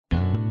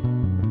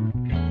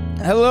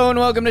Hello and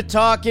welcome to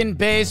Talkin'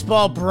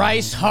 Baseball.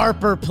 Bryce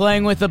Harper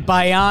playing with a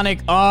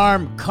bionic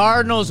arm.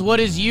 Cardinals, what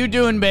is you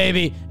doing,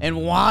 baby? And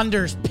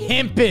Wanderers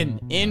pimping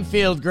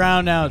infield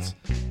groundouts.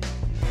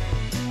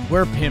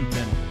 We're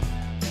pimping.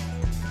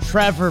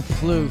 Trevor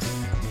Plouffe.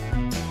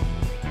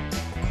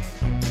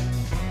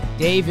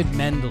 David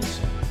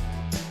Mendelson.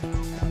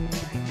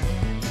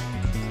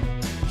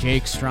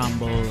 Jake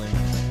Stromboli.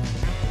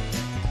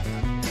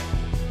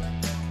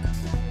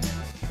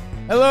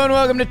 Hello and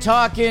welcome to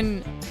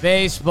Talkin'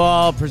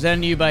 Baseball,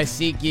 presented to you by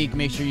SeatGeek.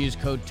 Make sure you use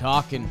code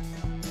TALKIN.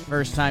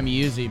 First time you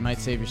use it, you might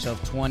save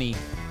yourself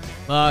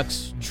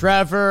 $20.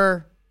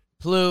 Trevor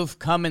Plouffe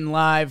coming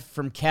live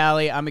from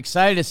Cali. I'm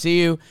excited to see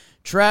you.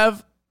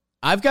 Trev,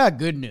 I've got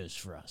good news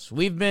for us.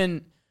 We've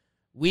been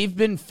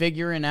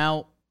figuring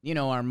out,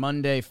 our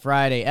Monday,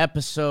 Friday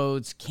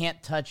episodes.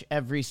 Can't touch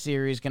every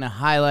series. Going to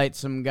highlight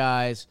some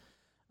guys.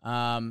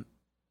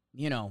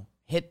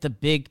 Hit the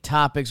big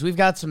topics. We've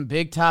got some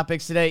big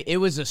topics today. It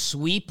was a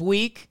sweep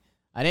week.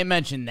 I didn't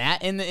mention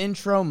that in the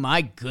intro.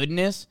 My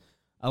goodness.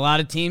 A lot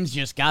of teams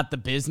just got the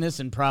business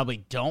and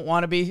probably don't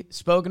want to be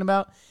spoken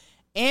about.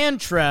 And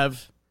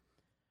Trev,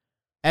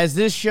 as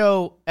this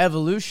show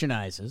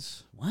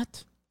evolutionizes,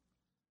 what?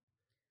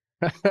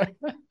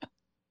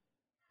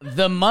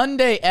 The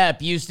Monday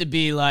ep used to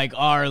be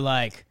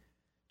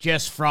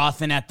just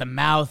frothing at the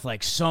mouth,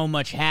 like so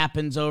much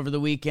happens over the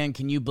weekend.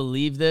 Can you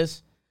believe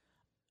this?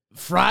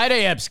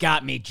 Friday ep's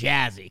got me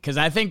jazzy because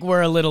I think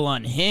we're a little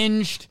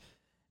unhinged.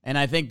 And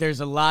I think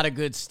there's a lot of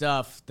good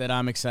stuff that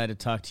I'm excited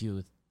to talk to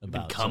you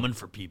about. Been coming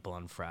for people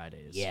on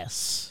Fridays.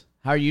 Yes.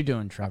 How are you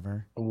doing,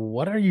 Trevor?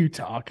 What are you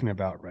talking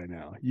about right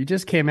now? You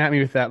just came at me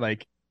with that,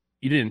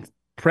 you didn't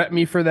prep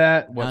me for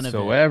that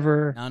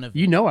whatsoever. None of it.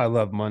 You know I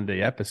love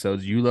Monday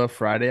episodes. You love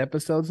Friday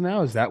episodes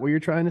now? Is that what you're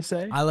trying to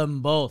say? I love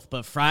them both,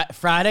 but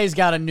Friday's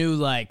got a new,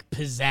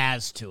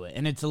 pizzazz to it.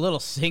 And it's a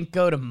little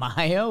Cinco de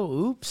Mayo.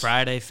 Oops.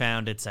 Friday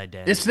found its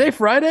identity. Is today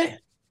Friday?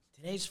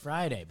 Today's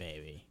Friday,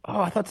 baby.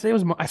 Oh, I thought today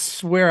was I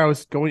swear I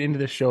was going into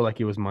this show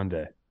like it was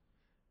Monday.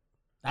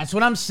 That's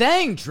what I'm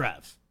saying,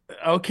 Trev.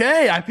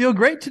 Okay, I feel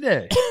great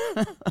today.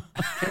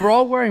 We're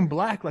all wearing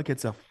black like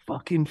it's a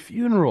fucking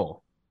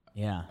funeral.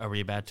 Yeah. Are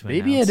we about to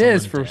Maybe it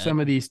is for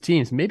some of these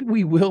teams. Maybe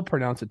we will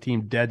pronounce a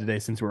team dead today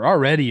since we're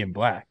already in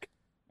black.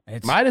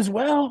 Might as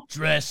well.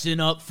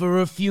 Dressing up for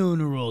a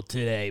funeral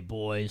today,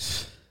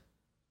 boys.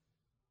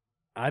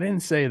 I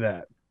didn't say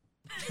that.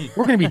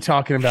 We're going to be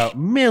talking about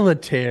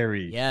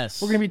military.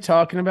 Yes. We're going to be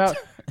talking about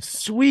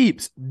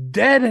sweeps,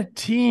 dead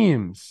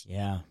teams.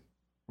 Yeah.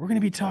 We're going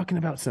to be talking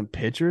about some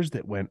pitchers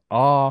that went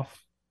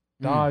off.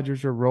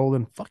 Dodgers are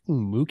rolling.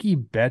 Fucking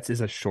Mookie Betts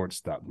is a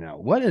shortstop now.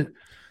 What is...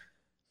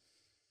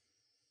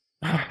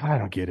 I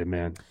don't get it,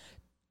 man.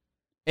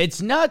 It's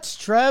nuts,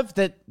 Trev,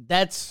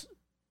 that's...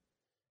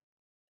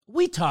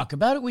 We talk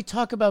about it. We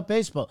talk about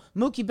baseball.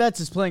 Mookie Betts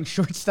is playing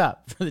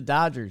shortstop for the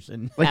Dodgers.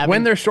 And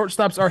when their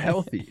shortstops are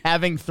healthy.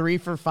 Having 3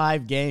 for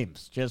 5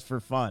 games just for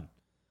fun.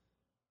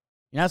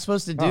 You're not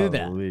supposed to do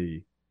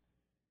that.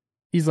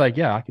 He's like,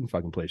 yeah, I can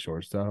fucking play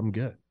shortstop. I'm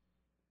good.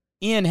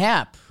 Ian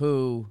Happ,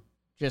 who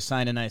just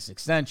signed a nice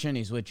extension.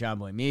 He's with John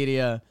Boy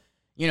Media.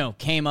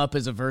 Came up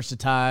as a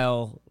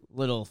versatile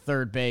little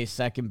third base,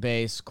 second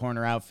base,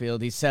 corner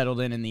outfield. He settled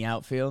in the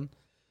outfield.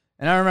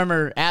 And I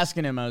remember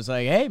asking him, I was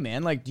like, hey,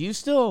 man,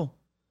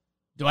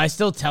 do I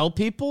still tell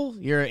people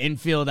you're an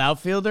infield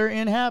outfielder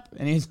in Hap?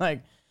 And he's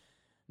like,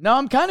 no,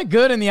 I'm kind of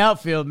good in the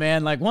outfield,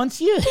 man. Once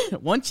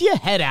you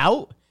head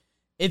out,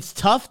 it's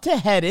tough to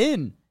head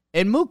in.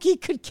 And Mookie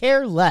could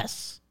care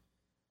less.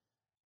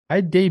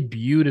 I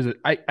debuted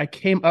I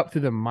came up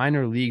through the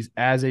minor leagues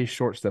as a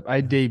shortstop.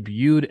 I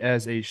debuted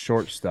as a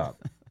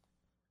shortstop.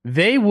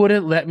 They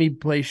wouldn't let me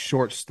play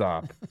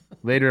shortstop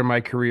later in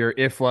my career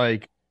if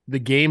the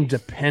game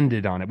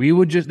depended on it. They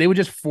would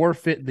just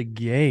forfeit the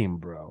game,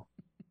 bro.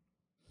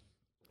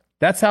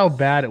 That's how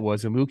bad it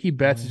was. And Mookie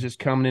Betts is just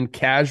coming in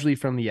casually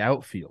from the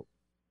outfield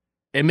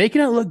and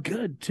making it look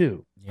good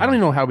too. Yeah. I don't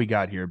even know how we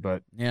got here,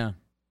 but yeah,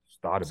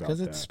 just thought about that.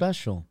 Because it's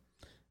special.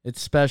 It's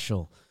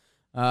special.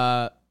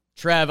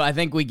 Trev, I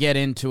think we get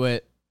into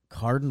it.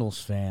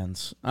 Cardinals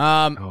fans.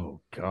 Oh,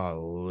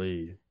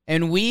 golly.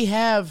 And we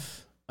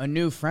have a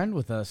new friend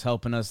with us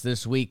helping us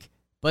this week,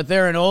 but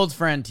they're an old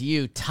friend to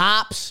you.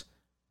 Topps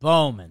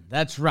Bowman.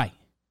 That's right.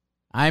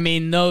 I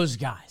mean, those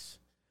guys.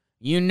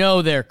 You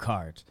know their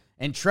cards.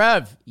 And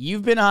Trev,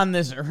 you've been on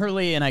this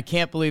early, and I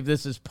can't believe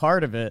this is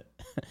part of it.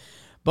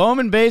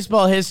 Bowman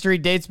baseball history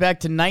dates back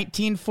to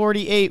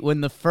 1948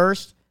 when the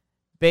first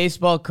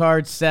baseball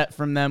card set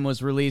from them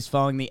was released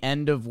following the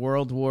end of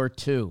World War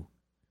II.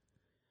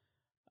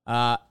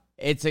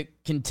 It's a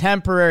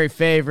contemporary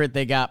favorite.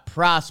 They got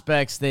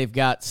prospects. They've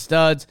got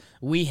studs.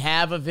 We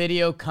have a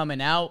video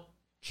coming out.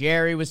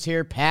 Jerry was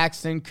here.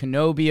 Paxton,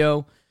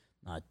 Canobio.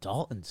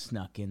 Dalton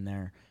snuck in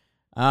there.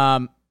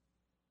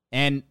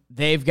 And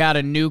they've got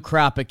a new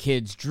crop of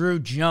kids. Drew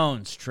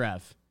Jones,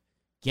 Trev.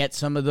 Get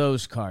some of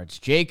those cards.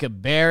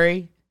 Jacob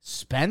Berry,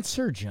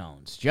 Spencer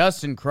Jones,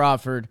 Justin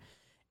Crawford,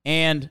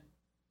 and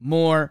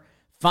more.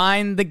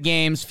 Find the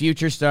game's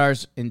future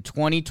stars in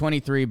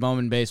 2023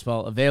 Bowman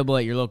Baseball, available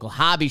at your local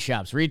hobby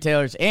shops,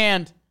 retailers,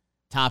 and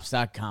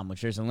Topps.com,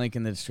 which there's a link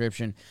in the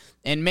description.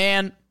 And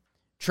man,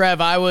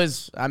 Trev,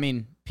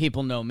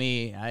 people know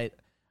me. I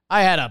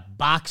had a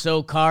box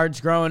of cards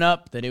growing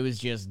up that it was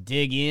just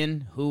dig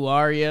in, who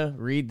are you,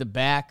 read the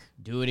back,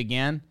 do it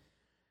again.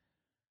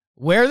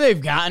 Where they've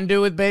gotten to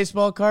with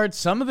baseball cards,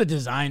 some of the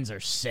designs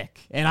are sick.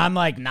 And I'm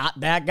like, not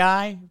that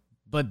guy,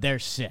 but they're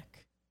sick.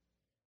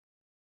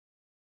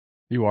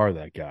 You are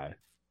that guy.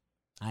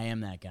 I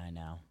am that guy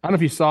now. I don't know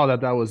if you saw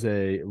that. That was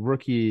a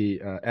rookie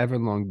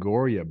Evan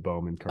Longoria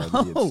Bowman card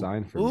that he had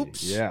signed for me.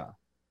 Yeah.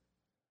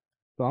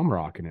 So I'm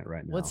rocking it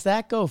right now. What's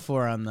that go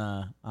for on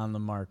the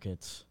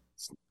markets?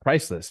 It's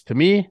priceless. To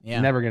me,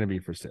 never going to be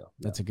for sale.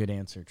 That's a good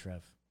answer,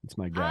 Trev. It's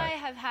my guy. I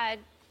have had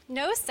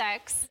no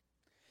sex.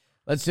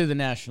 Let's do the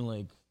National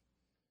League.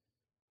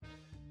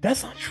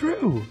 That's not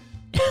true.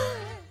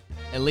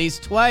 At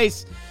least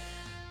twice.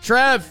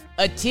 Trev,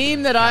 a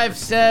team that I've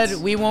said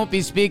we won't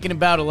be speaking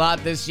about a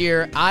lot this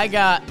year. I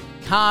got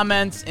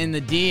comments in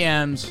the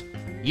DMs.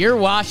 Your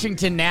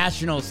Washington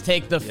Nationals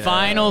take the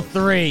final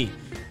 3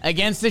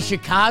 against the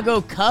Chicago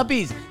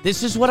Cubbies.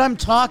 This is what I'm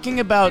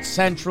talking about,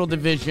 Central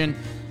Division.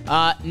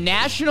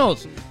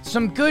 Nationals,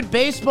 some good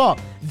baseball.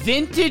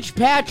 Vintage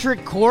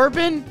Patrick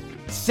Corbin,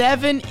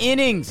 7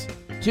 innings,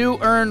 2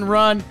 earned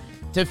run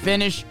to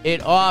finish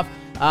it off.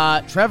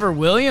 Trevor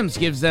Williams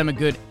gives them a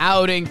good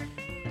outing.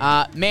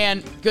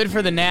 Man, good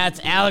for the Nats.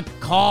 Alec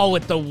Call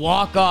with the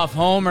walk-off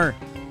homer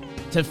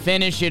to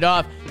finish it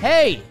off.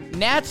 Hey,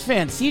 Nats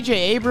fans, CJ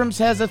Abrams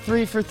has a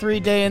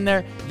 3-for-3 day in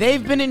there.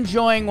 They've been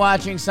enjoying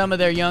watching some of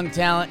their young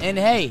talent. And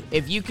hey,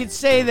 if you could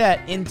say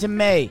that into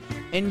May,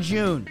 in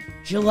June,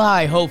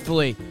 July,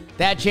 hopefully,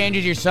 that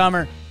changes your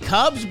summer.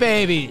 Cubs,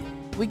 baby.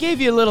 We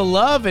gave you a little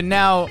love, and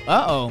now,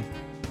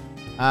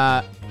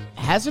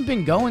 hasn't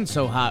been going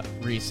so hot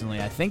recently.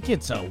 I think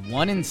it's a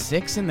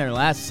 1-6 in their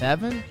last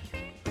 7.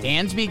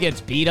 Dansby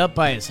gets beat up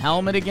by his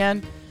helmet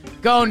again.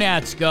 Go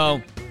Nats,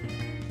 go.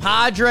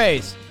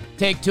 Padres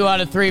take 2 out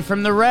of 3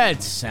 from the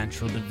Reds.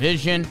 Central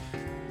Division.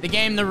 The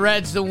game, the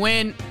Reds, the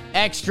win.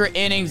 Extra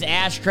innings.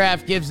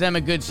 Ashcraft gives them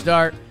a good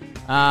start.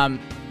 My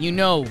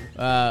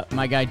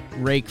guy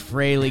Rake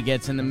Fraley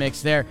gets in the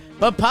mix there.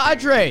 But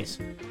Padres,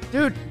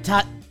 dude,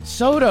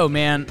 Soto,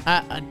 man,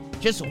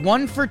 just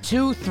 1 for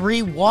 2,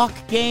 3 walk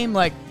game.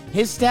 Like,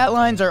 his stat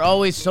lines are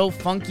always so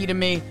funky to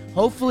me.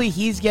 Hopefully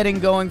he's getting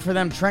going for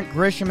them. Trent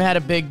Grisham had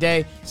a big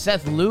day.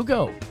 Seth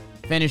Lugo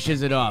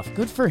finishes it off.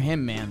 Good for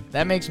him, man.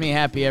 That makes me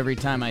happy every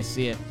time I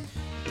see it.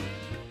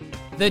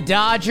 The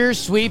Dodgers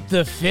sweep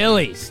the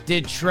Phillies.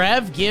 Did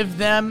Trev give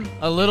them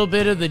a little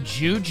bit of the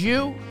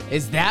juju?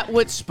 Is that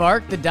what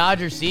sparked the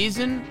Dodger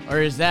season?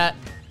 Or is that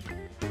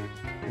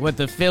what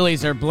the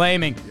Phillies are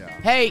blaming? Yeah.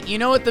 Hey, you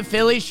know what the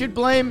Phillies should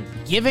blame?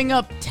 Giving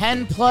up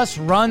 10-plus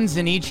runs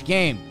in each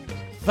game.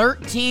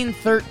 13,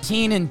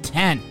 13, and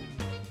 10.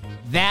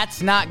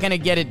 That's not going to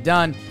get it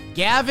done.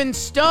 Gavin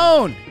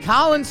Stone,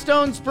 Colin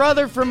Stone's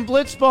brother from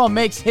Blitzball,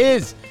 makes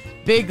his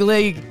big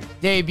league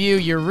debut.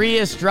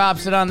 Urias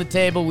drops it on the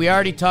table. We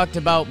already talked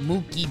about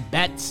Mookie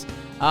Betts.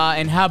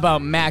 And how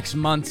about Max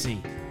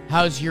Muncy?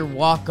 How's your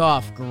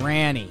walk-off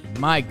granny?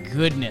 My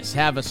goodness,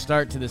 have a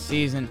start to the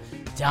season.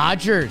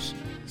 Dodgers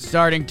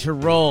starting to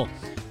roll.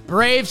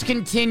 Braves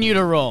continue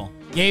to roll.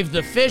 Gave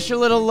the Fish a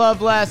little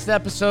love last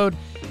episode.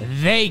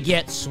 They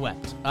get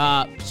swept.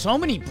 So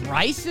many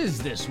Bryces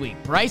this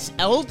week. Bryce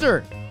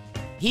Elder,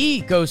 he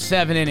goes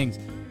 7 innings.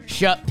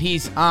 Shut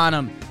piece on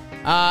him.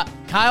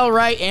 Kyle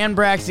Wright and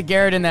Braxton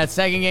Garrett in that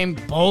second game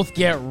both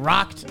get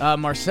rocked.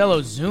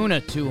 Marcelo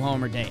Zuna,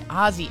 2-homer day.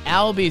 Ozzie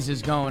Albies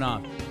is going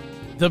off.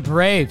 The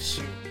Braves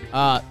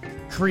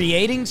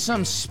creating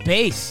some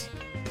space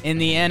in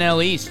the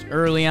NL East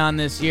early on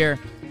this year.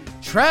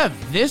 Trev,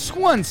 this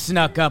one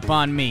snuck up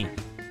on me.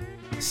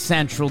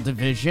 Central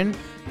Division.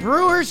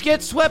 Brewers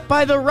get swept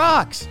by the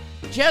Rocks.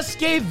 Just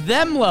gave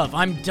them love.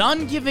 I'm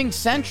done giving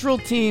Central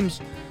teams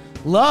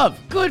love.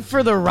 Good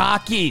for the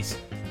Rockies.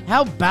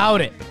 How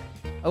about it?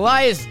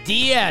 Elias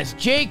Diaz.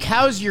 Jake,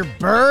 how's your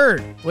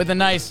bird? With a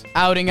nice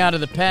outing out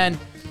of the pen.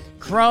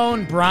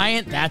 Crone,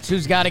 Bryant, that's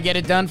who's got to get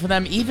it done for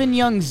them. Even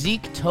young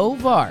Zeke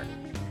Tovar.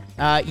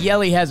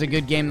 Yelly has a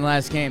good game in the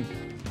last game.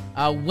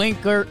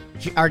 Winker,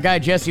 our guy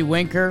Jesse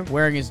Winker,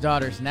 wearing his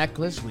daughter's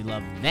necklace. We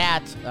love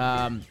that.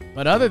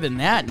 But other than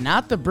that,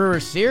 not the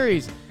Brewers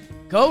series.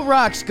 Go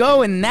Rocks,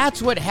 go, and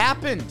that's what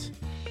happened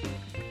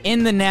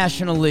in the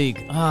National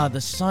League. The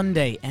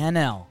Sunday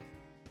NL.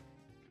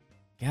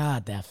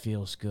 God, that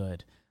feels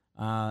good.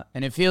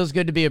 And it feels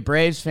good to be a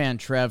Braves fan,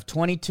 Trev.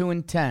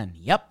 22-10.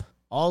 Yep,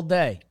 all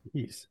day.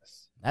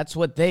 Jesus. That's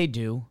what they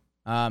do.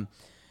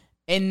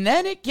 And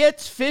then it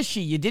gets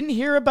fishy. You didn't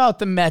hear about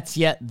the Mets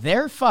yet.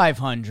 They're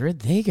 500.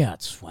 They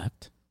got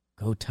swept.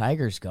 Go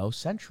Tigers, go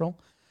Central.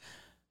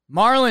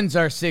 Marlins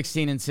are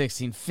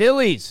 16-16.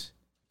 Phillies,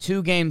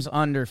 2 games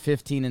under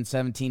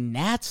 15-17.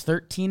 Nats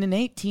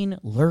 13-18,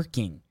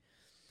 lurking.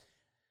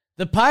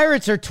 The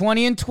Pirates are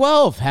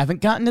 20-12. Haven't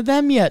gotten to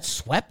them yet.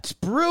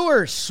 Swept.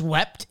 Brewers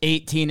swept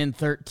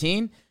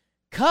 18-13.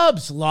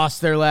 Cubs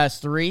lost their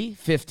last 3,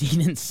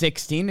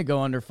 15-16 to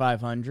go under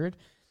 500.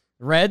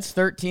 Reds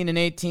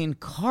 13-18.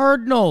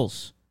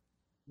 Cardinals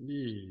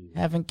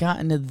haven't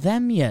gotten to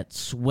them yet.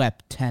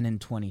 Swept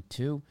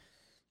 10-22.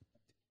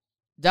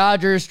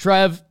 Dodgers,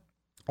 Trev,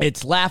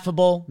 it's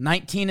laughable.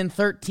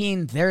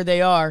 19-13. There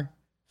they are.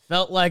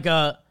 Felt like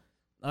a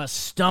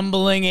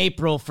stumbling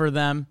April for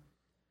them.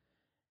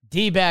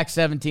 D-backs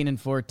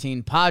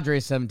 17-14,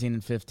 Padres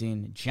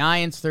 17-15,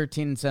 Giants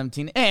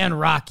 13-17, and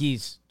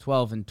Rockies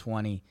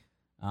 12-20.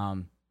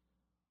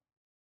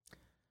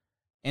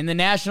 In the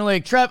National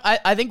League, Trev,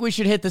 I think we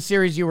should hit the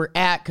series you were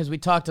at because we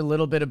talked a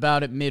little bit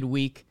about it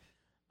midweek.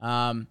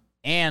 And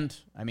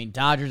I mean,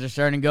 Dodgers are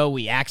starting to go.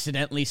 We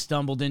accidentally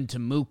stumbled into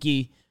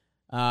Mookie.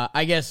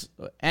 I guess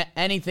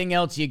anything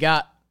else you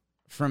got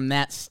from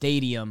that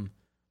stadium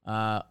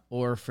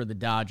or for the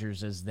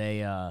Dodgers as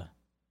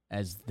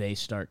they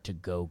start to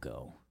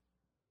go.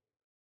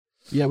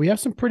 Yeah, we have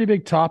some pretty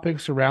big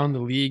topics around the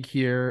league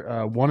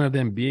here. One of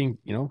them being,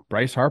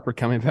 Bryce Harper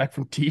coming back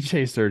from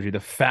TJ surgery,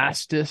 the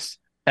fastest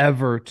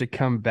ever to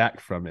come back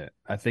from it.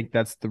 I think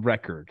that's the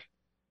record.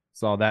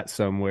 Saw that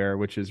somewhere,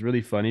 which is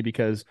really funny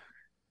because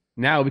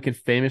now we can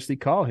famously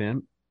call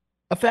him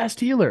a fast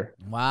healer.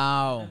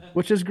 Wow.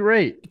 Which is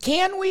great.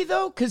 Can we,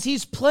 though? Because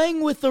he's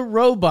playing with a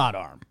robot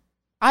arm.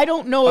 I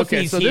don't know if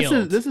he's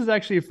healed. This is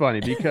actually funny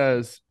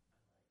because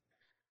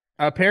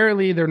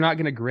apparently they're not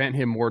going to grant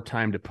him more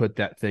time to put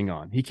that thing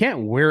on. He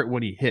can't wear it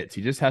when he hits.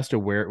 He just has to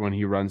wear it when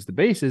he runs the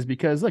bases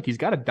because, look, he's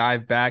got to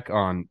dive back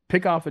on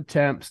pickoff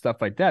attempts,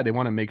 stuff like that. They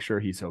want to make sure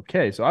he's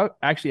okay. So I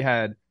actually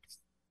had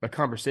a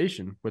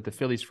conversation with the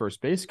Phillies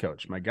first base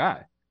coach, my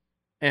guy.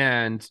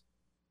 And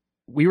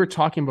we were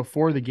talking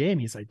before the game.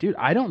 He's like, dude,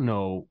 I don't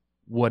know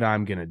what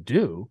I'm going to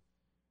do.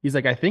 He's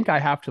like, I think I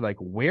have to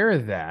wear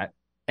that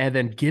and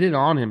then get it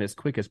on him as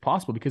quick as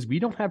possible because we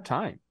don't have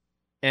time.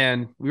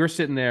 And we were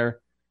sitting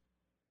there.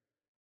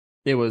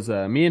 It was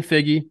me and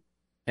Figgy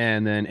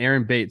and then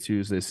Aaron Bates,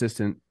 who's the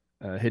assistant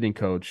hitting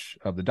coach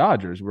of the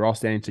Dodgers. We're all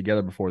standing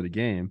together before the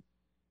game.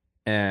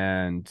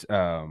 And,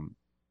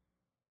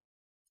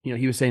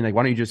 he was saying,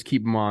 why don't you just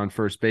keep him on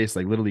first base,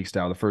 Little League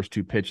style, the first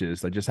 2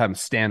 pitches, just have him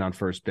stand on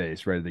first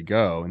base, ready to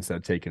go instead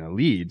of taking a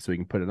lead so he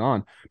can put it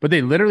on. But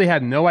they literally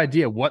had no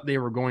idea what they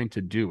were going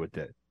to do with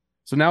it.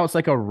 So now it's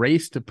like a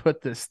race to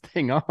put this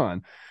thing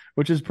on,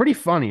 which is pretty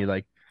funny.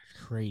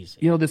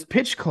 Crazy. This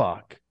pitch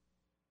clock,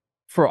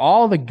 for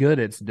all the good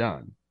it's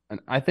done, and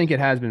I think it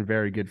has been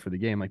very good for the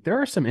game,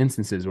 there are some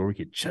instances where we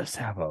could just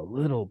have a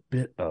little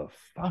bit of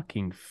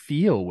fucking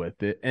feel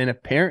with it. And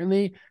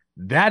apparently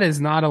that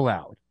is not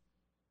allowed.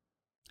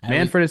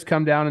 Manfred has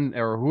come down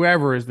or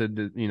whoever is the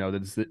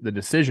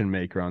decision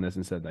maker on this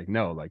and said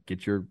no,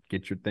 get your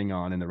thing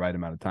on in the right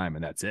amount of time.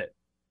 And that's it.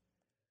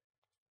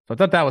 So I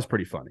thought that was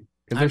pretty funny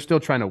because they're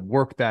still trying to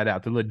work that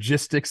out. The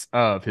logistics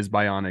of his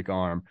bionic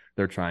arm,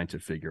 they're trying to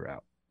figure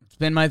out. It's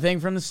been my thing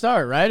from the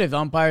start, right? If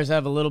umpires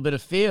have a little bit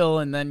of feel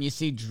and then you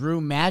see Drew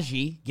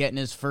Maggi getting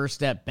his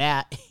first at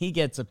bat, he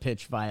gets a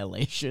pitch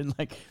violation.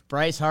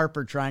 Bryce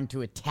Harper trying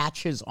to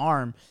attach his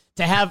arm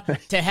to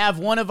have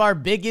one of our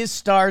biggest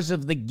stars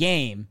of the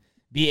game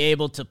be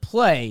able to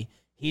play.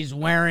 He's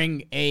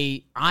wearing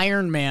a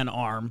Iron Man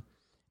arm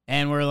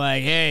and we're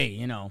like,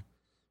 hey,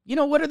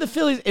 what are the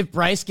Phillies? If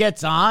Bryce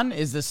gets on,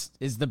 is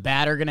the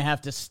batter going to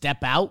have to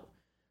step out?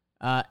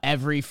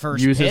 Every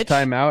first use pitch. His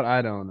timeout.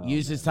 I don't know.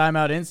 Use his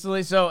timeout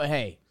instantly. So,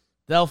 hey,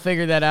 they'll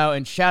figure that out.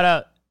 And shout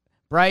out,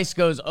 Bryce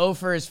goes 0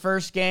 for his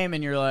first game,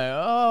 and you're like,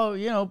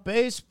 oh,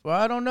 base,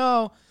 I don't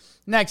know.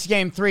 Next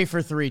game, 3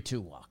 for 3, 2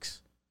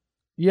 walks.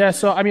 Yeah,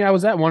 so, I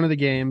was at one of the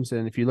games,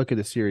 and if you look at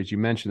the series, you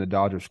mentioned the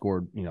Dodgers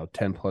scored,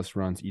 10-plus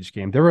runs each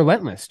game. They're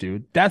relentless,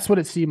 dude. That's what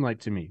it seemed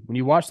like to me. When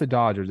you watch the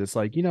Dodgers, it's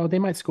they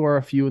might score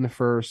a few in the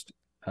first,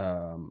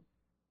 early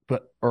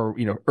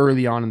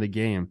on in the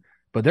game,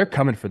 but they're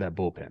coming for that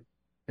bullpen.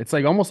 It's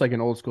almost like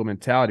an old school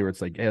mentality where it's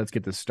hey, let's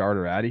get this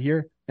starter out of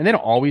here. And they don't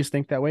always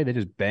think that way. They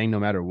just bang no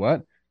matter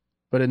what.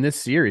 But in this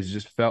series, it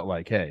just felt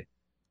hey,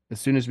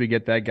 as soon as we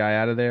get that guy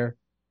out of there,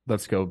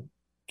 let's go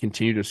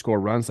continue to score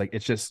runs. It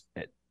just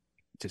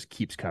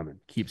keeps coming.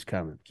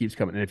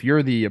 And if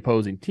you're the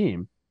opposing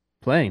team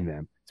playing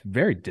them, it's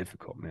very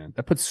difficult, man.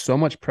 That puts so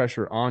much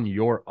pressure on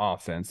your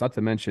offense, not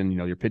to mention,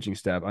 your pitching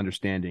staff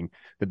understanding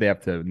that they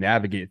have to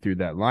navigate through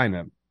that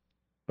lineup.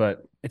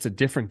 But it's a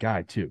different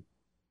guy, too.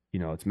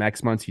 It's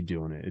Max Muncy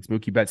doing it. It's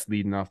Mookie Betts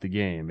leading off the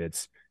game.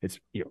 It's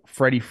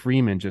Freddie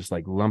Freeman just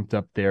lumped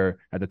up there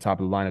at the top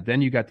of the lineup.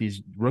 Then you got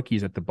these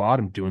rookies at the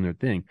bottom doing their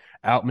thing.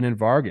 Outman and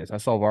Vargas. I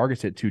saw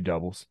Vargas hit 2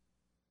 doubles.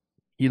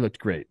 He looked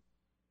great.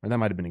 Or that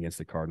might have been against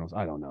the Cardinals.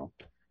 I don't know.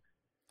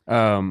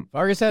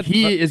 Vargas had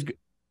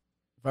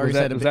was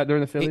that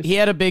during the Phillies? He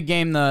had a big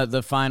game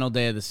the final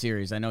day of the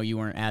series. I know you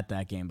weren't at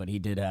that game, but he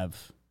did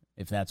have,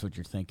 if that's what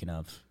you're thinking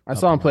of. I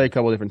saw him play a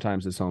couple different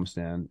times this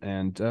homestand.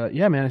 And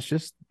yeah, man, it's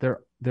just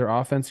their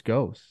offense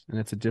goes. And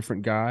it's a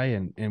different guy.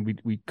 And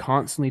we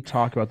constantly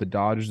talk about the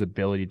Dodgers'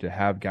 ability to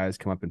have guys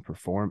come up and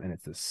perform. And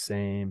it's the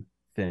same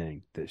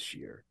thing this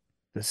year.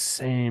 The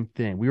same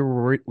thing. We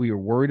were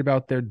worried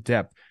about their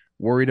depth,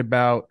 worried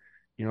about,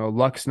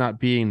 Luck's not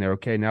being there.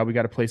 Okay, now we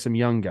got to play some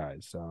young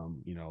guys.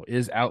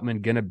 Is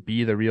Outman going to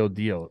be the real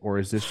deal, or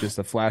is this just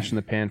a flash in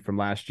the pan from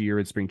last year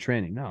at spring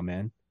training? No,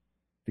 man.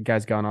 The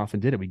guy's gone off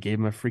and did it. We gave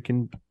him a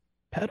freaking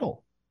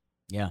pedal.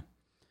 Yeah.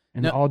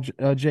 And all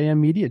JM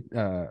Media,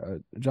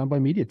 John Boy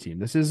Media team.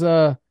 This is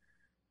a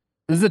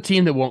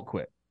team that won't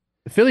quit.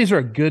 The Phillies are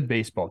a good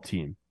baseball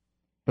team,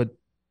 but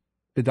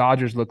the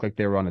Dodgers look like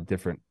they were on a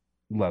different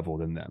level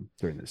than them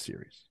during this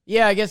series.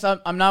 Yeah, I guess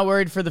I'm not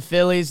worried for the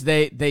Phillies.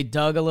 They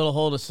dug a little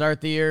hole to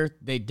start the year.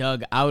 They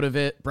dug out of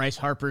it. Bryce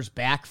Harper's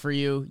back for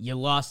you. You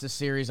lost a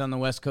series on the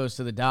West Coast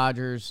to the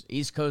Dodgers.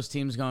 East Coast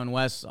teams going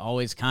west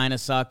always kind of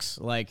sucks.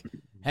 Like,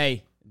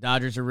 hey,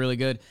 Dodgers are really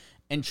good.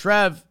 And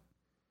Trev,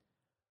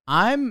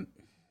 I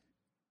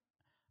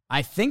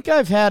think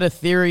I've had a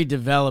theory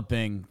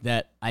developing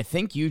that I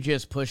think you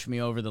just pushed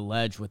me over the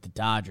ledge with the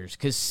Dodgers,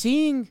 because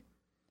seeing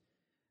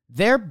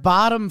their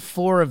bottom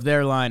four of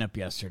their lineup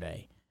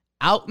yesterday,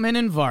 Outman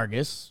and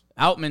Vargas.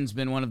 Outman's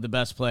been one of the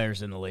best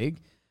players in the league.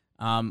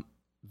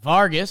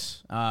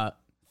 Vargas,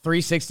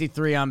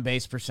 363 on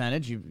base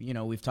percentage.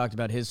 We've talked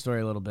about his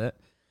story a little bit.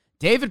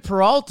 David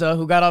Peralta,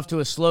 who got off to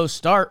a slow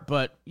start,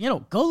 but,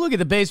 go look at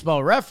the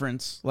Baseball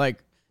Reference.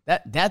 Like,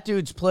 that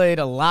dude's played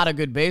a lot of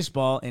good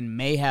baseball and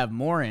may have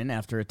more in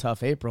after a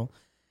tough April.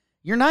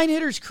 Your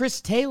 9-hitter's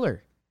Chris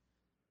Taylor.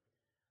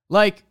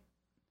 Like,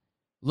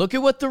 look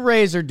at what the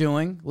Rays are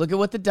doing. Look at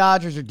what the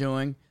Dodgers are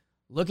doing.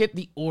 Look at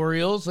the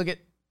Orioles.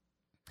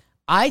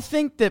 I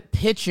think that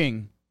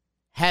pitching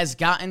has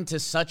gotten to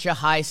such a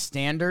high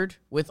standard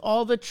with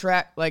all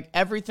the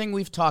everything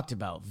we've talked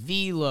about,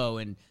 velo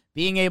and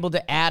being able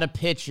to add a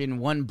pitch in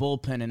one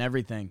bullpen and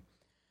everything.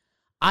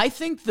 I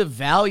think the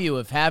value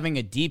of having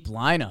a deep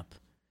lineup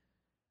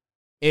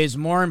is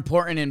more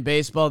important in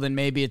baseball than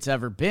maybe it's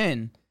ever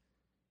been,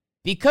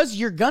 because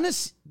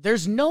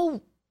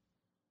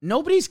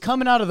nobody's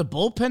coming out of the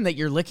bullpen that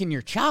you're licking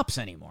your chops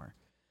anymore.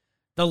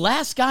 The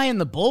last guy in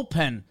the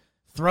bullpen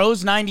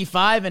throws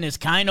 95 and is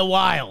kind of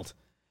wild.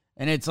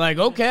 And it's like,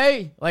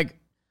 okay,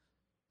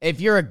 if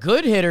you're a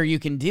good hitter, you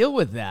can deal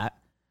with that.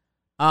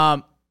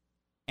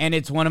 And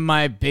it's one of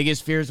my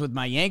biggest fears with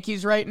my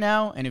Yankees right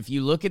now. And if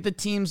you look at the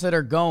teams that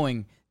are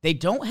going, they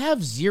don't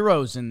have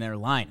zeros in their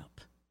lineup.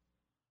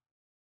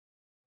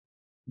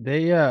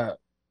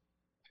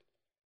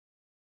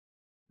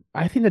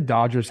 I think the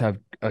Dodgers have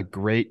a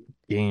great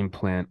game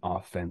plan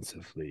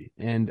offensively.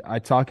 And I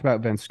talk about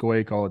Van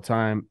Scoyoc all the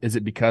time. Is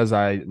it because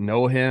I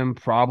know him?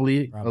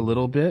 Probably. A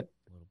little bit.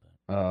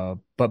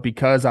 But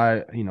because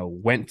I,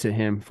 went to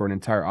him for an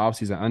entire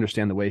offseason, I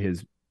understand the way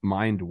his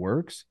mind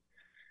works.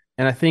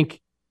 And I think,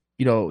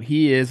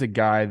 he is a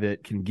guy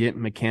that can get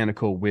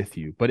mechanical with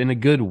you, but in a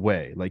good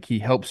way. Like, he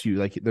helps you.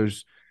 Like,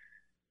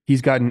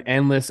 he's got an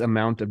endless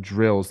amount of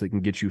drills that can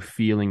get you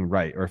feeling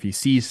right. Or if he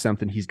sees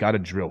something, he's got a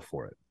drill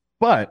for it.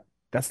 But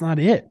that's not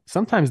it.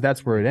 Sometimes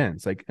that's where it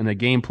ends. And the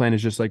game plan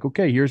is just like,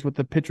 okay, here's what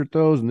the pitcher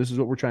throws, and this is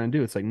what we're trying to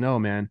do. It's like, no,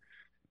 man.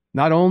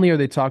 Not only are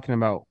they talking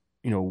about,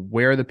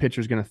 where the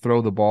pitcher is going to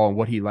throw the ball and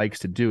what he likes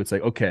to do, it's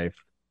like, okay,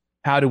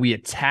 how do we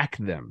attack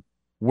them?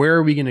 Where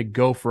are we going to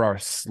go for our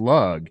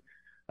slug?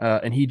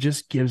 And he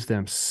just gives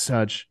them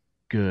such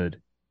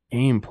good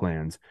game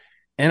plans.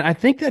 And I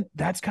think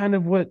that's kind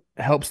of what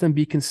helps them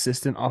be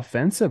consistent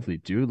offensively,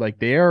 dude. Like,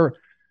 they're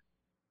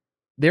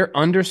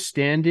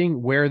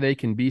understanding where they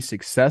can be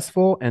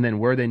successful and then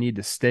where they need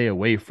to stay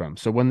away from.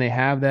 So when they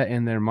have that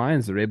in their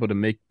minds, they're able to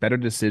make better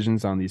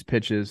decisions on these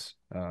pitches,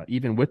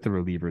 even with the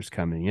relievers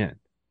coming in.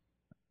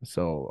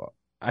 So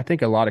I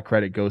think a lot of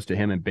credit goes to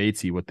him and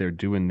Batesy, what they're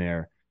doing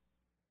there.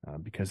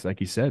 Because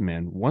like you said,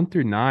 man, 1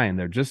 through 9,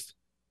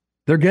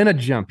 they're going to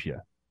jump you,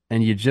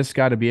 and you just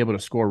got to be able to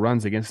score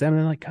runs against them.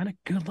 And kind of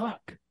good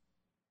luck,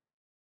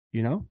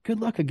 good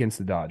luck against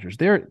the Dodgers.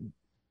 They're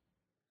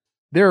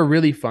a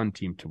really fun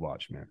team to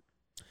watch, man.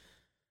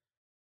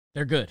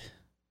 They're good.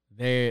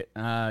 They,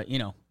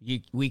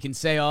 we can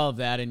say all of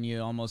that, and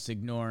you almost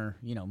ignore,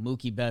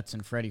 Mookie Betts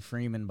and Freddie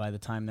Freeman by the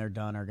time they're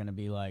done are going to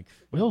be like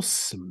Will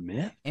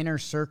Smith, inner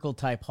circle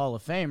type Hall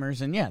of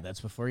Famers. And yeah,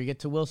 that's before you get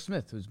to Will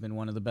Smith, who's been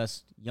one of the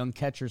best young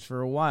catchers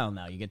for a while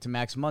now. You get to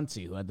Max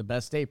Muncy, who had the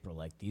best April.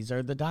 Like, these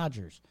are the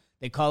Dodgers.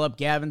 They call up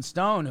Gavin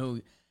Stone,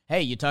 who,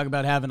 hey, you talk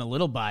about having a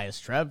little bias,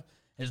 Trev.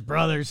 His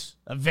brother's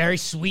a very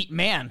sweet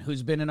man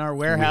who's been in our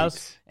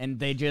warehouse, and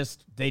they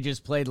just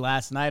played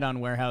last night on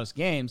Warehouse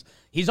Games.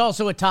 He's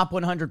also a top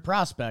 100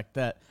 prospect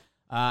that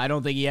I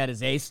don't think he had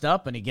his ace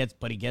up, but he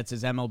gets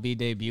his MLB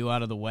debut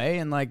out of the way.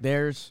 And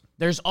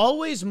there's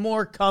always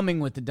more coming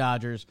with the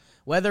Dodgers,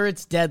 whether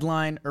it's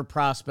deadline or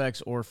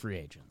prospects or free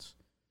agents.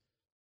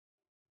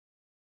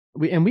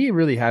 We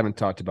really haven't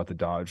talked about the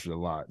Dodgers a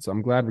lot, so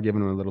I'm glad we're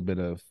giving them a little bit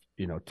of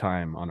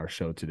time on our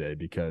show today,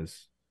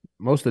 because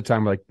most of the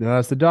time we're like, no,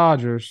 it's the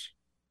Dodgers.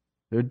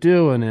 They're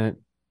doing it.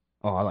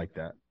 Oh, I like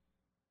that.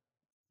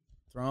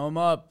 Throw them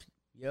up,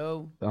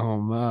 yo. Throw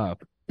them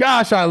up.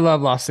 Gosh, I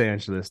love Los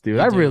Angeles, dude.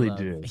 I really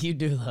do. You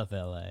do love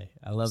LA.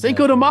 I love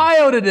Cinco de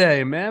Mayo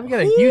today, man. We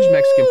got a huge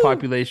Mexican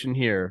population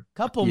here.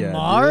 Couple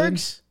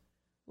margs,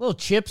 little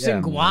chips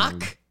and guac.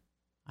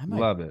 Man.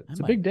 Love it. It's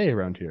a big day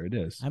around here. It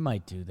is. I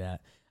might do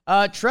that.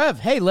 Trev,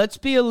 hey, let's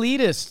be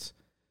elitist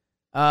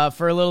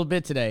for a little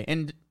bit today.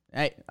 And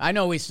I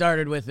know we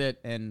started with it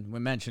and we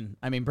mentioned,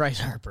 Bryce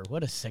Harper.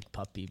 What a sick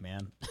puppy,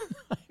 man.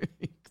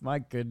 My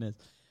goodness.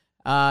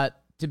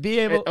 To be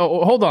able.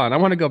 Hold on. I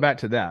want to go back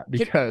to that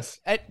because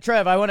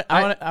Trev, I want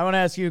to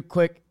ask you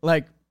quick.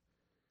 Like,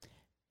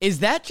 is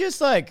that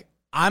just like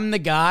I'm the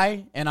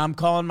guy and I'm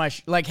calling my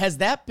has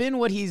that been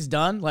what he's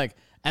done? Like,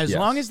 as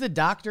long as the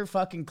doctor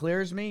fucking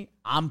clears me,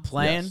 I'm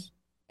playing,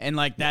 and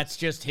that's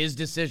just his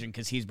decision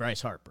because he's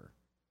Bryce Harper.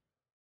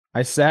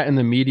 I sat in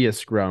the media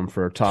scrum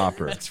for a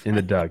topper in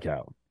the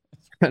dugout,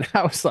 and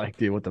I was like,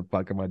 "Dude, what the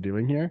fuck am I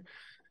doing here?"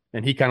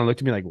 And he kind of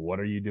looked at me like, "What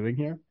are you doing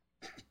here?"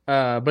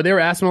 But they were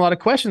asking a lot of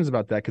questions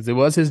about that because it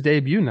was his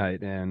debut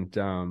night, and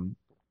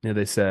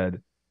they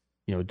said,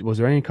 was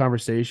there any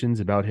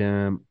conversations about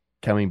him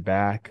coming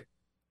back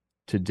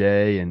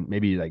today and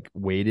maybe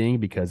waiting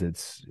because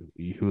it's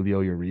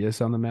Julio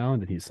Urias on the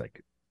mound? And he's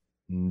like,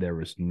 there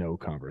was no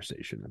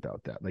conversation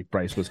about that.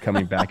 Bryce was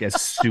coming back as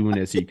soon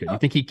as he could. You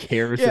think he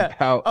cares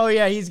about? Oh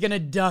yeah, he's gonna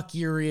duck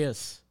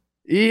Urias.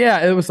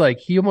 Yeah, it was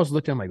he almost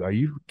looked at him like, are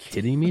you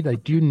kidding me?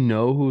 Do you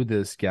know who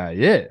this guy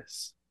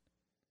is?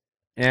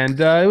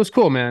 And it was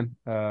cool, man.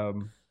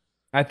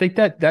 I think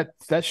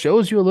that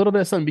shows you a little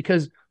bit of something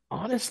because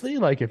honestly,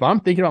 if I'm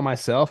thinking about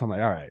myself, I'm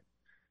like, all right,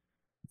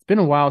 it's been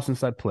a while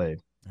since I played.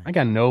 I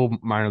got no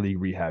minor league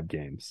rehab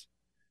games.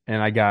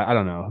 And I got, I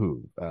don't know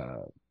who,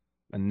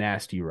 a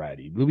nasty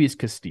righty, Luis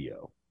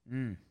Castillo.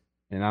 And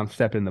I'm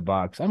stepping in the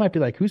box. I might be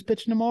like, who's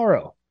pitching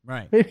tomorrow?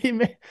 Right.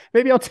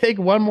 Maybe I'll take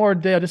one more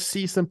day. I'll just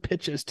see some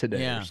pitches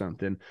today or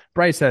something.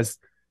 Bryce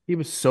he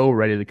was so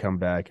ready to come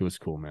back. It was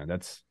cool, man.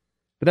 But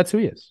that's who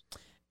he is.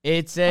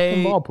 It's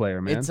a ball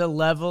player, man. It's a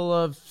level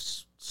of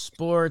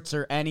sports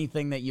or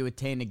anything that you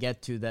attain to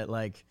get to that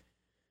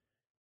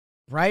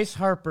Bryce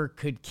Harper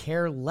could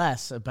care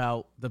less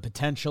about the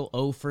potential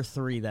 0 for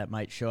 3 that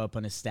might show up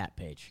on his stat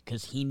page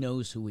because he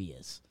knows who he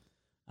is.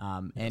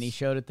 And he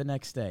showed it the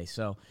next day.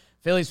 So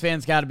Phillies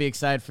fans got to be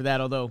excited for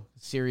that, although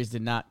the series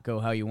did not go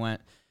how you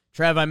went.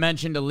 Trev, I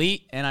mentioned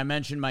elite, and I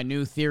mentioned my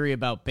new theory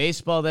about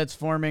baseball that's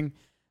forming.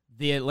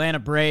 The Atlanta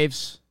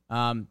Braves,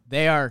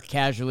 they are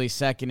casually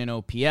second in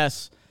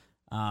OPS,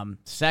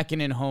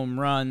 second in home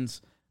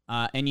runs.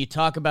 And you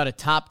talk about a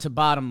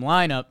top-to-bottom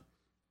lineup.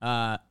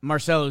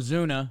 Marcell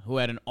Ozuna, who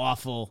had an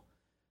awful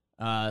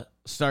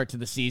start to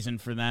the season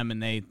for them,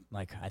 and they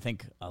I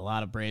think a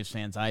lot of Braves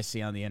fans I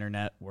see on the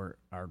internet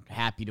are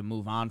happy to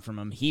move on from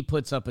him. He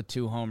puts up a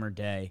 2-homer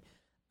day.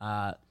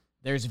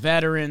 There's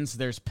veterans,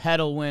 there's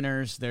pedal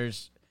winners,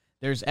 there's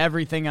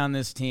everything on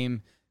this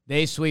team.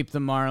 They sweep the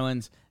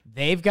Marlins.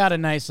 They've got a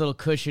nice little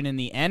cushion in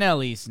the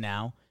NL East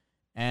now,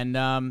 and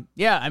I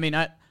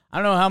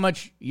don't know how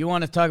much you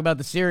want to talk about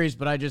the series,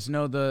 but I just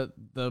know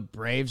the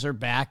Braves are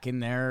back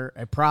and they're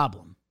a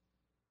problem.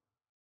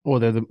 Well,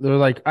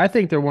 they're I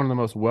think they're one of the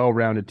most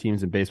well-rounded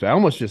teams in baseball. I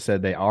almost just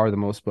said they are the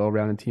most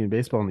well-rounded team in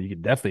baseball, and you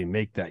could definitely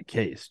make that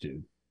case,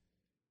 dude.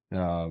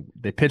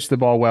 They pitched the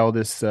ball well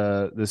this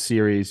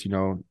series.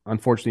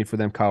 Unfortunately for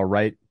them, Kyle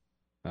Wright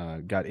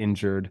got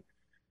injured.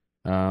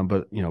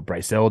 But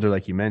Bryce Elder,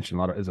 like you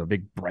mentioned, is a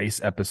big Bryce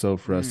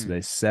episode for us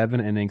today. 7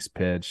 innings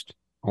pitched,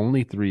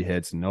 only 3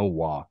 hits, no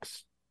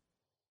walks.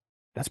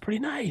 That's pretty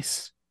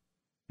nice.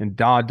 And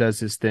Dodd does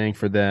his thing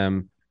for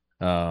them.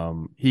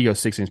 He goes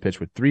 6 innings pitched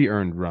with 3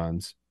 earned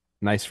runs.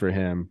 Nice for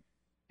him.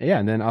 Yeah,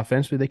 and then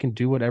offensively, they can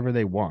do whatever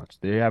they want.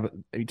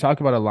 You talk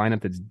about a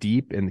lineup that's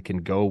deep and can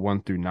go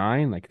 1 through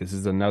 9. This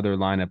is another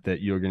lineup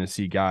that you're going to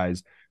see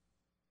guys,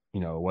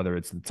 whether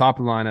it's the top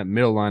of the lineup,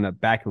 middle lineup,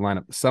 back of the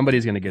lineup,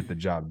 somebody's going to get the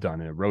job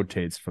done, and it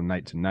rotates from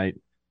night to night.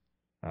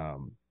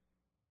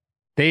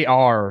 They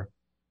are,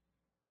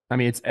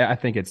 I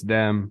think it's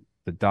them,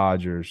 the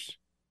Dodgers.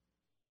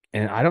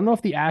 And I don't know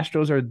if the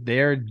Astros are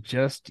there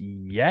just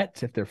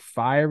yet, if they're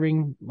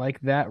firing like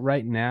that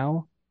right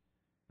now.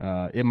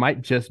 It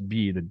might just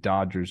be the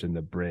Dodgers and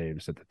the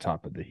Braves at the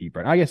top of the heap.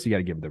 Right? I guess you got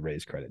to give the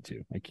Rays credit,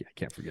 too. I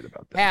can't forget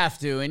about that. Have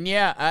to. And,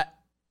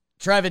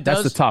 Trev,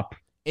 that's the top.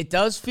 It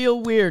does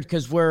feel weird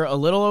because we're a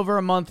little over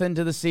a month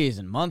into the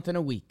season, month and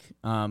a week,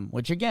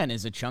 which, again,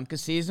 is a chunk of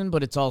season,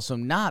 but it's also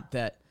not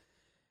that.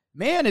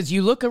 Man, as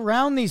you look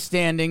around these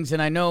standings,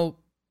 and I know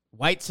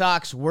White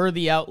Sox were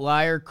the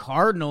outlier.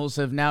 Cardinals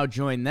have now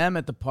joined them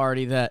at the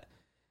party. That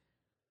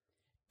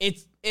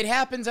it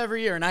happens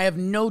every year, and I have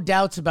no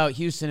doubts about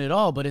Houston at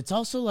all. But it's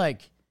also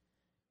like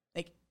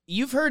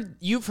you've heard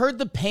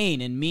the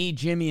pain in me,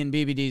 Jimmy, and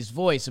BBD's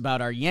voice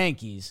about our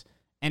Yankees,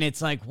 and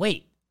it's like,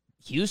 wait,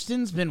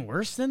 Houston's been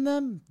worse than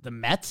them. The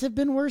Mets have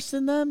been worse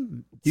than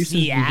them.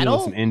 Houston's Seattle, been dealing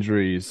with some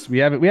injuries. We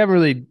haven't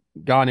really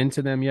gone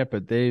into them yet,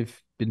 but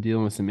they've been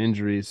dealing with some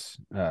injuries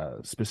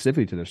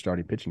specifically to their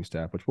starting pitching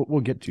staff, which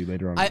we'll get to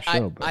later on in the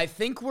show. I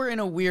think we're in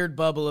a weird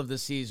bubble of the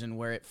season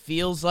where it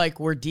feels like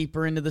we're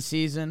deeper into the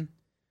season,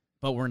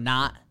 but we're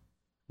not.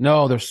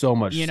 No, there's so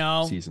much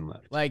season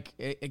left.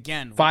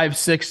 Again,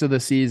 5/6 of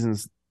the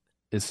seasons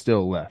is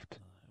still left.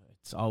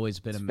 It's always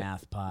been a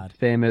math pod.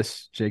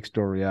 Famous Jake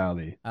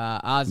Storiale.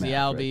 Ozzy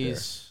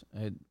Albies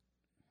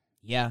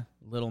Yeah,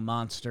 little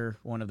monster,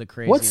 one of the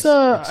What's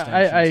craziest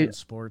extensions in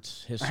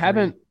sports I history.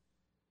 haven't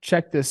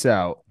checked this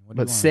out, What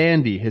do you but want?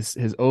 Sandy,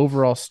 his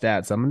overall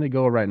stats. I'm going to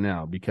go right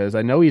now because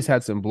I know he's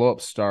had some blow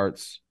up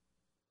starts.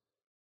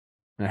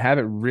 And I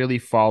haven't really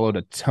followed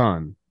a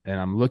ton. And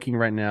I'm looking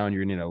right now, and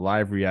you're going to need a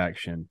live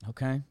reaction.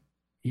 Okay.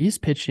 He's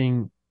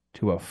pitching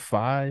to a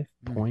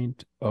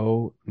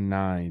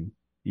 5.09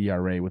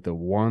 ERA with a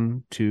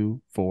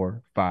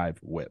 1.245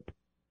 whip.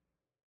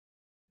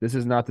 This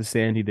is not the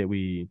Sandy that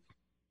we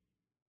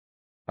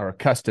are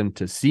accustomed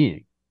to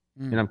seeing.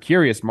 And I'm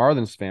curious,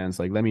 Marlins fans,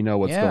 like, let me know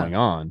what's going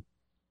on.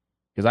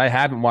 Because I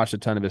haven't watched a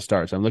ton of his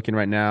starts. I'm looking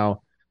right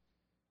now.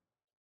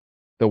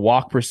 The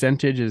walk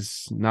percentage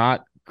is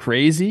not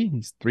crazy.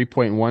 He's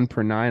 3.1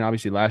 per nine.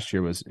 Obviously, last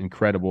year was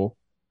incredible.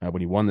 When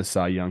he won the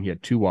Cy Young, he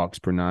had 2 walks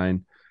per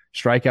nine.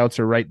 Strikeouts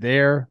are right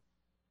there,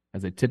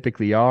 as they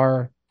typically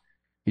are.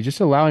 He's just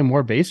allowing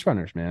more base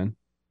runners, man.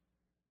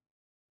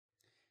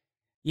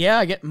 Yeah,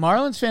 I get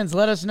Marlins fans.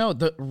 Let us know.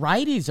 The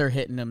righties are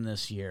hitting him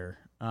this year,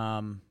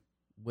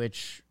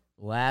 which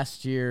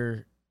last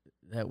year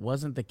that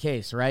wasn't the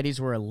case. Righties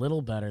were a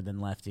little better than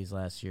lefties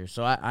last year.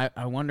 So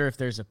I wonder if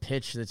there's a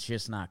pitch that's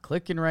just not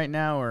clicking right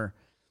now, or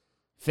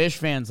Fish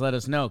fans, let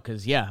us know.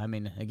 Because, yeah, I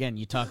mean, again,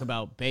 you talk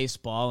about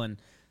baseball, and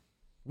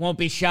won't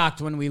be shocked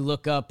when we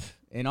look up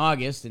in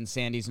August and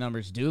Sandy's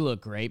numbers do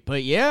look great.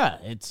 But, yeah,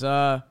 it's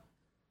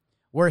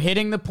we're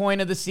hitting the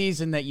point of the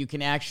season that you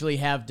can actually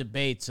have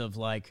debates of,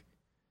 like,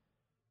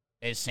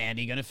 is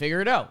Sandy going to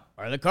figure it out?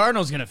 Are the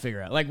Cardinals going to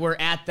figure it out? Like, we're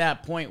at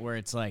that point where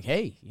it's like,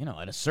 hey,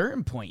 at a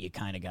certain point, you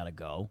kind of got to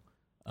go.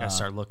 Gotta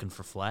start looking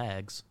for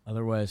flags.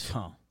 Otherwise,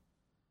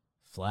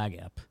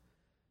 flag up.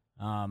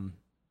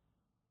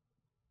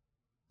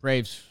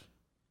 Braves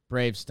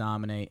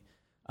dominate.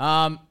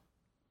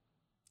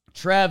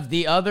 Trev,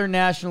 the other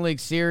National League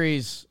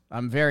Series,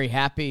 I'm very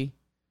happy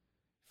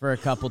for a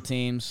couple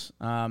teams.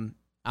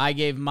 I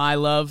gave my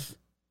love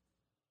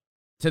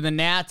to the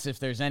Nats. If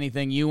there's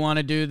anything you want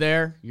to do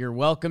there, you're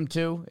welcome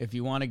to. If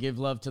you want to give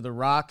love to the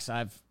Rocks,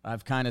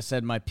 I've kind of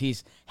said my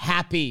piece.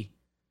 Happy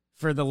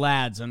for the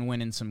lads on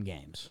winning some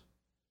games.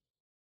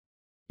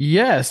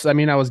 Yes, I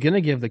mean, I was gonna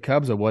give the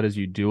Cubs a "What is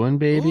you doing,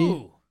 baby?"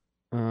 Ooh.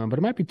 But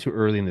it might be too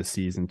early in the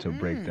season to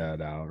break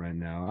that out right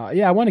now.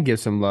 Yeah, I want to give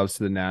some loves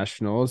to the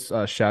Nationals.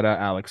 Shout out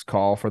Alex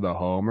Call for the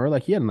homer.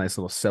 Like, he had a nice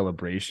little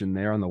celebration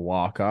there on the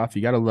walk-off.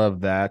 You got to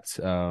love that.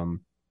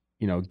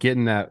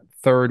 Getting that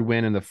third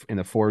win in the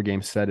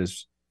 4-game set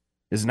is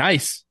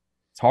nice.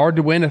 It's hard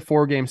to win a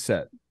 4-game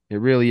set. It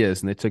really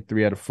is. And they took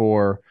 3 out of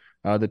 4.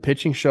 The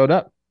pitching showed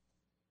up.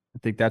 I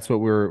think that's what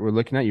we're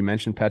looking at. You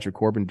mentioned Patrick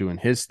Corbin doing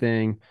his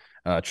thing.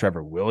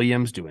 Trevor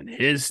Williams doing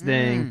his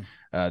thing.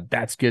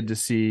 That's good to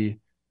see.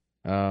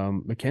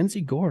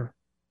 Mackenzie Gore,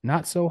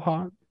 not so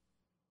hot.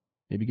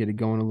 Maybe get it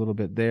going a little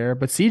bit there.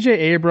 But CJ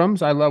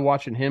Abrams, I love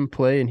watching him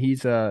play, and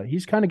he's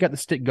kind of got the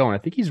stick going. I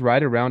think he's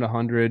right around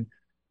 100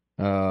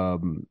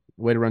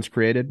 weighted runs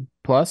created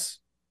plus,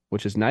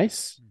 which is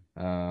nice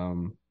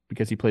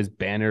because he plays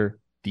banner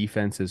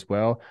defense as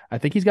well. I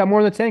think he's got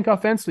more in the tank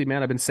offensively,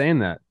 man. I've been saying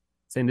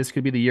this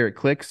could be the year it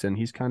clicks, and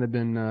he's kind of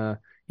been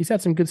he's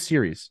had some good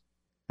series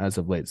as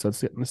of late. So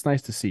it's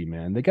nice to see,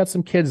 man. They got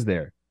some kids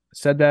there. I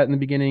said that in the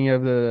beginning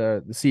of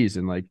the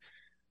season. Like,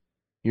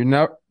 you're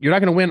not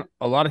going to win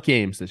a lot of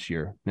games this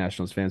year,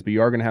 Nationals fans, but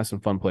you are going to have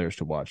some fun players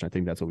to watch. And I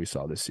think that's what we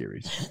saw this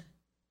series.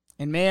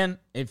 And, man,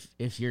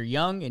 if you're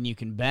young and you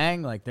can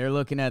bang, like they're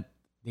looking at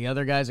the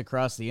other guys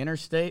across the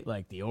interstate,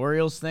 like the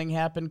Orioles thing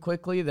happened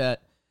quickly,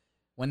 that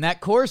when that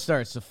core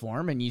starts to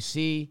form and you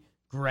see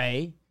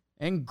Gray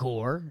and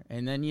Gore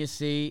and then you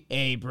see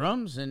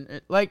Abrams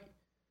and, like,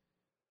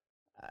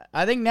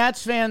 I think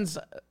Nats fans,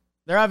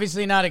 they're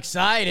obviously not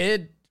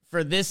excited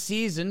for this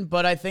season,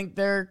 but I think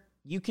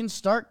you can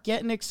start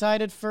getting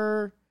excited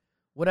for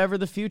whatever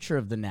the future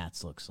of the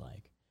Nats looks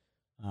like.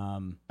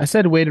 I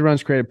said weighted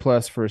runs created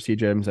plus for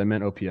CJ Abrams. I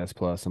meant OPS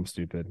plus. I'm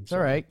stupid. It's all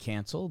right.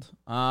 Canceled.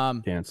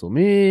 Cancel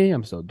me.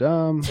 I'm so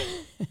dumb.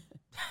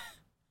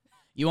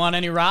 You want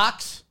any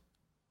rocks?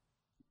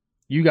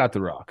 You got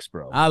the rocks,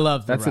 bro. I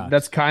love the rocks.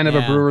 That's kind of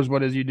a Brewers.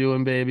 What is you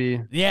doing,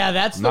 baby? Yeah,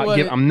 that's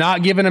I'm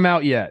not giving them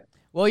out yet.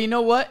 Well, you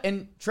know what?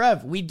 And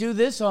Trev, we do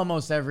this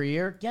almost every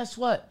year. Guess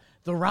what?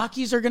 The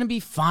Rockies are going to be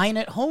fine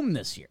at home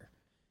this year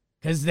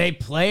because they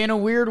play in a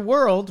weird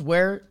world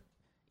where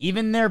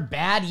even their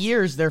bad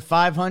years, they're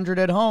 500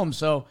 at home.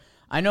 So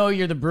I know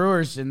you're the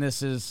Brewers and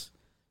this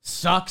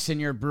sucks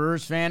and you're a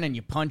Brewers fan and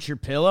you punch your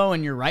pillow,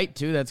 and you're right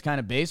too. That's kind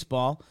of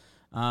baseball.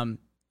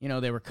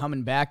 They were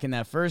coming back in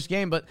that first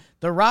game, but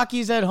the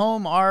Rockies at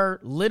home are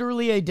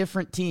literally a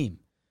different team.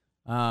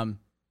 And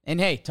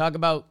hey, talk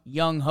about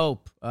young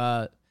hope.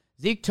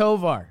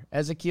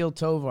 Ezequiel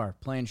Tovar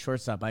playing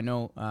shortstop. I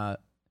know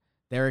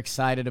they're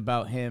excited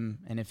about him,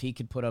 and if he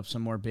could put up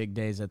some more big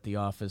days at the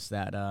office,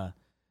 that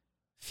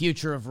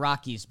future of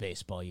Rockies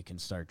baseball you can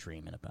start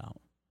dreaming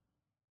about.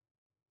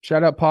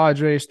 Shout out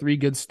Padres, 3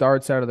 good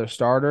starts out of their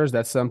starters.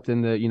 That's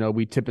something that,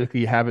 we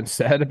typically haven't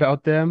said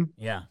about them.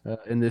 Yeah.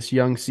 In this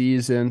young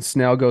season.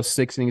 Snell goes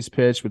 6 innings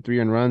pitched with 3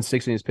 earned runs.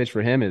 6 innings pitched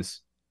for him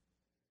is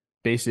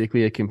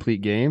basically a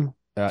complete game.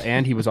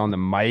 And he was on the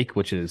mic,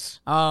 which is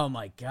Oh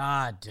my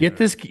God,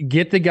 dude.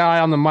 get the guy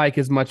on the mic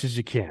as much as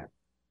you can.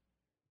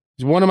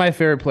 He's one of my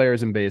favorite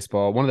players in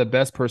baseball, one of the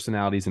best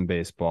personalities in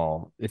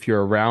baseball. If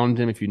you're around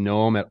him, if you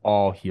know him at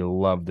all, he'll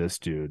love this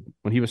dude.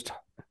 When he was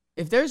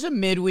If there's a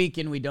midweek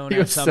and we don't He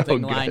have was so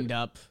something good. lined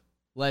up,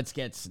 let's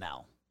get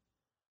Snell.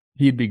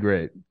 he'd be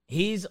great.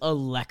 He's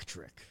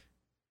electric.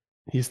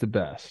 He's the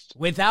best.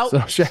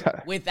 Without So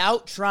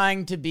without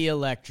trying to be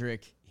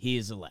electric, he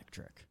is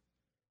electric.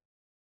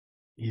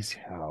 he's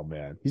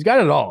man. He's got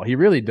it all. He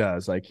really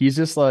does. Like he's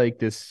just like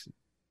this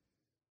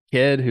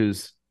kid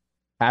who's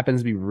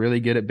happens to be really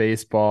good at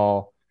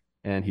baseball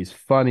and he's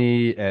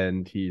funny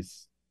and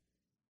he's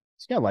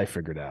got life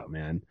figured out,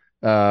 man.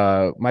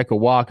 Michael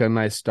Wacha,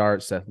 nice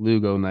start. Seth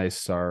Lugo, nice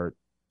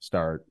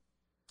start.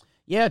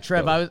 Yeah,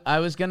 Trev, I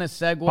was gonna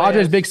segue.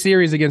 Padres big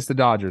series against the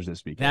Dodgers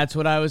this weekend. That's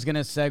what I was gonna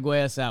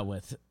segue us out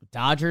with.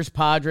 Dodgers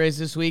Padres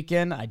this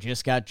weekend. I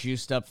just got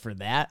juiced up for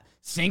that.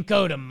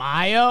 Cinco de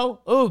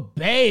Mayo. Oh,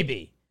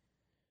 baby.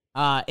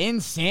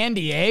 In San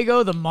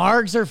Diego, the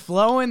margs are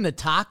flowing, the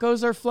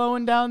tacos are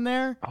flowing down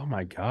there. Oh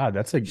my God,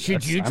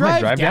 Should you I might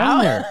drive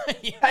down there?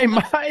 Yeah. I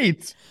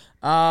might.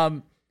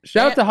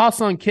 Shout out to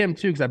Ha-Seong Kim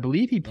too, because I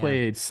believe he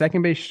played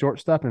second base,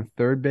 shortstop, and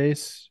third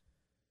base.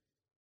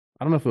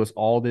 I don't know if it was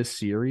all this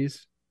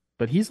series,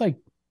 but he's like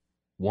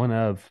one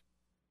of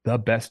the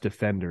best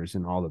defenders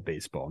in all of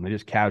baseball, and they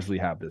just casually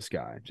have this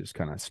guy just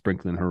kind of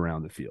sprinkling her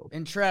around the field.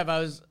 And Trev,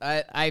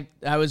 I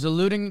was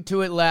alluding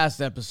to it last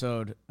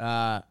episode.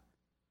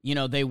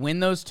 They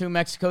win those 2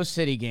 Mexico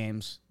City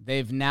games.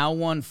 They've now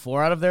won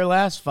 4 out of their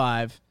last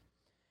 5.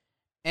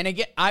 And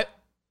again,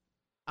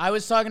 I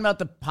was talking about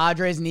the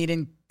Padres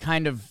needing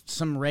kind of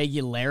some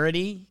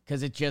regularity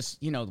because it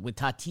just, with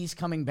Tatis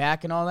coming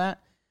back and all that.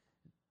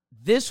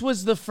 This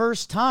was the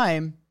first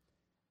time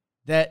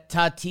that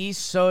Tatis,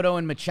 Soto,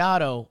 and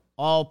Machado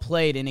all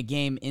played in a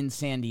game in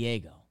San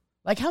Diego.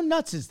 Like, how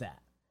nuts is that?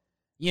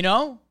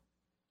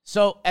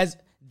 So as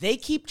they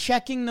keep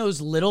checking those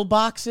little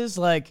boxes,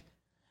 like,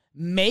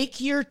 make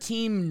your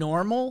team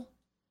normal.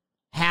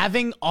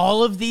 Having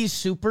all of these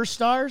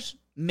superstars,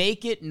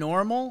 make it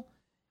normal.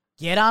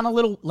 Get on a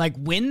little,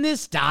 win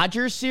this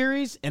Dodgers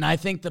series, and I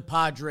think the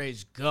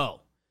Padres go.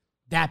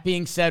 That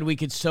being said, we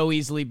could so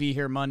easily be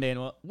here Monday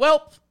and,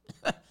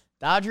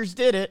 Dodgers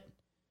did it.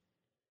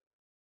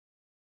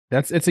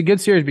 It's a good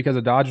series because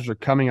the Dodgers are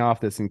coming off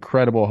this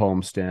incredible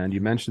homestand.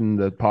 You mentioned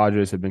the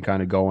Padres have been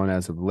kind of going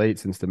as of late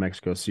since the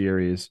Mexico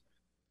series.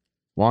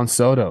 Juan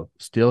Soto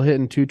still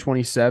hitting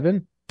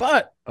 227,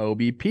 but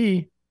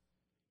OBP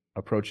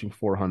approaching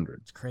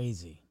 400. It's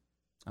crazy.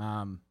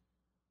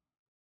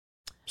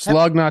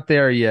 Slug not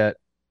there yet.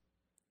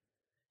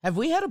 Have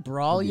we had a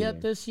brawl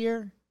yet this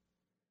year?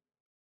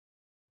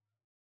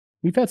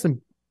 We've had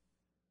some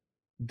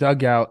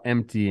dugout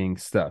emptying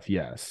stuff,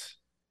 yes.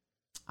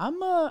 I'm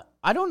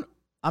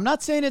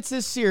not saying it's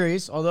this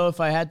series, although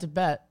if I had to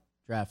bet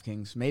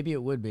DraftKings, maybe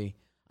it would be.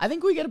 I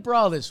think we get a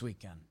brawl this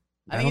weekend.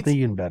 I don't think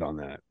you can bet on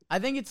that. I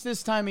think it's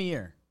this time of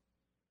year.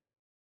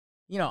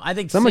 I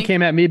think someone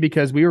came at me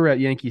because we were at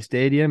Yankee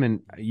Stadium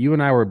and you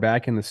and I were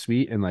back in the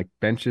suite and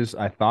benches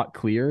I thought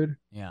cleared.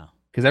 Yeah.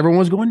 Because everyone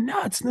was going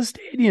nuts in the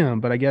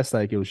stadium. But I guess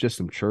it was just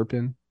some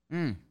chirping.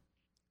 So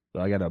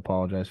I got to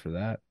apologize for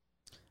that.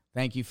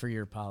 Thank you for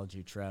your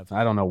apology, Trev.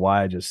 I don't know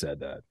why I just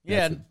said that.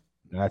 Yeah.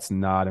 That's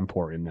not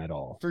important at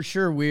all. For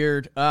sure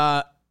weird.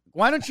 Why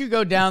don't you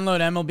go download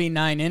MLB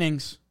 9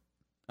 Innings?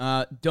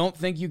 Don't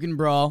think you can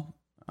brawl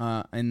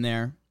in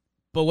there.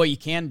 But what you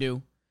can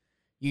do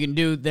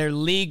their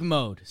league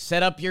mode.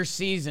 Set up your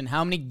season.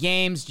 How many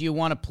games do you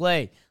want to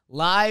play?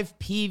 Live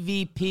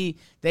PvP.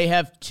 They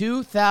have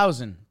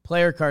 2,000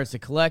 player cards to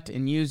collect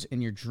and use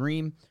in your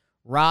dream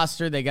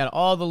roster. They got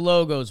all the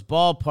logos,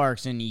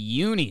 ballparks, and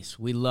unis.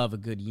 We love a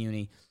good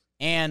uni.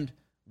 And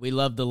we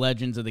love the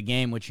legends of the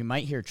game, which you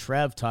might hear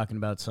Trev talking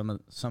about some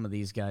of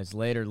these guys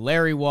later.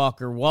 Larry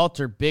Walker,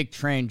 Walter Big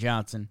Train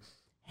Johnson,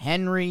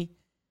 Henry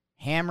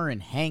Hammer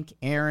and Hank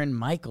Aaron,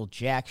 Michael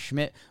Jack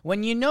Schmidt.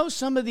 When you know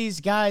some of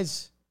these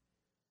guys'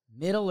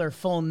 middle or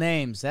full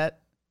names, and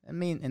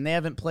they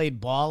haven't played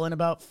ball in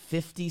about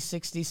 50,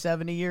 60,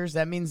 70 years,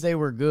 that means they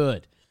were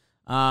good.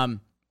 Ty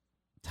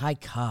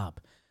Cobb,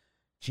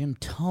 Jim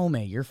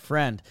Tomei, your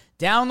friend.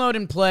 Download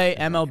and play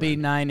MLB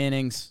 9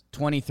 Innings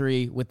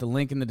 23 with the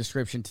link in the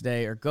description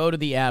today, or go to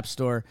the App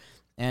Store.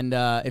 And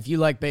if you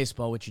like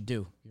baseball, which you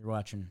do,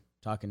 you're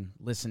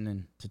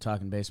listening to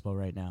Talking Baseball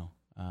right now,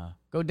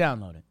 go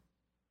download it.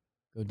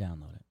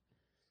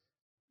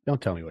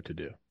 Don't tell me what to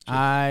do.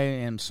 I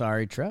am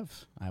sorry,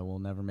 Trev. I will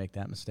never make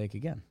that mistake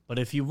again. But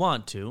if you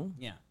want to,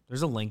 yeah,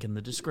 there's a link in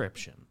the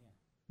description.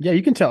 Yeah,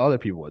 you can tell other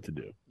people what to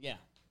do. Yeah.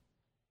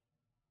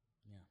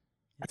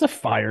 That's a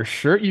fire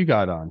shirt you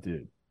got on,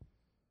 dude.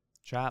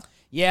 Chop.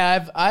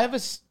 Yeah, I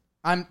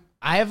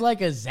have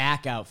like a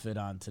Zach outfit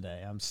on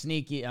today. I'm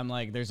sneaky. I'm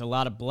like, there's a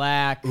lot of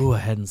black. Ooh, I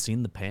hadn't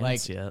seen the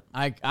pants yet.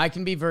 I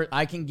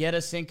can get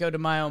a Cinco de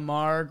Mayo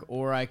marg,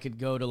 or I could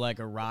go to like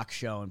a rock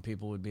show and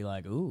people would be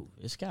like, ooh,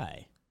 this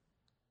guy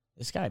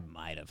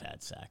might have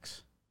had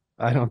sex.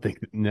 I don't think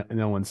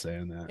no one's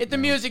saying that. Hit the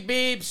music,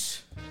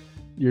 Beeps.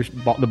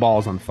 The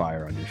ball's on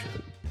fire on your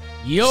shit.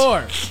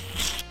 Your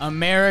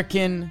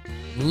American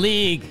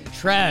League,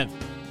 Trev.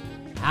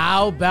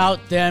 How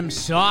about them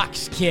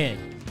Sox, kid?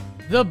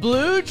 The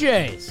Blue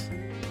Jays.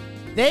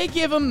 They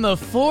give them the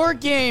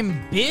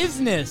 4-game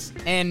business.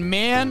 And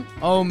man,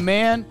 oh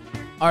man,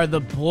 are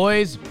the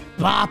boys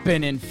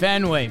bopping in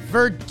Fenway.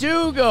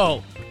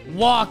 Verdugo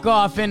walk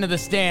off into the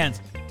stands.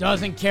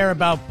 Doesn't care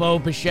about Bo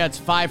Bichette's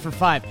 5 for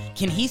 5.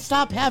 Can he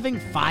stop having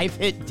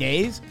 5-hit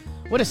days?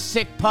 What a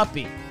sick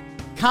puppy.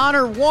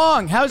 Connor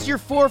Wong, how's your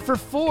 4 for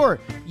 4?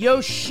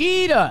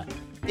 Yoshida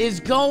is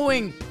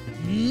going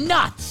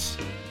nuts.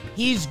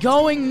 He's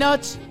going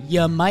nuts.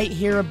 You might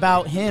hear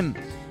about him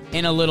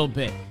in a little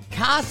bit.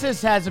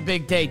 Casas has a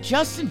big day.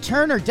 Justin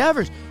Turner,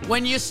 Devers.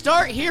 When you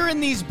start hearing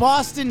these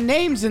Boston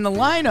names in the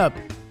lineup,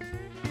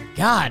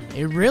 God,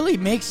 it really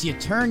makes you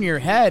turn your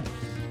head.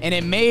 And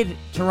it made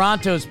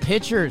Toronto's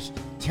pitchers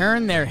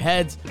turn their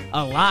heads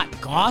a lot.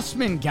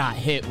 Gossman got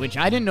hit, which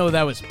I didn't know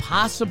that was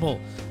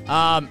possible.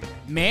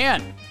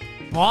 Man,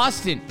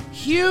 Boston,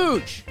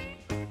 huge.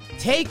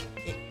 Take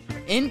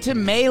into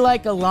May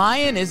like a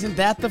lion. Isn't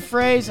that the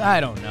phrase? I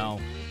don't know.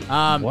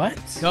 What?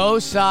 Go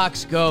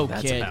Sox, go,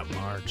 That's kid. about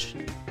March.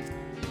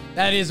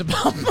 That is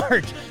about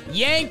March.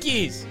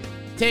 Yankees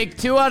take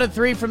 2 out of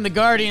 3 from the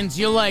Guardians.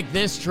 You'll like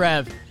this,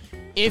 Trev.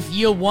 If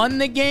you won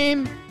the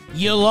game,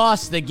 you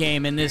lost the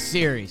game in this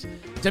series.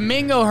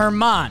 Domingo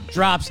Germán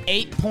drops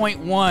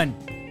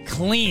 8.1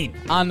 clean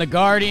on the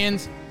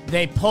Guardians.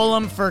 They pull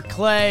him for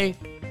Clay.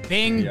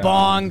 Bing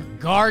bong,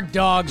 guard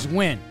dogs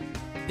win.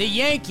 The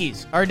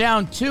Yankees are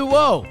down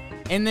 2-0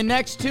 in the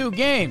next 2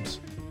 games.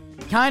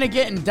 Kind of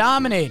getting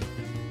dominated.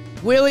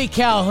 Willie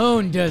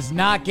Calhoun does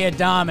not get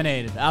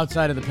dominated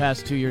outside of the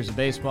past 2 years of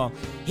baseball.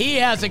 He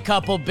has a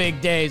couple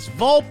big days.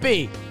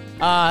 Volpe,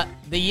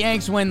 the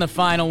Yanks win the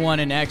final one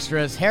in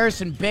extras.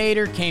 Harrison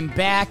Bader came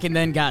back and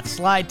then got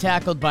slide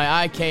tackled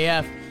by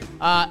IKF.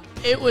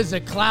 It was a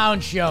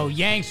clown show.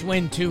 Yanks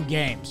win 2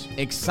 games.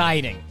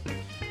 Exciting.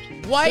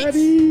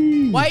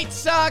 White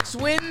Sox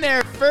win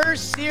their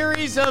first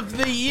series of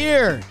the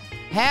year.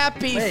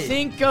 Happy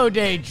Cinco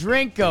de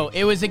Drinko.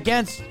 It was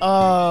against...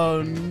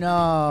 Oh,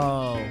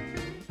 no.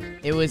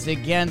 It was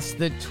against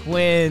the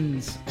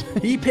Twins.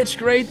 He pitched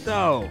great,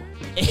 though.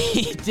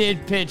 He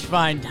did pitch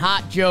fine.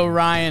 Hot Joe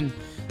Ryan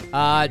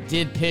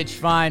did pitch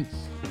fine.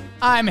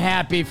 I'm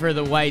happy for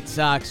the White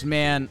Sox,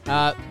 man.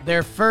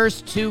 Their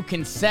first 2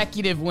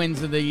 consecutive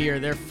wins of the year.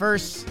 Their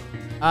first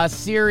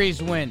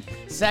series win.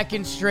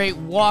 Second straight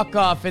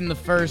walk-off in the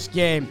first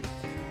game.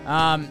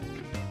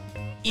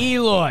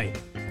 Eloy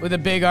with a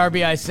big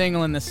RBI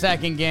single in the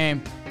second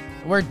game.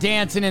 We're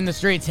dancing in the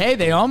streets. Hey,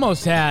 they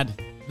almost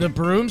had the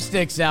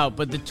broomsticks out,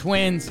 but the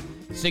Twins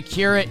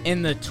secure it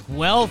in the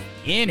 12th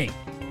inning.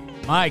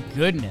 My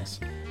goodness.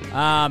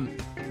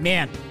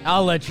 Man,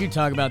 I'll let you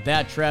talk about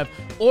that, Trev.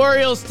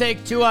 Orioles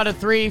take 2 out of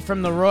 3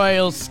 from the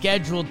Royals.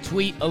 Scheduled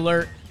tweet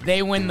alert.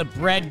 They win the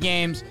bread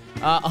games.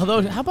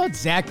 Although, how about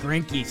Zach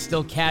Greinke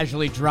still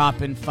casually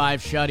dropping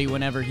 5 shutty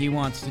whenever he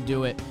wants to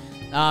do it?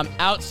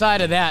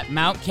 Outside of that,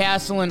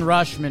 Mountcastle and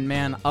Rushman,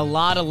 man. A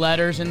lot of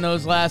letters in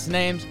those last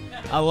names.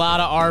 A lot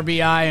of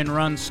RBI and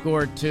runs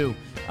scored, too.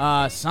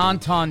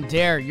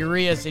 Santander,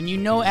 Urias, and you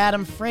know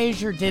Adam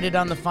Frazier did it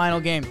on the final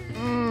game.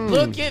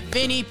 Look at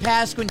Vinny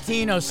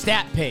Pasquantino's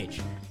stat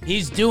page.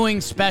 He's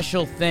doing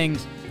special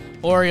things.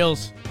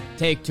 Orioles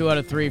take 2 out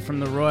of 3 from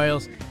the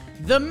Royals.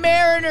 The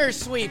Mariners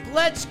sweep.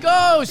 Let's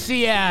go,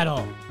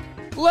 Seattle.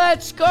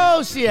 Let's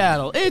go,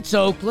 Seattle. It's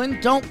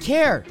Oakland. Don't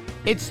care.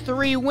 It's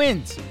 3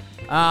 wins.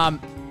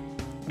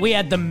 We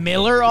had the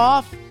Miller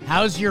off.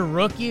 How's your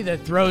rookie that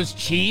throws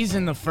cheese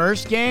in the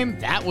first game?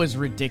 That was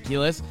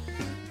ridiculous.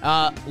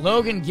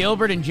 Logan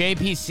Gilbert and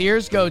J.P.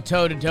 Sears go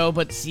toe-to-toe,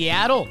 but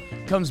Seattle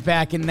comes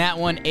back in that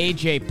one.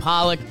 A.J.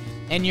 Pollock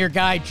and your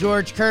guy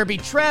George Kirby.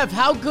 Trev,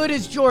 how good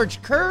is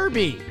George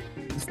Kirby?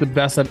 It's the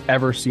best I've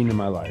ever seen in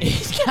my life.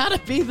 He's got to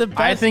be the best.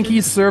 I think he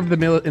served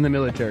in the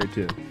military,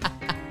 too.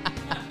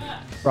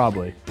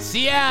 Probably.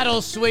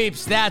 Seattle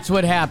sweeps. That's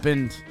what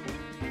happened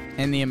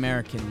in the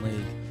American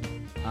League.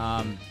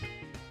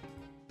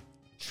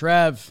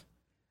 Trev,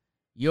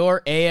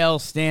 your AL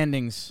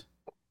standings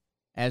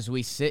as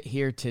we sit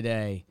here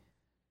today.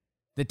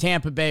 The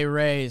Tampa Bay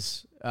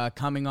Rays,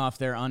 coming off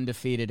their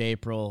undefeated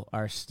April,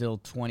 are still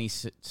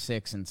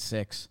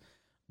 26-6.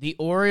 The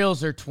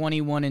Orioles are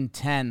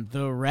 21-10.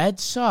 The Red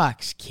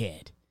Sox,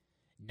 kid,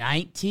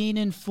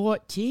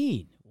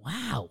 19-14.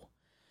 Wow.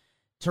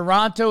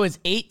 Toronto is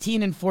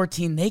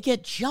 18-14. They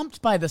get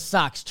jumped by the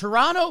Sox.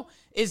 Toronto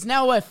is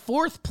now a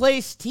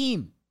 4th-place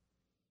team.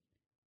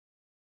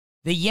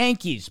 The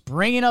Yankees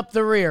bringing up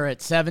the rear at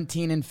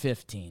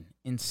 17-15.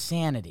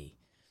 Insanity.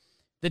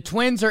 The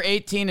Twins are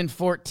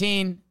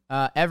 18-14.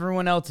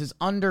 Everyone else is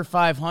under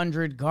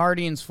 500.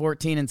 Guardians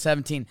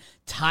 14-17.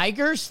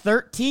 Tigers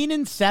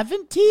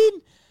 13-17.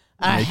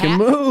 Make a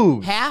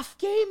move. Half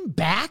game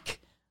back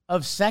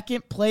of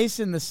second place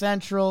in the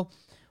Central.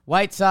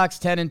 White Sox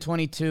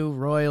 10-22.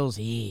 Royals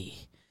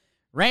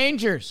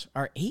Rangers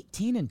are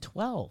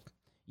 18-12.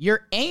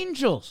 Your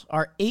Angels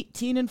are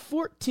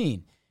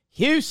 18-14.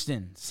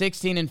 Houston,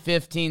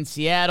 16-15.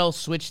 Seattle,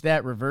 switch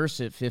that, reverse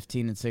it,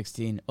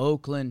 15-16.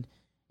 Oakland,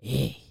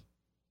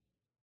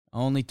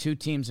 only 2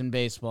 teams in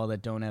baseball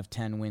that don't have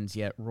 10 wins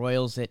yet.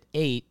 Royals at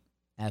 8,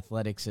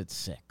 Athletics at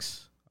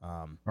 6.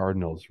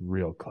 Cardinals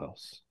real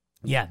close.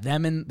 Yeah,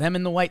 them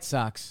and the White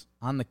Sox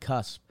on the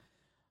cusp.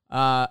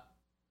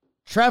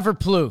 Trevor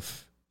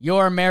Plouffe,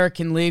 your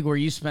American League, where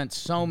you spent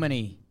so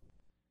many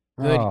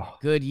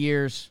good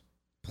years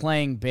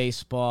playing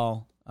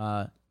baseball,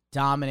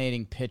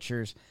 dominating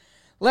pitchers.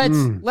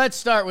 Let's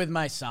start with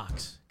my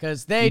Sox,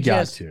 because they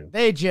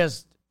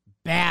just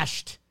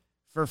bashed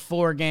for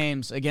 4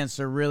 games against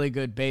a really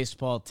good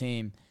baseball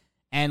team.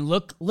 And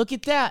look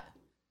at that.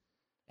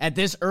 At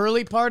this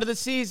early part of the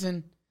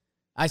season,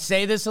 I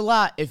say this a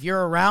lot, if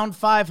you're around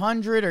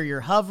 500 or you're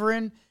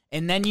hovering,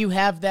 and then you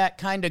have that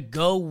kind of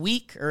go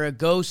week or a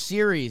go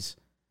series,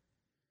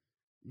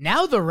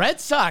 now the Red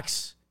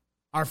Sox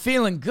are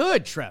feeling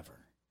good,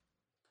 Trevor.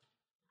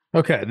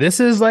 Okay, this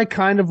is like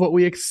kind of what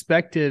we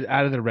expected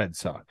out of the Red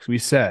Sox. We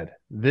said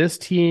this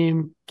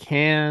team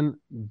can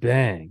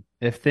bang.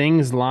 If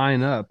things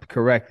line up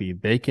correctly,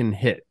 they can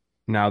hit.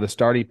 Now, the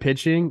starting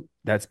pitching,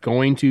 that's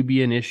going to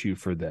be an issue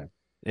for them.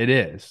 It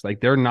is.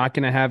 Like, they're not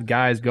going to have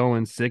guys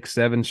going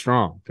 6-7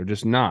 strong. They're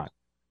just not.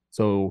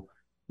 So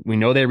we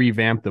know they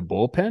revamped the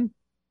bullpen.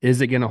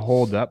 Is it going to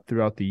hold up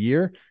throughout the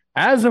year?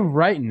 As of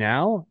right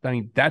now, I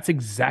mean, that's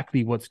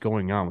exactly what's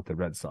going on with the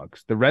Red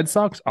Sox. The Red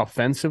Sox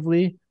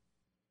offensively,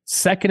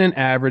 second in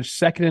average,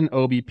 second in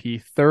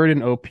OBP, third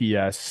in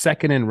OPS,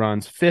 second in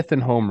runs, fifth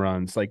in home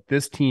runs. Like,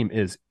 this team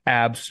is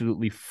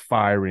absolutely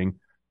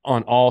firing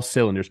on all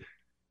cylinders.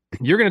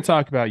 You're going to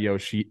talk about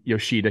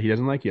Yoshida. He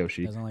doesn't like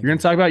Yoshi. You're going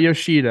to talk about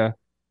Yoshida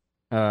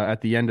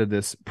at the end of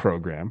this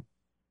program.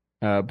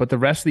 But the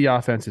rest of the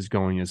offense is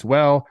going as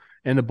well.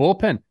 And the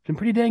bullpen has been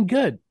pretty dang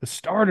good. The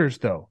starters,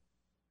 though.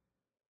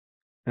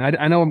 And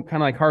I know I'm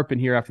kind of like harping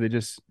here after they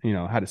just,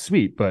 had a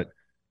sweep, but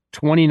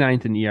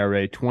 29th in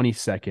ERA,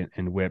 22nd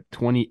in WHIP,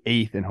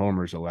 28th in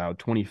homers allowed,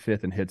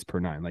 25th in hits per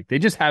 9. Like, they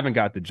just haven't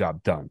got the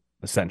job done,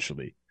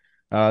 essentially.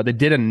 They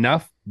did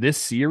enough this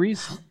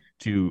series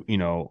to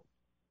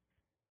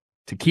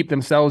keep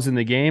themselves in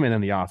the game, and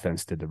then the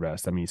offense did the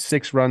rest. I mean,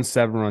 6 runs,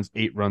 7 runs,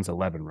 8 runs,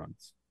 11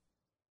 runs.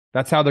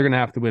 That's how they're going to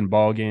have to win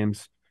ball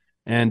games.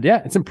 And,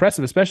 yeah, it's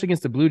impressive, especially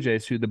against the Blue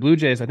Jays, who the Blue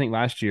Jays, I think,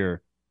 last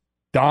year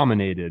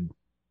dominated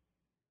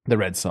the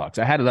Red Sox.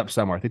 I had it up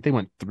somewhere. I think they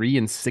went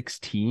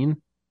 3-16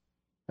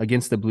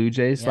 against the Blue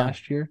Jays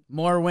last year.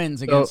 More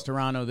wins against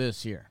Toronto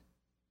this year.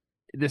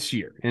 This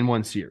year in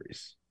one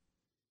series.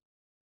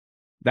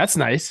 That's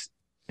nice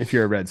if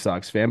you're a Red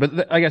Sox fan. But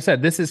like I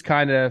said, this is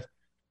kind of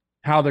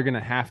how they're going to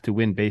have to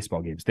win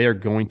baseball games. They are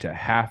going to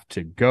have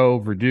to go.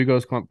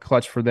 Verdugo's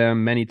clutch for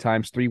them many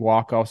times, 3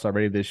 walk-offs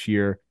already this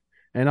year.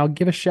 And I'll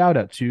give a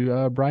shout-out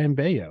to Brian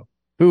Bayo,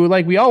 who,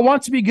 like, we all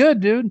want to be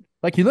good, dude.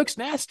 Like, he looks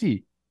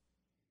nasty.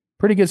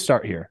 Pretty good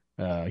start here.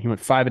 He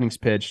went 5 innings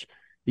pitched.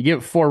 He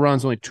gave 4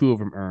 runs, only 2 of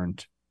them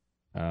earned.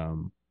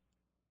 But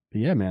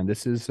yeah, man,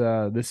 this is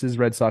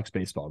Red Sox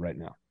baseball right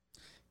now.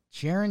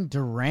 Jarren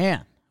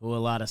Duran, who a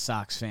lot of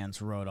Sox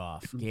fans wrote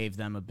off, gave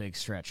them a big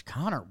stretch.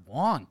 Connor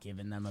Wong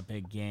giving them a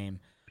big game.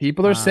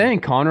 People are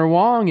saying Connor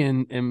Wong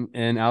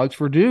and Alex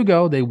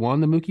Verdugo, they won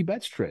the Mookie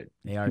Betts trade.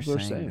 They are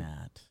saying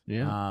that.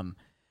 Yeah.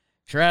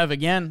 Trev,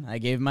 again, I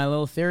gave my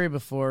little theory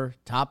before.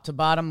 Top to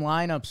bottom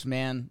lineups,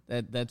 man.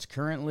 That's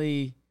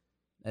currently,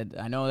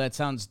 I know that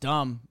sounds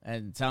dumb,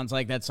 and it sounds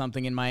like that's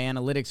something in my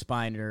analytics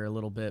binder a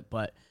little bit,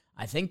 but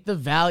I think the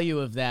value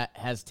of that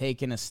has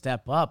taken a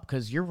step up,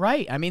 because you're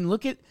right. I mean,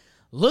 look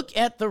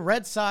at the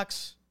Red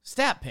Sox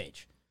stat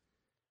page.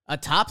 A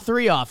top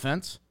 3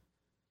 offense.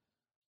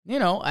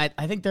 I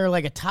think they're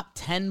like a top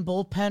 10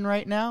 bullpen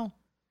right now.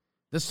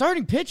 The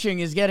starting pitching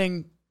is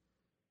getting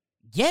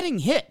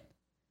hit.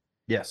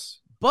 Yes.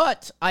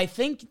 But I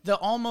think the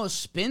almost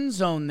spin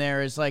zone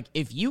there is like,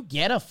 if you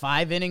get a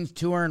 5 innings,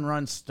 2 earned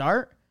run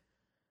start,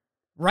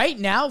 right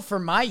now for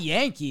my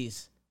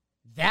Yankees,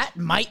 that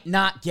might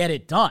not get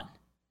it done.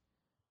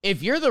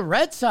 If you're the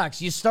Red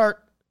Sox, you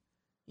start,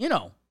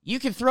 you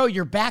can throw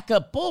your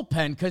backup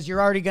bullpen because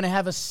you're already going to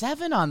have a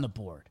 7 on the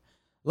board.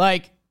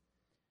 Like,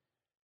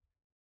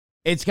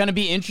 it's going to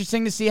be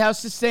interesting to see how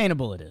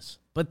sustainable it is.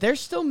 But they're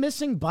still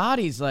missing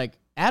bodies. Like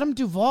Adam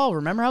Duvall,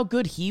 remember how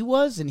good he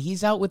was? And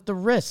he's out with the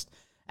wrist.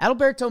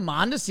 Adalberto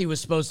Mondesi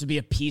was supposed to be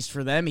a piece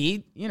for them.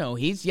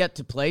 He's yet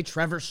to play.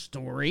 Trevor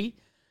Story.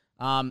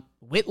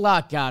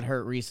 Whitlock got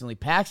hurt recently.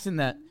 Paxton,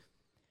 that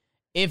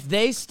if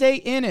they stay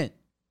in it,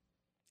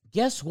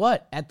 guess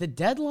what? At the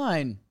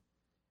deadline,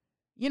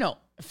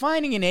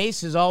 finding an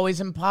ace is always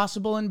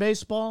impossible in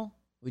baseball.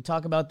 We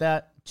talk about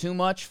that too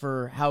much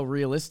for how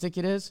realistic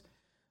it is.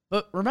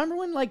 But remember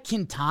when, like,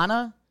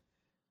 Quintana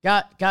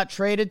got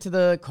traded to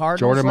the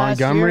Cardinals last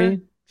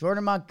year?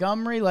 Jordan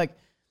Montgomery. Like,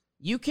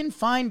 you can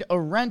find a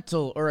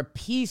rental or a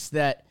piece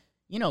that,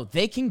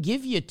 they can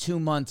give you 2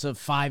 months of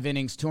 5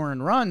 innings, 2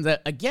 earned runs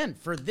that, again,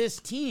 for this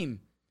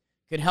team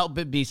could help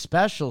it be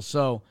special.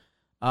 So,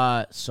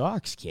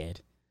 Sox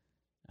kid,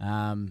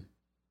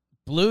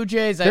 Blue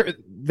Jays,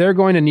 they're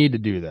going to need to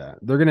do that.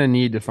 They're going to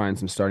need to find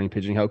some starting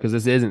pitching help because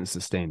this isn't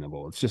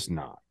sustainable. It's just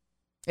not.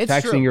 it's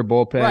Taxing true. your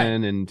bullpen Right.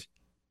 and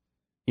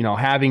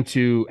having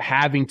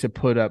to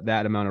put up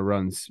that amount of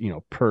runs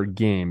per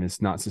game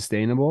is not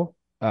sustainable.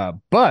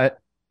 But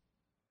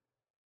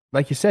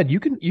like you said, you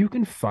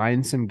can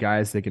find some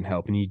guys that can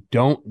help, and you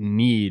don't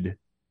need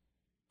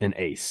an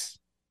ace.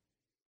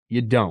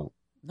 You don't.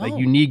 No. Like,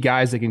 you need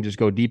guys that can just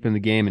go deep in the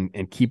game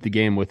and keep the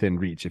game within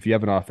reach if you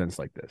have an offense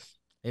like this.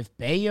 If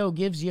Bayo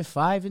gives you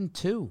 5 and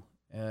 2,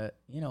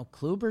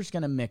 Kluber's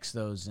going to mix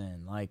those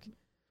in. Like,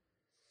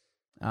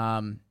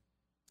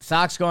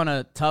 Sox go on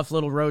a tough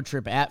little road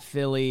trip at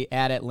Philly,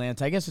 at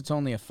Atlanta. I guess it's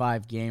only a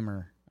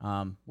 5-gamer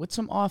with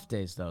some off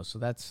days, though. So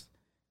that's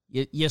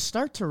you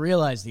start to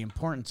realize the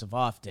importance of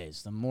off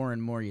days the more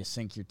and more you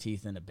sink your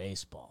teeth into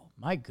baseball.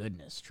 My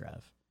goodness,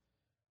 Trev.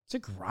 It's a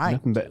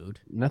grind, dude.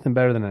 Nothing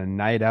better than a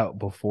night out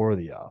before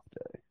the off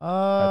day. That's what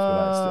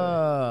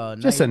I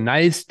say. Just a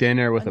nice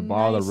dinner with a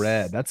bottle of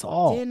red. That's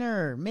all.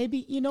 Dinner.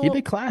 Maybe, keep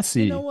it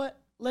classy. You know what?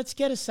 Let's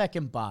get a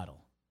second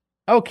bottle.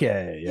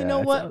 Okay. Yeah, you know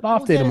what?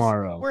 Off day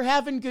tomorrow. We're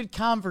having good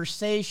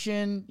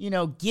conversation.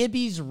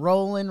 Gibby's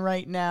rolling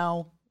right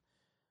now.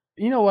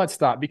 You know what?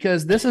 Stop.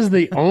 Because this is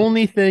the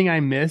only thing I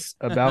miss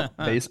about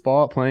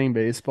playing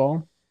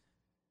baseball,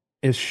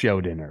 is show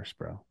dinners,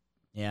 bro.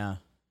 Yeah.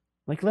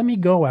 Like, let me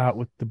go out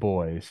with the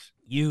boys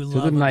to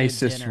the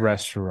nicest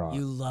restaurant.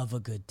 You love a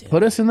good dinner.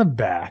 Put us in the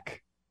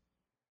back,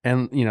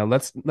 and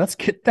let's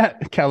get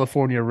that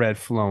California red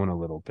flowing a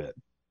little bit.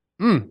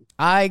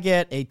 I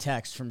get a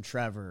text from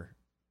Trevor.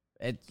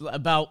 It's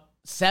about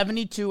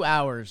 72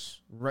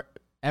 hours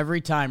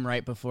every time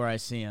right before I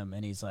see him,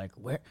 and he's like,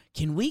 "Where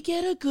can we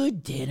get a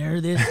good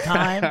dinner this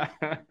time?"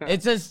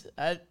 It's just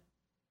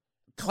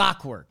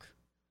clockwork.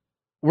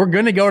 We're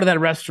gonna go to that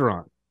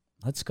restaurant.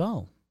 Let's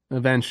go.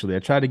 Eventually. I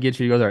tried to get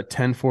you to go there at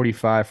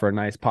 10:45 for a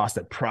nice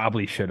pasta.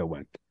 Probably should have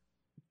went.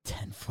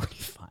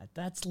 10:45.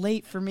 That's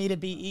late for me to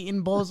be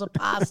eating bowls of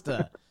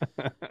pasta.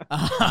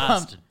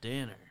 Pasta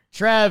dinner.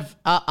 Trev,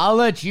 I'll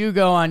let you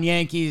go on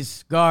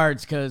Yankees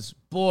guards because,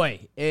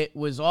 boy, it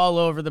was all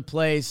over the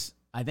place.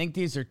 I think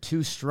these are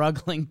two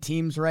struggling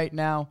teams right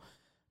now.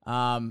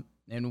 And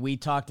we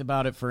talked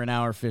about it for an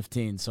hour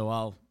 15,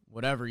 so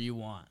whatever you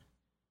want.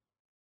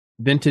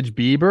 Vintage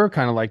Bieber,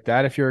 kind of like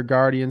that. If you're a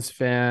Guardians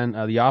fan,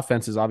 the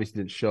offenses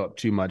obviously didn't show up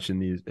too much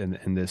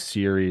in this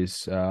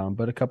series,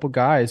 but a couple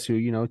guys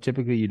who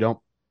typically you don't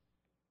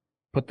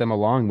put them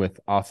along with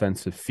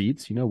offensive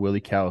feats. Willie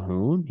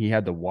Calhoun, he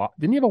had the walk.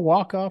 Didn't he have a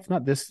walk off?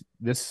 Not this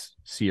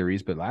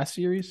series, but last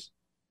series.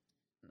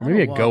 Or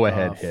maybe a go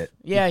ahead hit.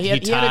 Yeah, he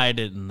tied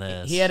it in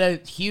this. He had a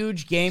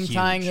huge game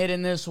tying hit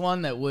in this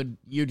one that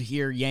you'd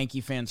hear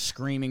Yankee fans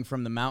screaming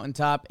from the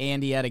mountaintop,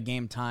 and he had a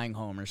game tying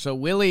homer. So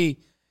Willie.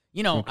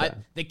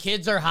 The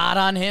kids are hot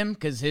on him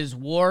because his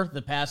WAR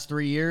the past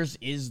 3 years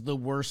is the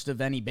worst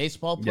of any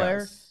baseball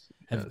player.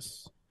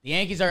 Yes. The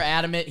Yankees are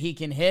adamant he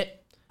can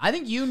hit. I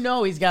think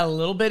he's got a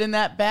little bit in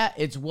that bat.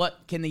 It's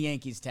what can the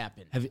Yankees tap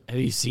in? Have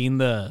you seen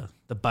the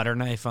butter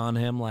knife on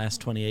him last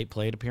 28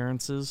 plate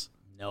appearances?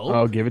 No.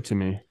 Oh, give it to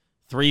me.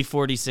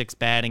 346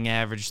 batting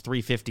average,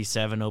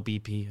 357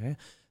 OBP,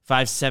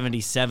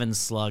 577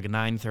 slug,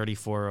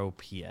 934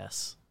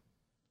 OPS.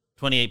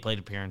 28 plate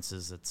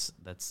appearances.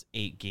 That's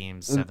 8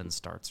 games, 7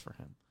 starts for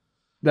him.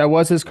 That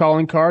was his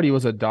calling card. He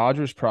was a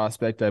Dodgers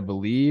prospect, I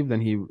believe.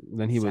 Then he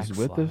was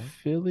with the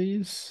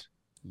Phillies.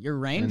 You're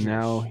Rangers. And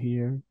now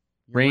here.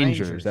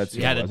 Rangers. That's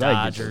he had a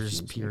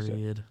Dodgers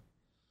period.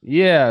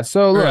 Yeah.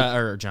 So look,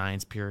 or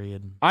Giants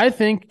period. I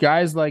think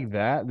guys like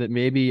that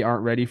maybe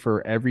aren't ready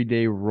for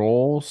everyday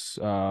roles,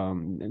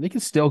 they can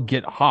still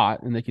get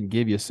hot and they can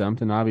give you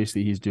something.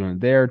 Obviously, he's doing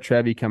it there.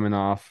 Trevi coming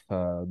off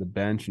the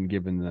bench and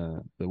giving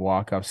the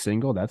walk-off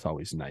single. That's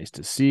always nice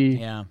to see.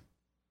 Yeah.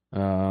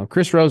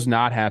 Chris Rose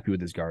not happy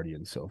with his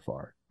Guardians so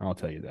far. I'll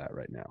tell you that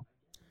right now.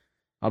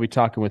 I'll be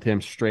talking with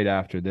him straight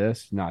after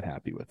this. Not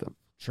happy with him.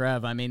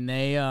 Trev, I mean,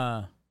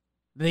 the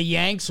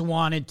Yanks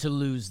wanted to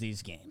lose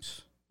these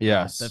games.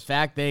 Yes. The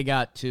fact they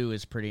got 2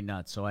 is pretty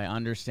nuts, so I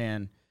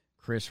understand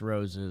Chris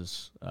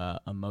Rose's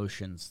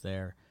emotions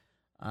there.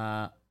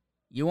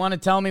 You want to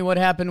tell me what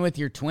happened with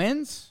your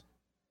Twins?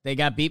 They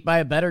got beat by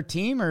a better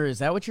team, or is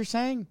that what you're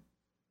saying?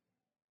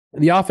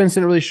 The offense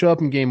didn't really show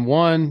up in game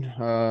 1.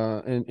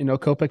 And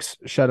Kopech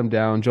shut him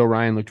down. Joe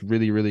Ryan looked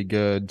really, really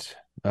good.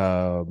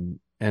 And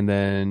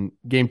then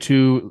game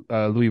 2,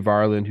 Louis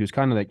Varland, who's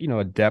kind of like,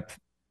 a depth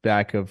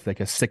back of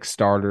like a 6th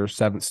starter,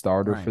 7th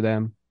starter for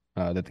them.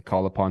 That they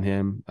call upon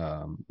him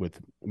with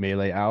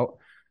Melee out.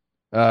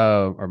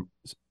 Or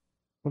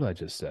what did I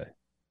just say?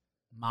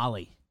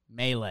 Melee.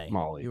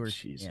 Molly.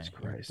 Jesus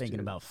Christ. Thinking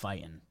dude. about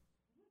fighting.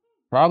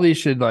 Probably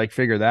should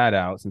figure that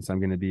out since I'm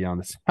going to be on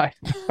the side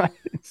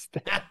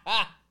instead.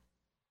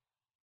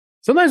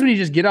 Sometimes when you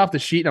just get off the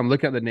sheet and I'm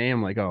looking at the name,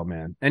 I'm like, oh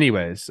man.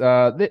 Anyways,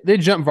 they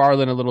jumped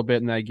Varland a little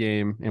bit in that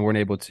game and weren't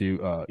able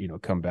to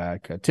come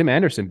back. Tim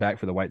Anderson back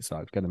for the White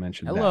Sox. Got to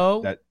mention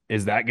Hello. that.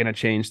 Is that going to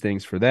change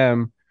things for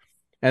them?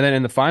 And then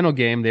in the final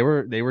game, they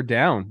were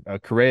down.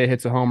 Correa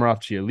hits a homer off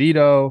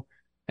Giolito,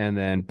 and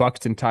then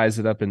Buxton ties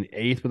it up in the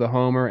 8th with a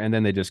homer, and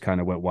then they just kind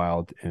of went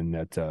wild in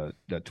that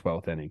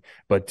 12th inning.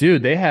 But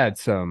dude, they had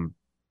some.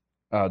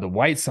 The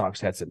White Sox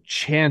had some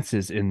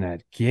chances in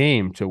that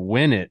game to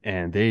win it,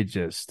 and they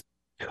just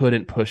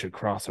couldn't push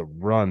across a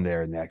run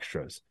there in the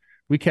extras.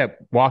 We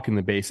kept walking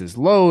the bases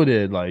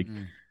loaded. Like,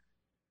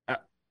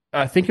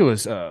 I think it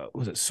was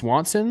it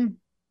Swanson?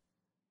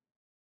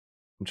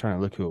 I'm trying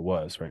to look who it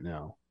was right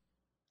now.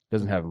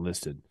 Doesn't have it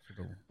listed.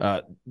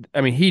 I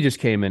mean, he just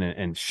came in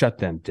and shut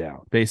them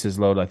down. Bases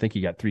loaded. I think he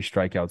got 3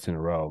 strikeouts in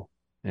a row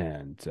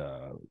and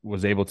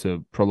was able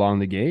to prolong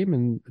the game,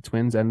 and the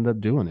Twins ended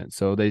up doing it.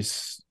 So they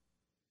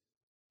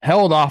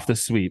held off the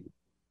sweep,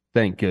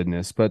 thank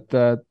goodness. But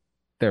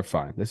they're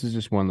fine. This is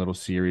just one little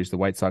series. The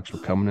White Sox were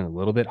coming in a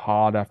little bit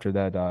hot after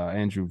that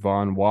Andrew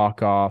Vaughn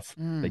walk-off.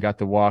 They got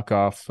the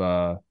walk-off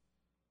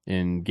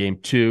in game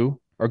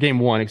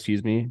 1,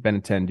 excuse me.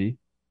 Benintendi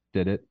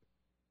did it.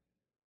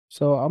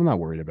 So I'm not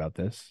worried about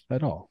this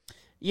at all.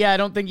 Yeah, I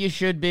don't think you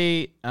should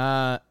be.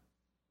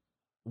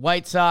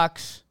 White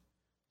Sox,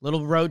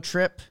 little road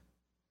trip.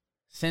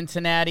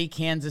 Cincinnati,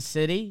 Kansas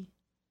City.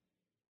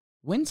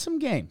 Win some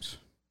games.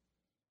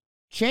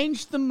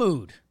 Change the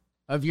mood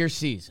of your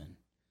season.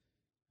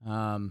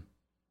 But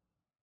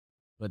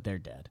they're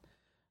dead.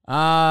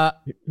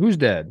 Who's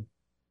dead?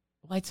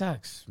 White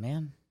Sox,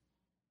 man.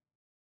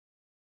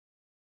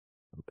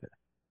 Okay.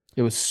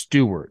 It was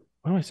Stewart.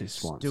 Why do I say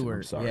Swanson? Stewart,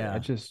 I'm sorry. yeah.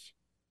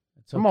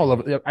 I'm all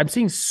over. I'm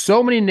seeing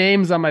so many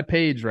names on my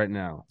page right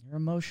now. You're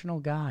an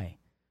emotional guy.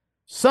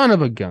 Son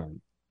of a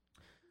gun.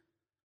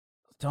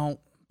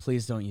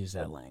 Please don't use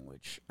that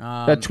language.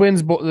 The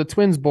Twins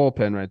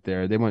bullpen right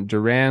there. They went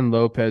Duran,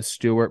 Lopez,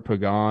 Stewart,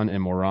 Pagan,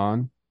 and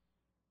Moran.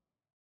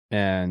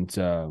 And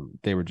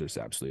they were just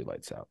absolutely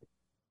lights out.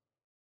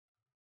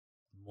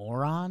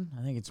 Moran?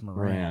 I think it's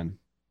Moran.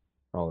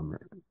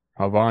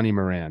 Havani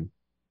Moran.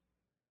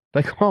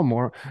 They call him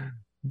Moran.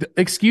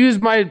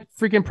 Excuse my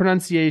freaking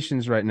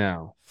pronunciations right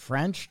now.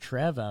 French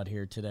Trev out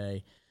here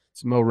today.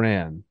 It's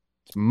Moran.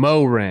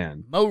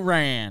 Moran.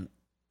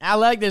 I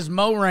like this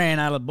Moran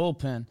out of the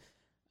bullpen.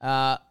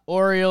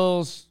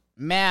 Orioles,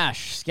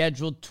 MASH,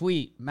 scheduled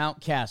tweet,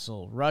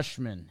 Mountcastle,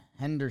 Rushman,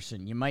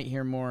 Henderson. You might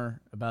hear more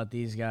about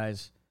these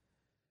guys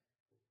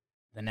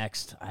the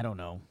next,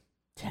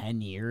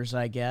 10 years,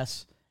 I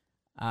guess.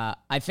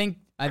 I think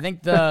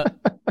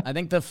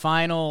the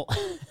final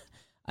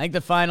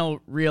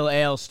real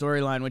AL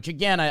storyline, which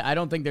again, I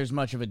don't think there's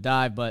much of a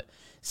dive, but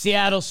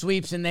Seattle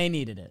sweeps and they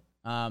needed it.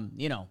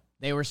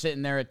 They were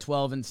sitting there at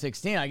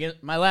 12-16. I guess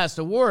my last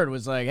award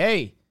was like,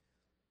 hey,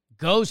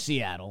 go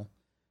Seattle.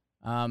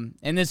 And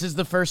this is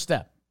the first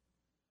step.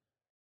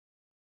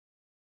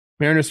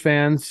 Mariners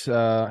fans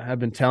have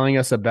been telling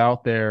us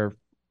about their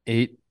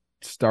 8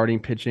 starting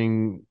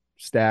pitching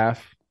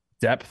staff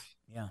depth.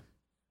 Yeah.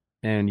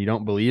 And you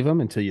don't believe them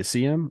until you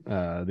see him.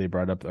 They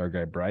brought up our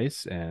guy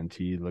Bryce, and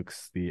he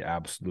looks the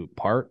absolute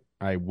part.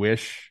 I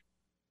wish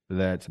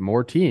that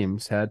more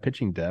teams had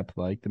pitching depth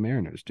like the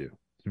Mariners do.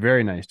 It's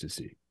very nice to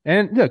see.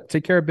 And look,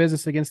 take care of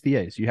business against the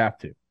A's. You have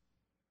to.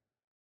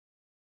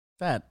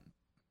 That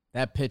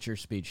pitcher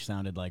speech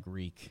sounded like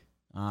reek.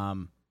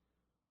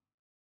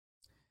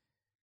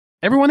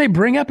 Everyone they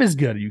bring up is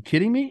good. Are you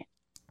kidding me?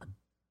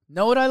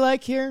 Know what I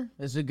like here?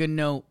 There's a good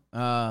note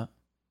from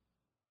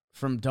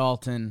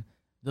Dalton.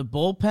 The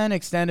bullpen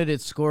extended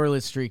its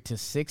scoreless streak to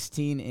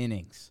 16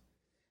 innings.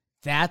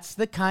 That's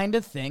the kind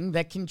of thing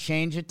that can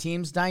change a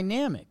team's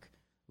dynamic.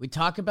 We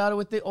talk about it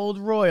with the old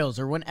Royals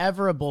or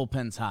whenever a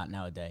bullpen's hot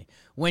nowadays.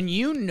 When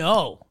you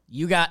know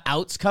you got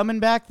outs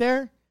coming back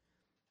there,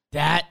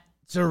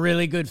 that's a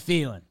really good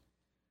feeling.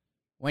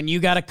 When you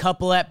got a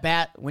couple at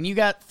bat, when you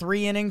got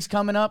 3 innings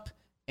coming up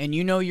and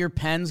you know your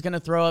pen's going to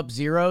throw up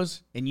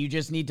zeros and you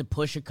just need to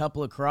push a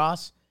couple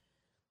across,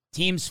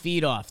 teams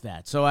feed off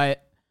that. So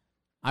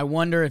I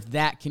wonder if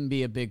that can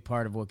be a big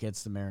part of what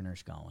gets the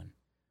Mariners going.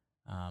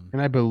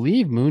 And I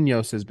believe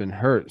Munoz has been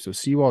hurt, so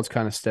Sewald's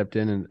kind of stepped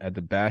in at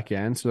the back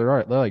end. So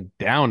they're like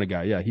down a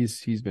guy. Yeah,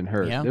 he's been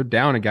hurt. Yeah. They're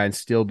down a guy and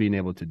still being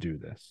able to do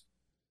this.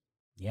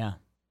 Yeah.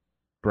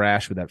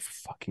 Brash with that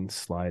fucking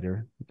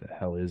slider. What the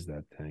hell is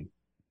that thing?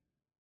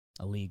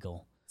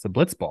 Illegal. It's a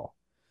blitz ball.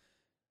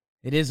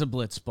 It is a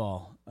blitz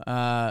ball.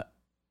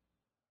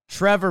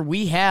 Trevor,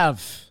 we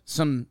have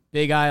some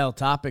big IL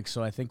topics,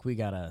 so I think we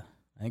gotta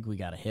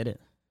hit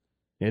it.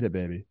 Hit it,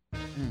 baby.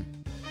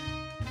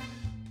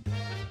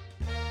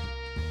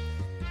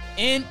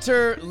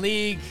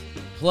 Interleague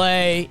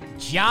play.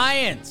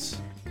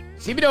 Giants.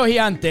 Cibido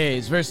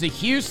Gigantes versus the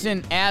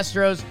Houston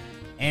Astros.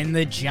 And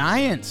the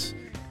Giants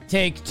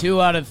take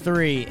 2 out of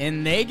 3.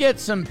 And they get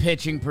some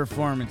pitching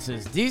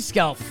performances.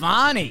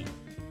 DeScalfani,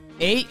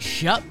 8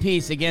 shut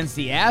piece against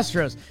the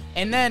Astros.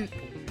 And then,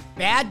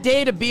 bad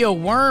day to be a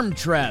worm,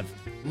 Trev.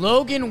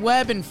 Logan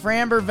Webb and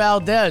Framber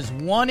Valdez,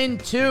 1 and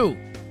 2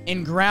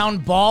 in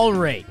ground ball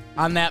rate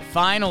on that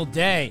final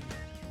day.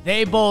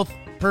 They both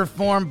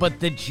perform, but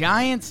the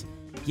Giants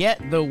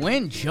get the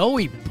win.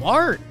 Joey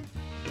Bart,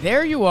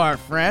 there you are,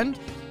 friend.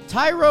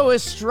 Tyro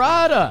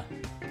Estrada,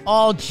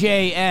 all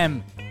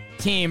JM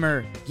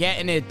teamer,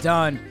 getting it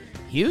done.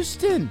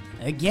 Houston,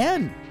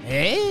 again,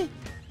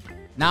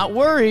 not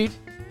worried,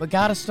 but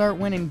got to start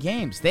winning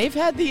games. They've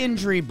had the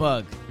injury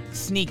bug.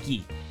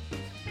 Sneaky.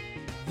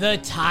 The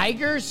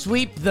Tigers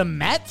sweep the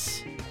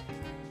Mets?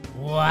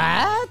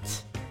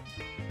 What?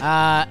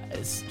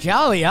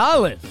 Jolly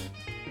Olive.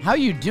 How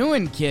you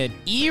doing, kid?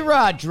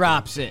 Erod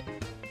drops it.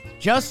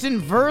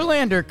 Justin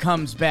Verlander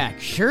comes back.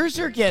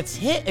 Scherzer gets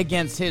hit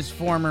against his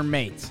former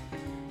mates.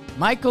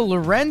 Michael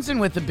Lorenzen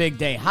with a big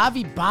day.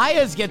 Javi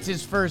Baez gets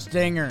his first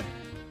dinger.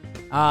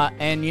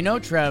 And you know,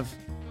 Trev,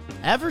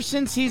 ever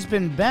since he's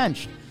been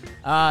benched,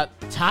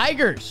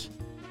 Tigers,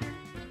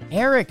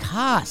 Eric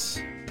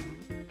Haas.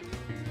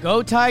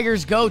 Go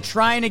Tigers, go,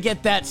 trying to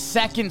get that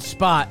second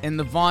spot in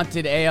the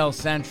vaunted AL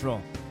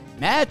Central.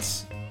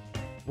 Mets,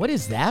 what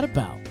is that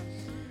about?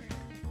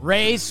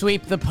 Rays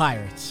sweep the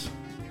Pirates.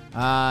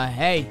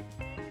 Hey,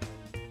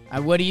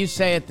 what do you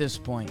say at this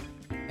point?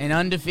 An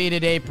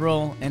undefeated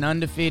April, an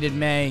undefeated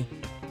May.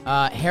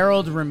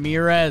 Harold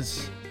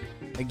Ramirez,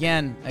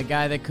 again, a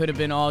guy that could have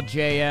been all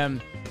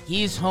JM.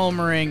 He's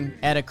homering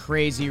at a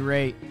crazy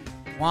rate.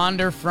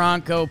 Wander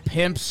Franco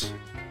pimps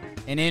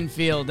an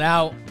infield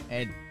out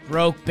and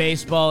broke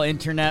baseball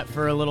internet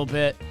for a little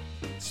bit.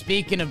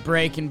 Speaking of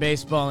breaking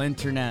baseball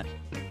internet,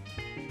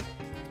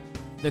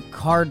 the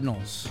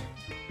Cardinals,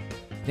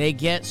 they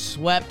get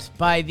swept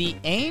by the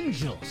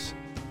Angels.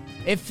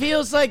 It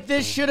feels like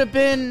this should have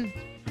been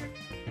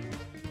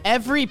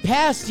every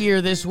past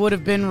year. This would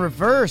have been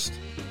reversed.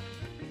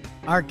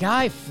 Our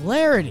guy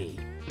Flaherty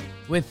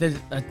with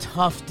a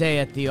tough day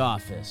at the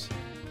office.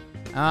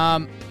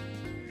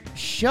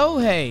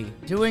 Shohei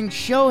doing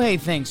Shohei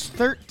things.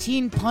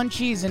 13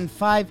 punchies in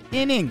 5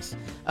 innings.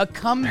 A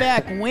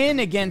comeback win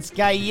against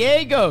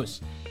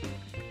Gallegos.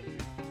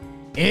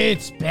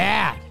 It's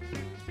bad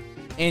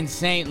in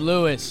St.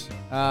 Louis.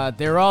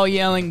 They're all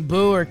yelling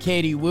boo or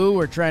Katie Woo.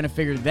 We're trying to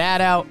figure that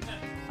out.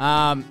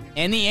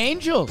 And the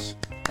Angels.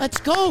 Let's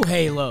go,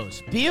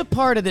 Halos. Be a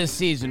part of this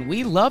season.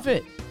 We love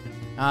it.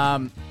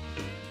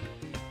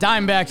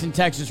 Diamondbacks and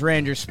Texas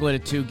Rangers split a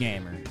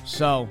 2-gamer.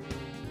 So,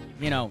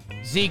 you know,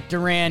 Zeke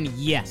Duran,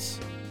 yes.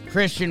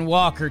 Christian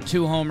Walker,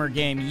 2-homer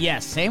game,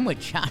 yes. Same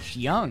with Josh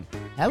Young.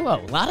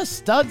 Hello. A lot of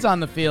studs on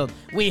the field.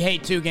 We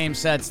hate 2-game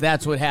sets.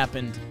 That's what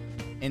happened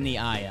in the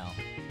IL.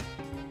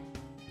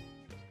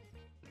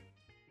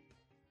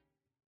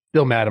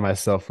 Still mad at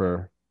myself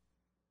for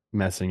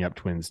messing up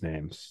Twins'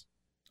 names.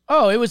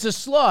 Oh, it was a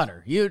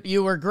slaughter.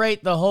 You were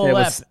great the whole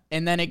ep,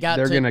 and then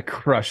they're gonna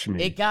crush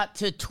me. It got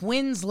to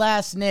Twins'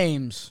 last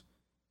names,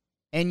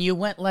 and you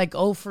went like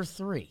 0 for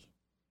 3.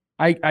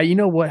 I you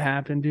know what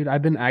happened, dude?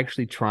 I've been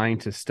actually trying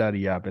to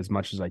study up as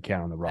much as I can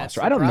on the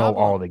roster. The I don't problem. know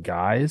all the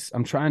guys.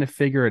 I'm trying to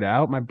figure it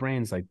out. My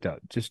brain's like, Doug,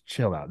 just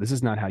chill out. This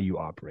is not how you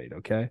operate,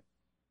 okay?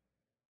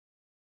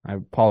 I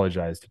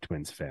apologize to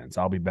Twins fans.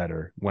 I'll be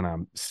better when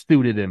I'm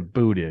suited and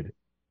booted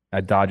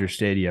at Dodger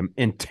Stadium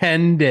in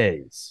 10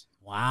 days.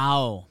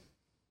 Wow.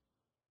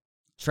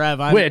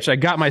 Trev, Which I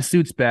got my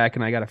suits back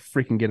and I got to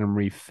freaking get them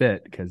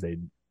refit because they a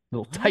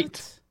little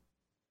tight.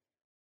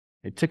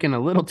 They took in a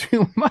little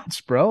too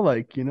much, bro.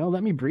 Like, you know,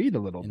 let me breathe a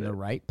little bit. In the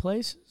right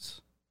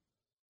places?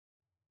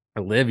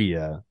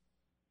 Olivia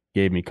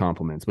gave me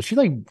compliments, but she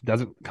like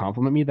doesn't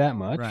compliment me that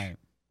much. Right.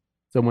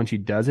 So when she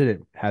does it,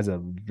 it has a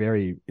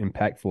very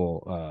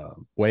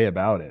impactful way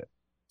about it.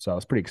 So I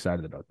was pretty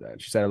excited about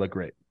that. She said I look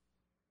great.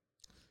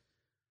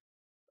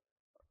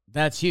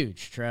 That's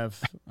huge,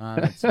 Trev.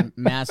 It's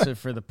massive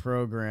for the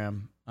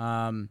program.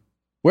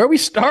 Where are we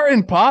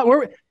starting, Pot?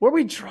 Where are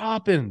we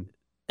dropping?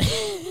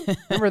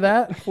 Remember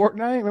that?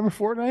 Fortnite? Remember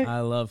Fortnite?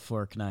 I love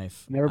Fork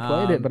Knife. Never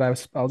played it, but I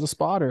was a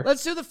spotter.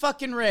 Let's do the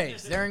fucking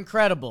Rays. They're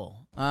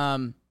incredible.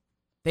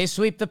 They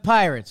sweep the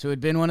Pirates, who had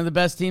been one of the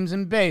best teams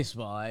in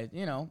baseball. I,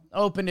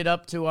 opened it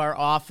up to our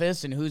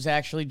office and who's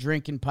actually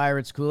drinking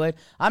Pirates Kool-Aid.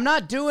 I'm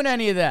not doing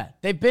any of that.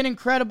 They've been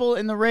incredible,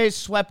 and the Rays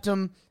swept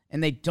them,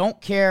 and they don't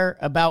care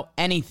about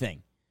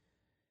anything.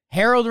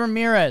 Harold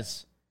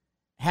Ramirez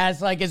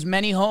has like as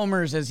many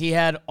homers as he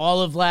had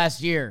all of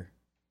last year.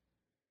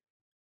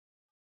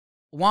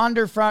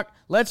 Wander Frank,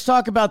 let's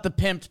talk about the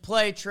pimped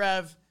play,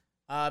 Trev,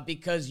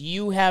 because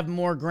you have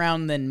more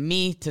ground than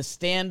me to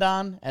stand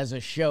on as a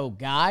show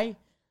guy.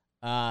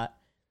 A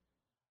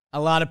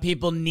lot of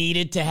people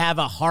needed to have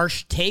a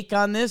harsh take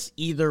on this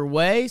either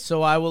way,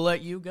 so I will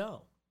let you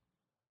go.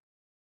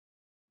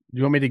 Do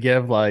you want me to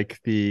give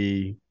like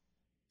the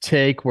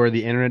take where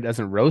the internet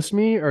doesn't roast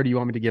me, or do you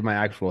want me to give my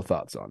actual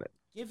thoughts on it?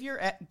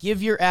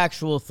 Give your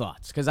actual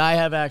thoughts, because I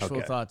have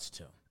actual thoughts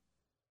too.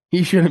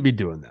 He shouldn't be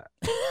doing that.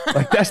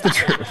 Like, that's the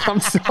truth.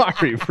 I'm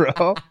sorry,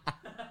 bro.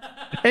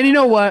 And you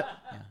know what?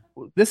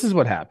 This is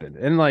what happened.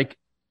 And, like,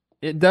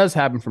 it does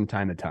happen from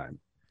time to time.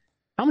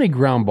 How many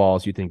ground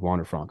balls do you think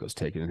Wander Franco's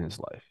taken in his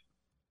life?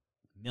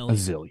 Million. A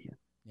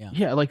zillion.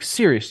 Yeah, like,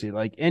 seriously.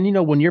 Like,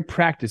 and, when you're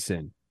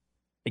practicing,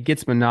 it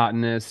gets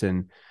monotonous.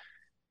 And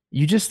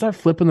you just start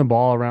flipping the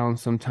ball around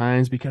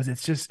sometimes because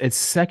it's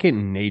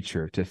second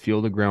nature to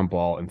feel the ground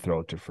ball and throw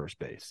it to first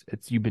base.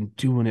 You've been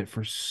doing it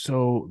for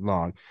so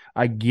long.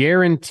 I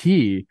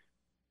guarantee,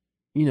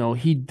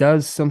 he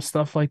does some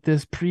stuff like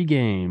this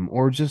pregame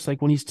or just like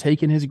when he's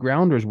taking his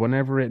grounders,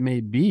 whenever it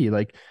may be.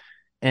 Like,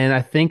 and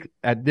I think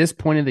at this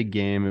point of the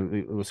game,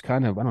 it was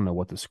kind of, I don't know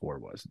what the score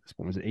was at this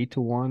point. Was it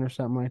 8-1 or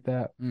something like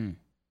that?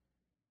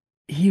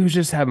 He was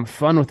just having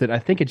fun with it. I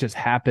think it just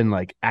happened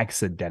like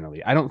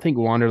accidentally. I don't think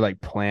Wander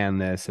like planned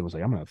this. It was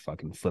like, I'm going to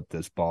fucking flip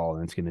this ball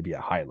and it's going to be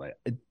a highlight.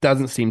 It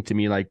doesn't seem to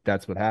me like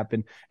that's what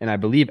happened. And I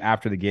believe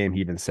after the game,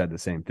 he even said the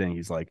same thing.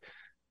 He's like,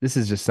 this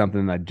is just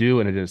something I do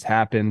and it just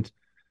happened.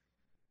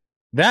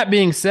 That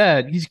being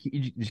said,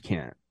 you just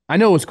can't. I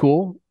know it was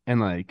cool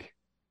and like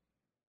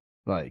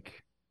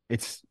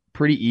it's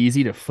pretty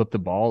easy to flip the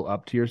ball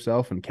up to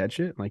yourself and catch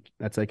it. Like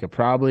that's like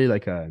probably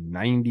like a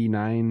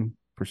 99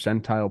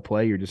 percentile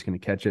play. You're just going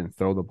to catch it and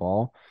throw the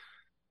ball.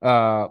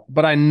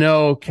 But I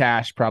know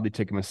Cash probably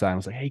took him aside and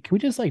was like, hey, can we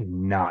just like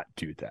not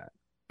do that?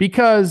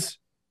 Because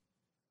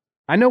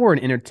I know we're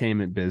an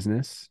entertainment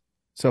business.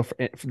 So for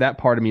that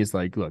part of me is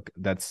like, look,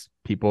 that's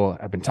people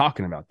have been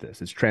talking about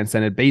this. It's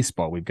transcended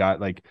baseball. We've got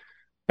like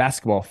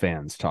basketball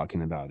fans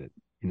talking about it.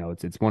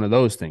 It's one of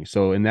those things.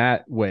 So in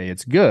that way,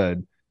 it's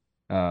good.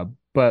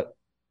 But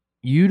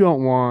you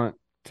don't want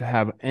to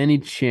have any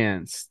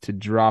chance to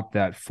drop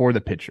that for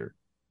the pitcher.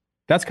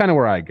 That's kind of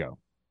where I go.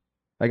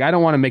 Like, I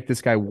don't want to make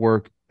this guy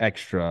work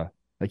extra.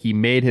 Like, he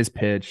made his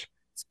pitch.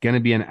 It's going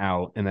to be an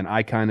out. And then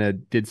I kind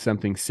of did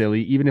something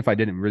silly, even if I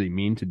didn't really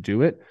mean to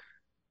do it.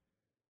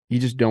 You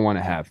just don't want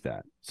to have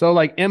that. So,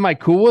 like, am I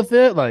cool with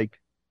it? Like,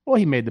 well,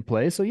 he made the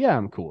play. So, yeah,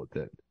 I'm cool with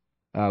it.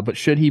 But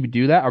should he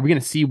do that? Are we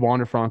going to see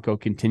Wander Franco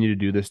continue to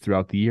do this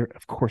throughout the year?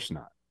 Of course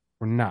not.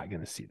 We're not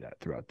going to see that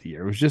throughout the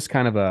year. It was just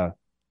kind of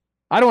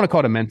I don't want to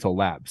call it a mental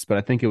lapse, but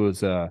I think it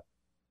was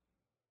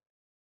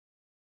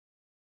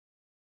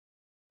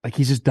like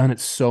he's just done it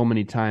so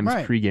many times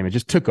pregame. It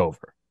just took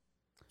over.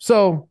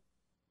 So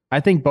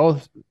I think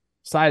both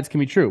sides can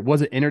be true.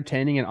 Was it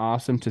entertaining and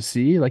awesome to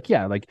see? Like,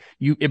 yeah, like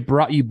it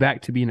brought you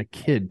back to being a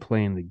kid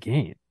playing the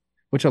game,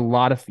 which a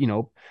lot of,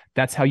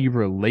 that's how you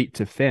relate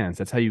to fans.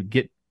 That's how you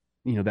get,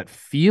 that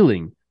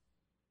feeling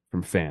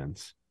from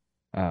fans.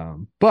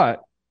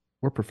 But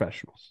we're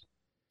professionals.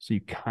 So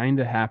you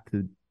kind of have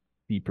to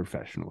be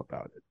professional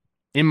about it,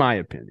 in my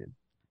opinion.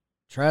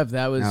 Trev,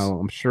 that was... Now,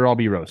 I'm sure I'll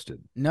be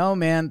roasted. No,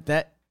 man,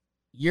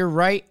 you're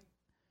right.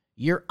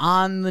 You're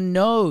on the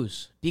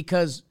nose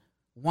because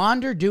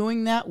Wander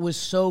doing that was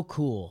so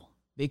cool.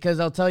 Because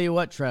I'll tell you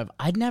what, Trev,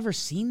 I'd never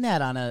seen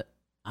that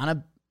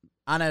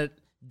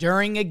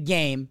during a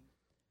game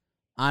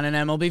on an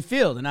MLB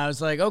field. And I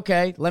was like,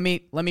 okay, let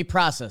me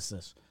process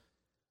this.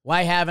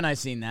 Why haven't I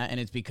seen that? And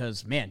it's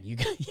because, man, you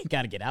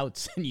got to get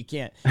outs, and you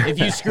can't. If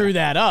you screw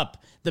that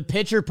up, the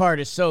pitcher part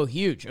is so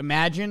huge.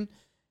 Imagine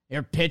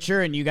you're a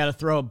pitcher and you got to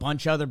throw a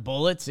bunch of other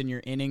bullets and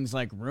your innings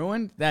like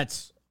ruined.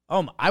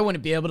 I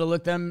wouldn't be able to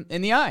look them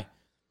in the eye.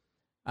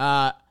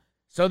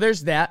 So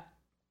there's that.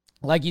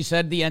 Like you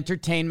said, the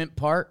entertainment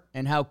part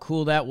and how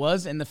cool that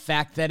was, and the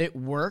fact that it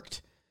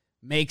worked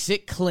makes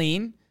it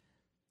clean.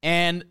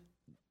 And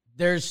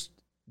there's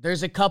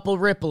a couple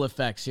ripple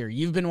effects here.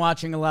 You've been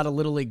watching a lot of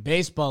Little League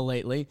baseball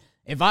lately.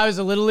 If I was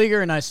a Little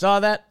Leaguer and I saw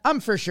that, I'm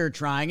for sure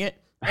trying it.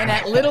 And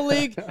at Little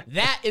League,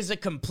 that is a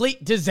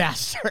complete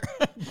disaster.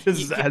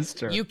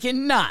 Disaster. You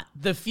cannot.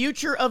 The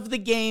future of the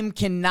game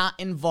cannot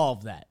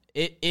involve that.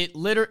 It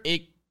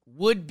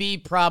would be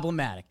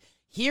problematic.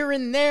 Here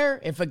and there,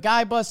 if a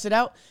guy busted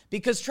out,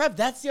 because Trev,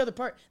 that's the other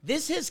part.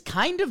 This has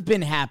kind of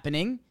been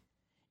happening,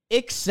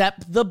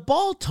 except the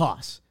ball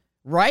toss,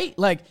 right?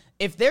 Like,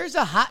 if there's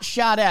a hot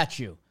shot at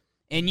you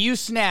and you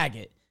snag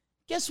it,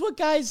 guess what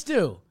guys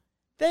do?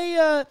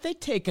 They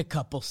take a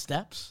couple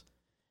steps.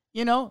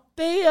 They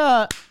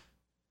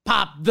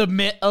pop the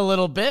mitt a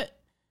little bit.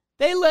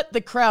 They let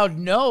the crowd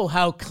know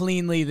how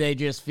cleanly they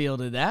just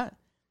fielded that.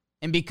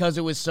 And because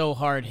it was so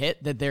hard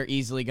hit that they're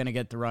easily going to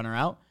get the runner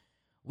out,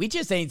 we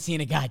just ain't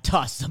seen a guy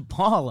toss the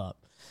ball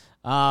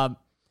up.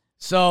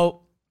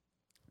 So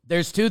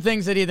there's two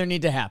things that either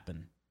need to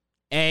happen.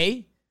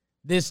 A,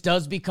 this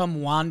does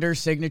become Wander's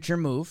signature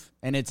move,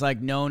 and it's like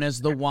known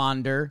as the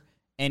Wander,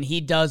 and he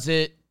does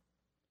it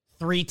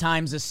 3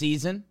 times a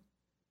season.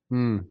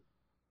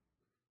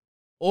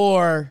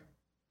 Or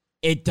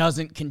it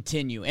doesn't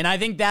continue. And I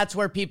think that's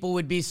where people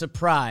would be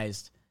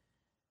surprised.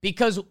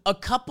 Because a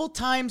couple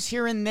times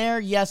here and there,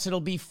 yes,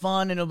 it'll be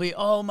fun, and it'll be,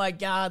 oh my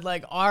God,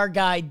 like our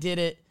guy did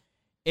it.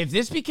 If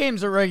this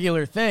becomes a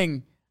regular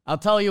thing, I'll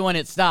tell you when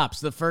it stops.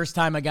 The first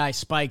time a guy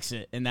spikes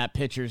it, and that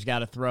pitcher's got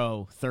to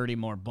throw 30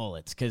 more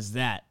bullets, because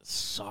that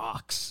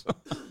sucks.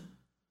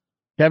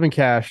 Kevin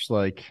Cash,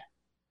 like,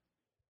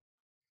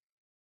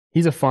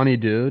 he's a funny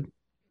dude,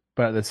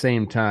 but at the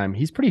same time,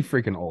 he's pretty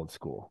freaking old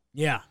school.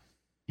 Yeah.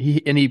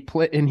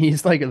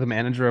 He's like the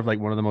manager of like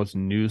one of the most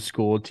new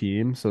school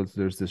teams. So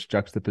there's this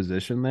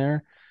juxtaposition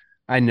there.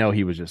 I know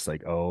he was just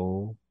like,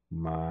 oh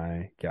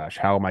my gosh,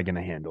 how am I going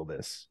to handle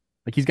this?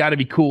 Like, he's got to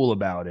be cool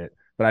about it.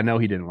 but I know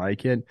he didn't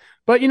like it.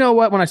 But you know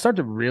what? When I start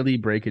to really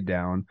break it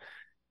down,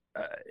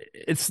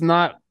 it's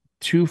not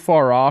too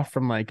far off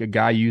from like a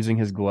guy using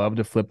his glove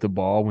to flip the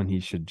ball when he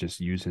should just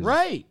use his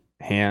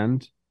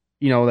hand.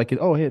 You know, like,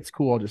 oh, hey, it's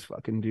cool. I'll just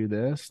fucking do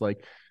this.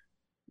 Like,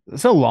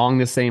 it's along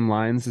the same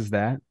lines as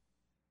that.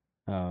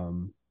 I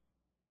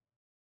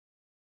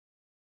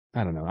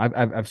don't know.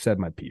 I've said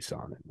my piece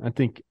on it.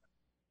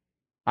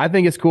 I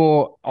think it's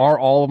cool. Are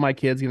all of my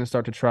kids going to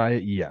start to try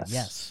it? Yes.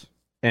 Yes.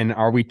 And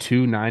are we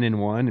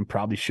 9-1 and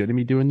probably shouldn't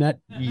be doing that?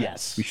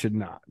 Yes. We should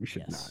not. We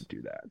should not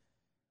do that.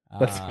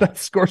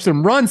 Let's score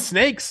some runs,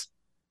 Snakes.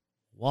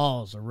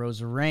 Walls,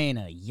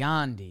 Rosarena,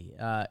 Yandy.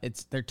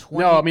 They're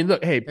 20. No, I mean,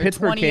 look, hey,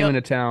 Pittsburgh came into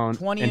town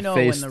 20-0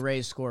 when the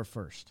Rays score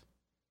first.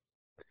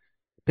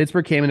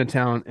 Pittsburgh came into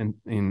town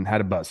and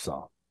had a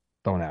buzzsaw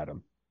thrown at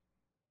them.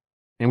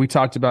 And we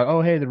talked about,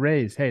 oh, hey, the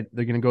Rays, hey,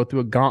 they're going to go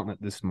through a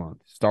gauntlet this month,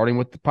 starting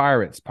with the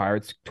Pirates.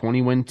 Pirates,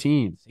 20-win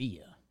team. See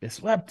ya. They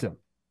swept them.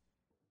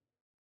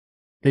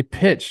 They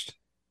pitched.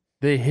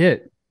 They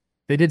hit.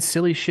 They did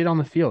silly shit on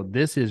the field.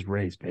 This is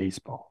Rays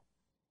baseball.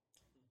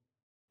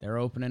 They're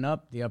opening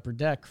up the upper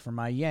deck for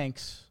my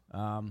Yanks.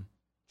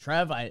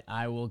 Trev,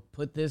 I will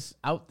put this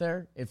out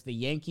there. If the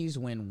Yankees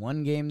win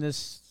one game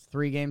this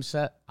 3-game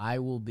set, I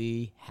will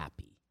be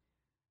happy.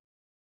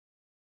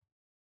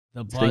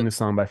 Sing the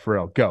song by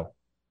Pharrell. Go.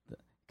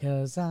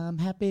 'Cause I'm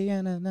happy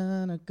and I'm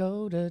gonna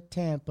go to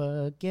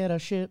Tampa, get our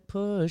shit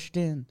pushed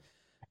in.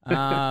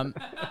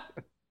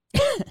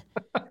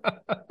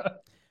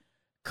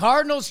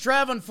 Cardinals,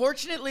 Trev,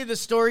 unfortunately the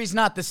story's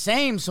not the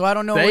same, so I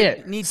don't know what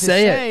you need to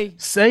say.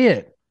 Say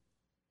it.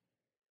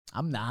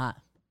 I'm not.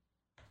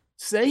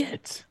 Say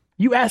it.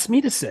 You asked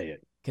me to say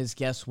it. Because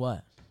guess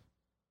what?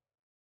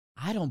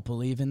 I don't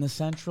believe in the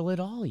Central at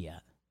all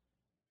yet.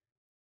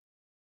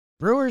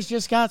 Brewers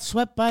just got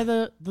swept by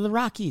the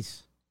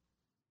Rockies.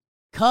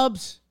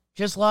 Cubs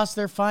just lost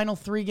their final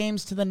 3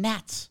 games to the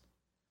Nats.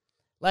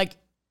 Like,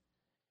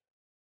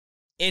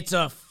 it's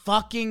a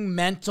fucking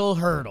mental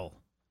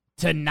hurdle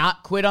to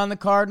not quit on the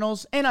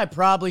Cardinals, and I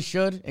probably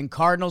should, and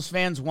Cardinals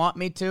fans want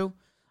me to.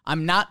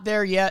 I'm not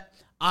there yet.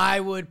 I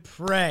would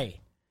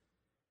pray.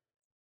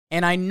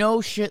 And I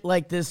know shit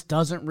like this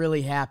doesn't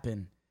really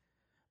happen.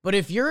 But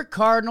if you're a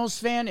Cardinals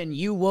fan and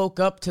you woke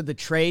up to the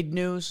trade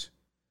news,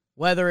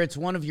 whether it's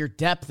one of your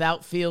depth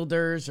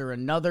outfielders or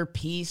another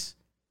piece,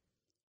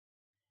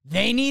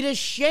 they need a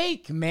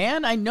shake,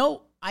 man. I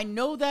know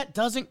that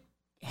doesn't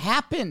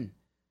happen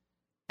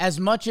as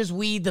much as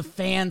we, the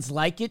fans,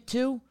 like it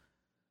to,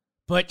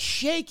 but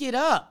shake it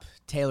up,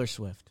 Taylor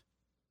Swift.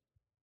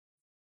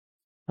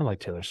 I like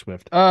Taylor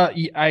Swift.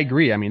 I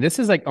agree. I mean, this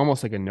is like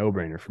almost like a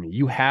no-brainer for me.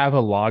 You have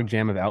a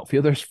logjam of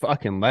outfielders.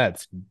 Fucking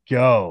let's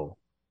go.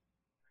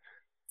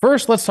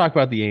 First, let's talk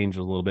about the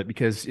Angels a little bit,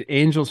 because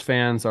Angels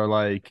fans are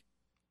like,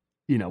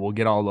 will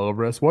get all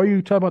over us. Why are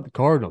you talking about the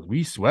Cardinals?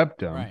 We swept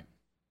them. Right.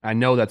 I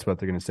know that's what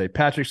they're going to say.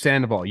 Patrick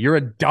Sandoval, you're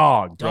a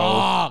dog, bro.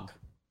 Dog.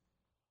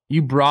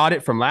 You brought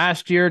it from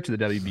last year to the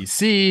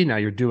WBC. Now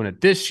you're doing it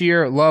this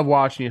year. Love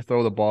watching you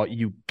throw the ball.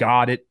 You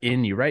got it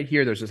in you. Right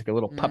here, there's just like a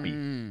little puppy.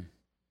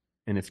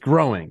 And it's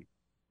growing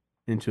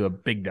into a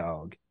big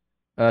dog.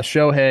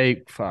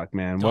 Shohei, fuck,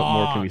 man. What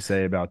more can we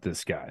say about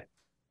this guy?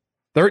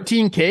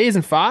 13 Ks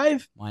and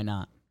 5? Why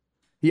not?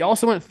 He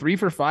also went 3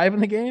 for 5 in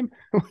the game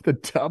with a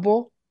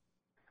double.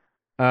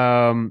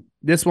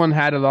 This one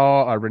had it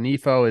all.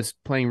 Renifo is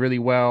playing really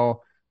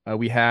well.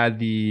 We had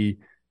the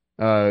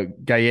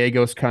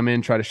Gallegos come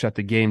in, try to shut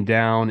the game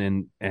down,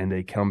 and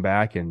they come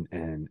back and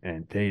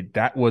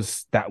that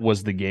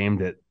was the game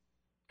that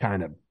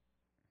kind of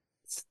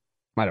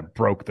might have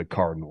broke the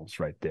Cardinals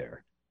right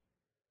there.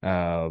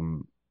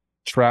 Trout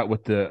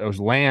it was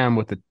Lamb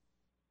with the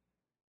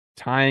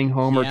tying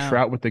homer,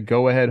 Trout with the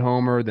go-ahead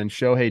homer, then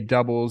Shohei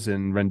doubles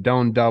and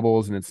Rendon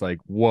doubles, and it's like,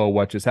 whoa,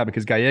 what just happened?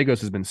 Because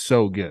Gallegos has been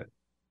so good.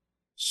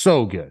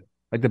 So good.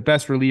 Like the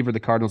best reliever the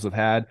Cardinals have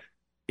had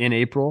in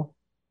April.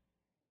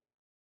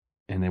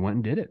 And they went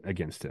and did it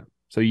against him.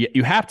 So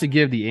you have to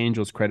give the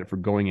Angels credit for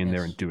going in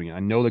there and doing it. I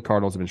know the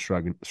Cardinals have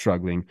been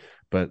struggling,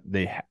 but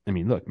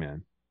look,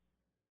 man.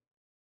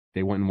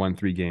 They went and won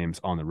 3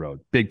 games on the road.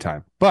 Big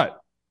time. But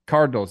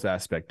Cardinals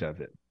aspect of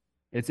it.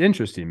 It's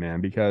interesting,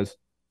 man, because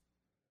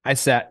I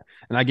sat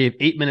and I gave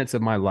 8 minutes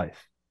of my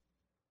life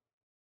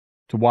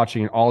to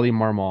watching an Ollie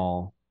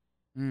Marmol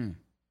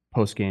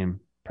post-game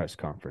press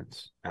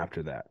conference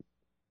after that.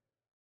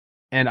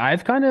 And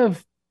I've kind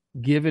of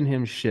given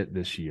him shit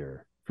this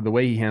year for the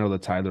way he handled the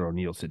Tyler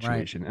O'Neill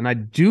situation. Right. And I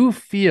do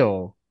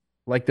feel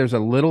like there's a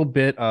little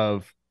bit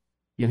of,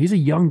 he's a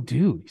young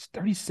dude. He's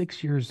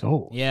 36 years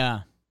old. Yeah.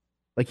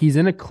 Like he's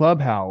in a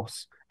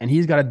clubhouse and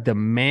he's got to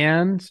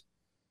demand,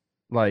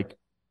 like,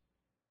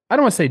 I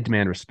don't want to say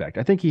demand respect.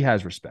 I think he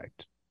has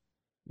respect.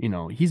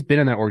 He's been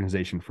in that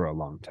organization for a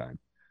long time.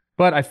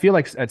 But I feel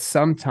like at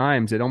some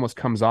times it almost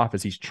comes off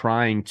as he's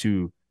trying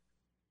to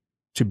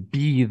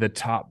be the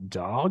top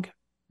dog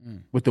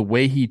with the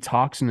way he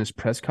talks in his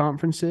press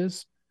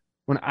conferences,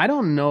 when I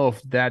don't know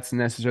if that's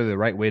necessarily the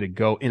right way to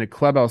go in a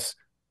clubhouse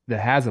that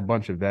has a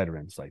bunch of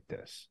veterans like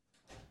this.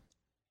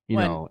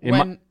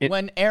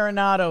 When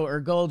Arenado or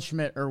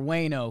Goldschmidt or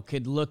Waino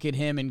could look at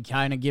him and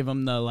kind of give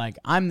him the, like,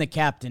 I'm the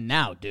captain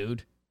now,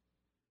 dude.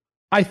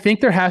 I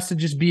think there has to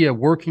just be a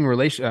working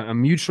relation, a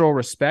mutual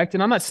respect.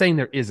 And I'm not saying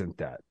there isn't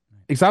that,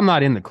 because I'm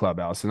not in the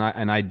clubhouse and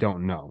I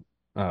don't know.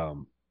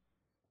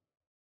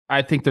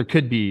 I think there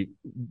could be,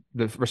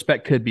 the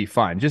respect could be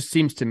fine. Just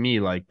seems to me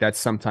like that's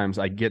sometimes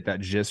I get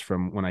that gist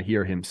from when I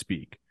hear him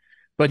speak.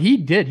 But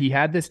he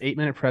had this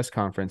 8-minute press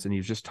conference and he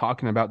was just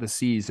talking about the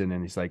season.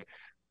 And he's like,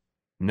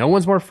 no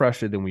one's more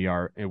frustrated than we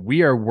are. And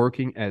we are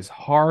working as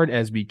hard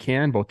as we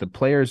can, both the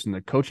players and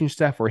the coaching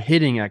staff. We're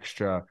hitting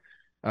extra.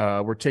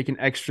 We're taking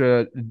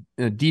extra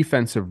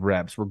defensive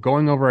reps. We're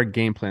going over our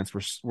game plans.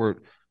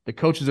 The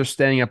coaches are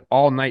staying up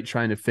all night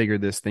trying to figure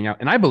this thing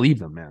out. And I believe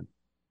them, man.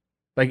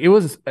 Like, it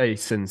was a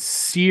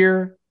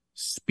sincere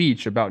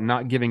speech about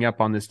not giving up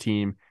on this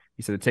team.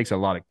 He said it takes a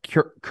lot of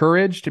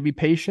courage to be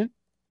patient.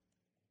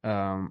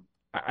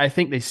 I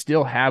think they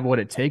still have what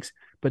it takes,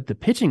 but the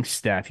pitching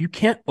staff, you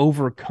can't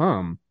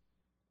overcome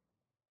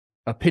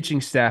a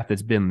pitching staff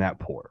that's been that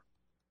poor.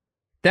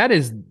 That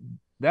is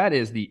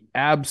the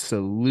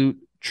absolute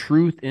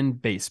truth in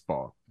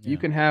baseball. Yeah. You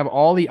can have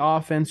all the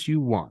offense you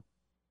want.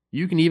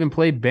 You can even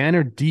play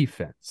banner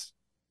defense.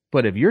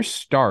 But if your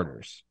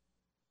starters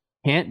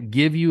can't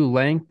give you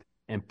length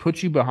and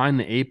put you behind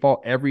the 8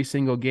 ball every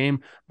single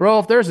game, bro,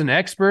 if there's an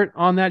expert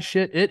on that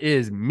shit, it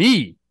is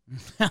me.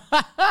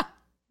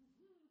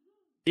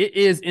 It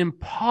is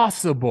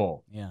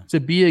impossible to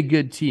be a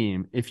good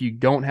team if you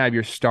don't have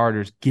your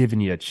starters giving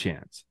you a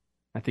chance.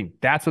 I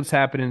think that's what's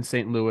happening in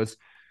St. Louis.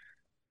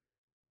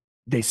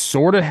 They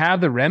sort of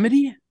have the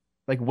remedy.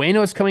 Like,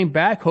 Waino is coming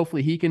back.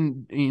 Hopefully he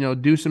can,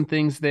 do some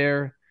things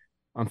there.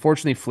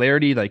 Unfortunately,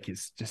 Flaherty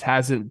just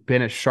hasn't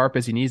been as sharp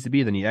as he needs to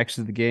be. Then he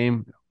exited the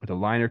game with a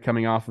liner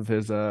coming off of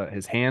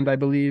his hand, I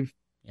believe.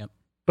 Yep.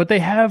 But they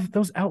have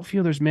those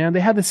outfielders, man. They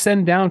had to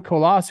send down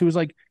Colas, who was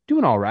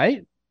doing all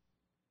right.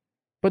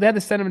 But they had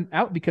to send him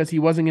out because he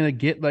wasn't going to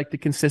get the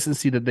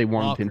consistency that they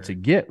wanted him to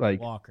get.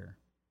 Walker.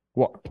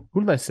 Who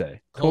did I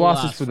say?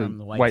 Colas is for the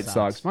White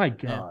Sox. My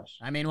gosh.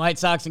 Yeah. I mean, White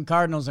Sox and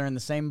Cardinals are in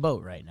the same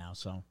boat right now,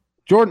 so.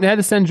 They had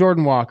to send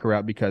Jordan Walker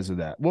out because of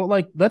that. Well,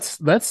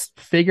 let's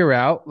figure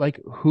out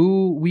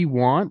who we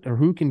want or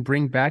who can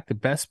bring back the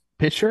best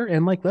pitcher,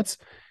 and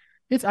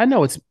I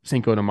know it's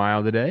Cinco de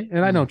Mayo today,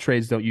 and I know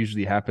trades don't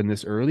usually happen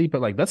this early,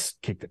 but let's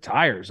kick the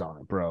tires on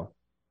it, bro.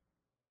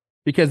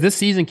 Because this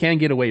season can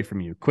get away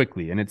from you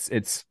quickly, and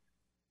it's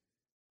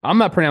I'm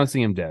not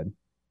pronouncing him dead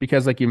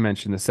because, like you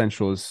mentioned, the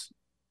Central is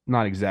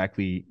not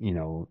exactly,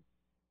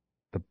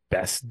 the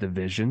best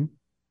division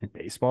in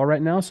baseball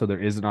right now, so there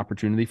is an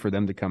opportunity for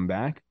them to come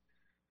back.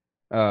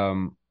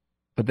 But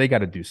they got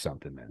to do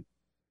something, man.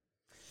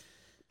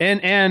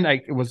 And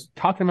I was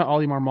talking about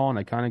Ollie Marmol, and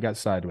I kind of got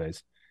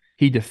sideways.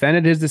 He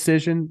defended his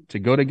decision to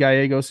go to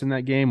Gallegos in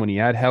that game when he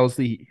had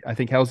Helsley. I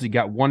think Helsley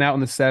got 1 out in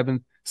the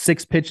 7th,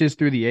 6 pitches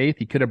through the 8th.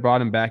 He could have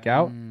brought him back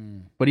out,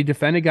 but he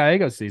defended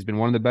Gallegos. He's been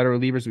one of the better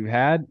relievers we've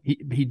had.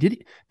 He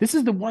did. This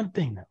is the one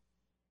thing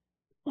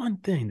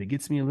that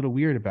gets me a little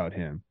weird about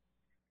him.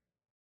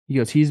 He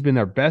goes, he's been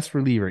our best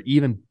reliever,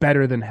 even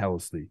better than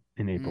Helsley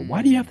in April.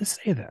 Why do you have to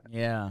say that?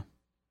 Yeah.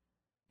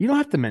 You don't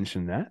have to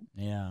mention that.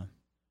 Yeah.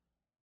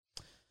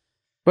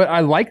 But I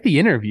like the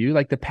interview.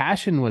 The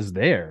passion was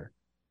there.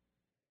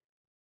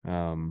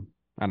 I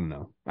don't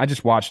know. I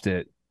just watched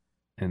it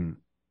and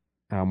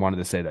I wanted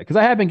to say that because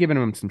I have been giving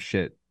him some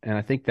shit. And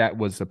I think that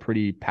was a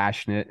pretty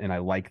passionate, and I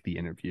liked the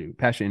interview.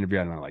 Passionate interview,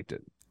 and I liked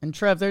it. And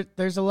Trev,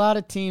 there's a lot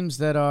of teams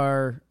that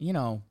are,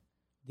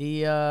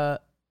 the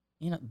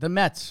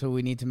Mets, who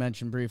we need to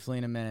mention briefly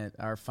in a minute,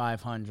 are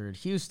 500.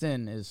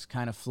 Houston is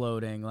kind of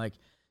floating.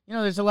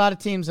 There's a lot of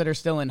teams that are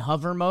still in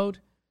hover mode.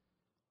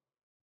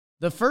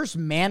 The first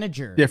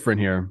manager. Different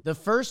here. The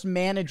first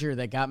manager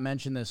that got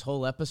mentioned this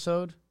whole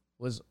episode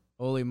was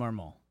Oli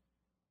Marmol.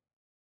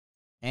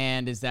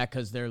 And is that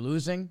because they're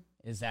losing?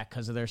 Is that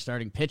because of their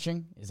starting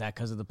pitching? Is that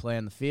because of the play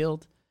on the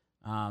field?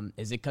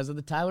 Is it because of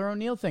the Tyler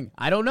O'Neill thing?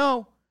 I don't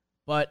know.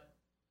 But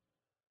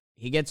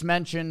he gets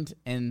mentioned,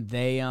 and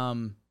they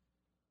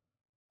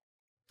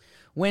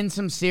win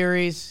some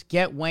series,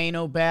 get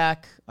Waino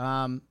back.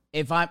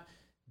 If I'm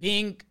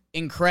being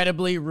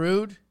incredibly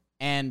rude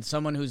and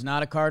someone who's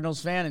not a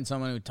Cardinals fan and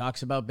someone who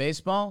talks about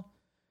baseball,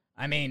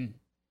 I mean,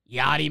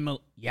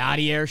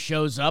 Yadier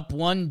shows up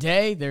one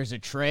day, there's a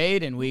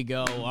trade, and we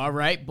go, all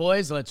right,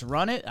 boys, let's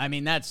run it. I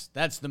mean, that's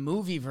the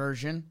movie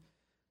version.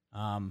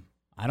 I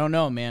don't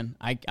know, man.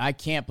 I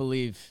cannot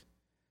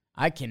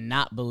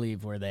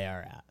believe where they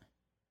are at.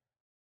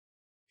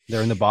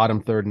 They're in the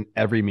bottom third in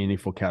every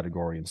meaningful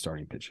category in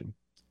starting pitching.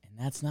 And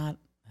that's not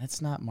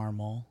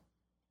Marmol.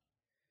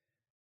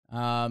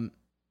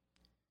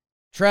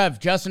 Trev,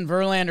 Justin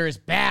Verlander is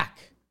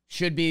back.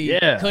 Could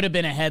have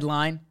been a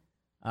headline.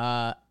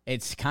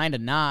 It's kind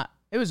of not.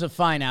 It was a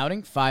fine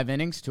outing, 5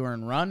 innings, 2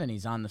 earned run, and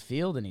he's on the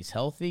field, and he's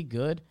healthy,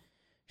 good.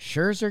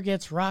 Scherzer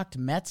gets rocked.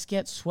 Mets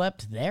get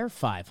swept. They're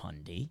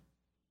 500.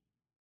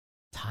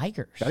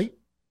 Tigers.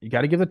 You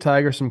got to give the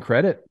Tigers some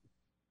credit.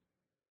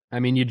 I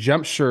mean, you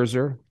jump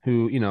Scherzer,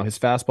 who, his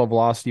fastball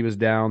velocity was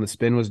down, the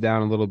spin was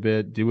down a little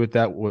bit. Do with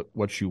that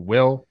what you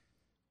will.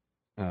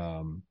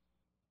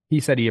 He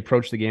said he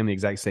approached the game the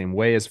exact same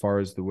way as far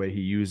as the way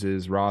he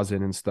uses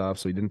rosin and stuff,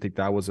 so he didn't think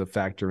that was a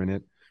factor in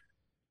it.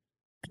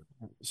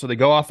 So they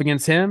go off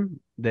against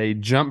him. They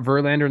jump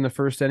Verlander in the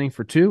first inning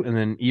for 2, and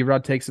then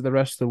Erod takes it the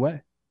rest of the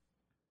way.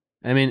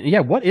 I mean, yeah,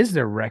 what is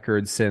their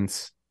record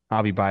since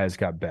Javi Baez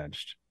got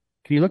benched?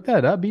 Can you look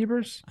that up,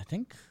 Beavers? I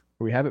think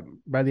we have it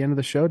by the end of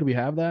the show. Do we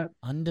have that?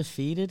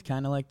 Undefeated,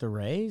 kind of like the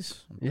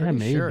Rays? Yeah,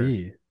 maybe.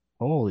 Sure.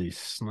 Holy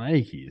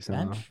snikes.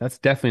 That's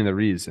definitely the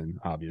reason,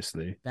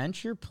 obviously.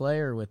 Bench your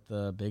player with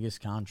the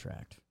biggest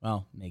contract.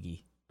 Well,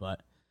 Miggy,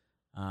 but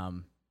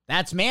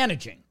that's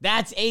managing.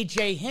 That's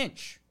A.J.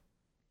 Hinch.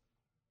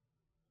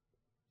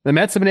 The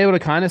Mets have been able to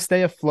kind of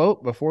stay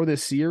afloat before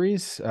this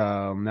series.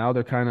 Now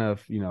they're kind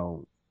of,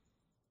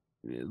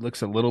 it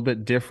looks a little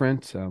bit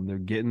different. They're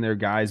getting their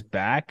guys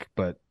back,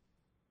 but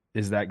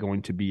is that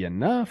going to be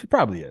enough? It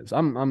probably is.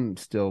 I'm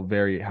still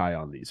very high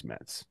on these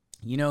Mets.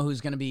 You know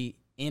who's going to be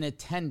in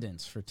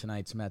attendance for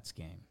tonight's Mets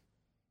game?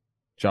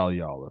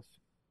 Jolly Olive.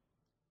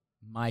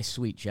 My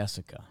sweet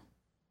Jessica.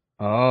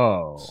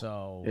 Oh.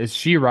 So is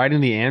she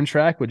riding the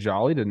Amtrak with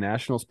Jolly to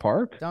Nationals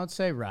Park? Don't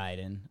say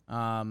riding.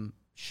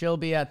 She'll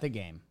be at the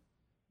game.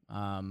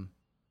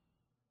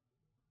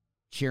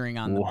 Cheering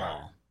on the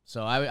ball.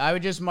 So I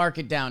would just mark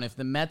it down. If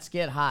the Mets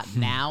get hot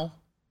now,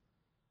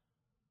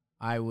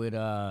 I would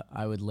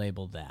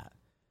label that.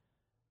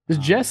 Does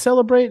Jess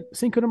celebrate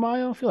Cinco de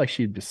Mayo? I feel like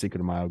she'd be a Cinco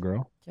de Mayo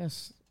girl.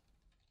 Jess,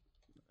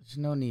 there's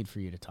no need for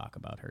you to talk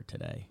about her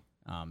today.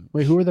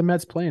 Wait, who are the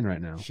Mets playing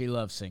right now? She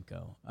loves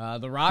Cinco.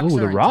 The Rocks. Oh,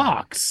 are the in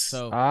Rocks. Town.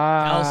 So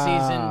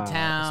Kelsey's in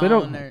town. So they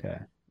don't. Okay.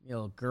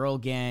 Girl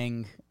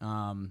gang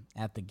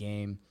at the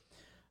game.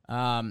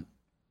 I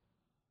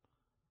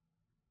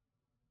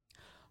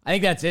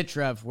think that's it,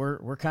 Trev. We're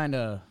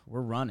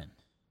running.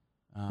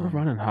 We're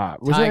running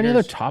hot. Was there any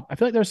other I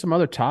feel like there's some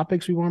other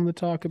topics we wanted to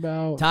talk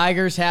about.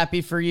 Tigers,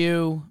 happy for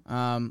you.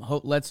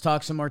 Let's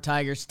talk some more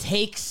Tigers.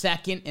 Take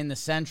second in the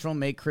Central.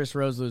 Make Chris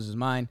Rose lose his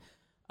mind.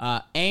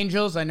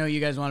 Angels, I know you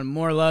guys wanted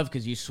more love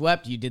because you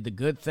swept. You did the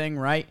good thing,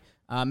 right?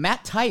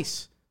 Matt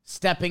Tice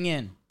stepping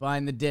in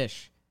behind the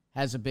dish.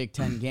 Has a Big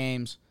Ten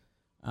games.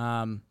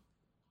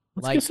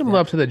 Let's give some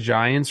love to the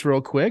Giants real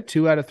quick.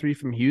 2 out of 3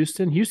 from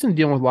Houston. Houston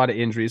dealing with a lot of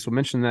injuries. We'll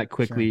mention that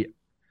quickly. Sure.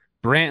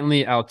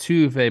 Brantley,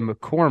 Altuve,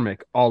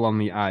 McCormick, all on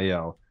the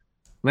IL.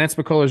 Lance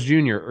McCullers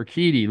Jr.,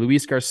 Urquidy,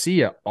 Luis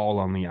Garcia, all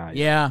on the IL.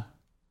 Yeah.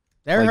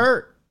 They're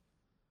hurt.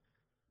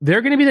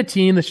 They're going to be the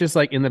team that's just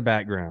in the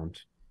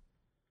background.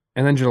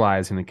 And then July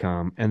is going to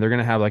come, and they're going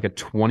to have a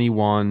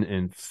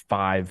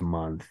 21-5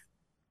 month.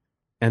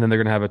 And then they're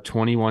going to have a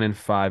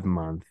 21-5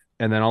 month.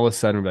 And then all of a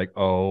sudden, we're like,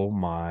 oh,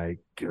 my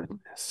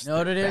goodness. You know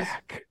what it is?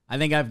 I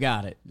think I've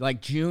got it.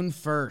 June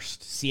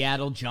 1st,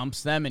 Seattle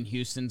jumps them, and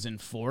Houston's in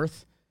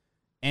 4th.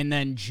 And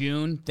then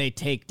June, they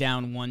take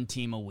down one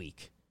team a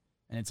week.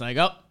 And it's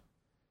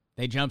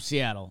they jump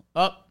Seattle.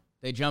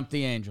 They jump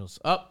the Angels.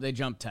 They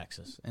jump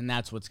Texas. And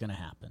that's what's going to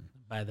happen.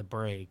 By the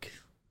break.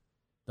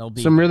 They'll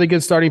be some really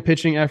good starting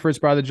pitching efforts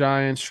by the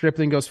Giants.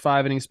 Stripling goes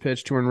 5 innings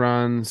pitched, 2 earned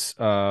runs.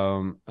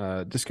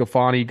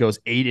 Discofani goes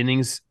 8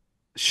 innings,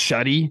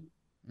 shutty.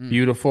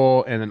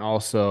 Beautiful. And then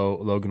also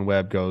Logan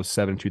Webb goes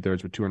 7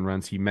 2/3 with 2 earned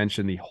runs. He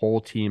mentioned the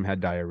whole team had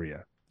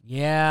diarrhea.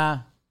 Yeah.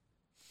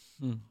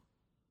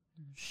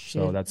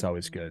 So that's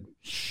always good.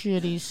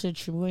 Shitty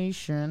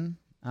situation.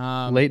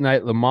 Late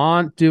night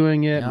Lamont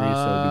doing it.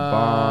 Mauricio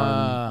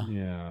Dubon.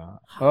 Yeah.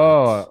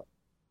 Oh,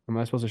 am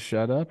I supposed to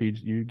shut up?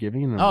 You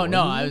giving an Oh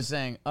no, I was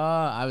saying.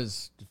 I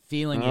was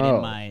feeling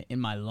it in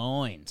my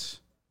loins.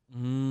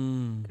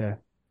 Okay.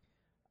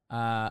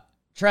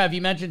 Trev,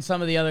 you mentioned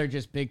some of the other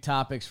just big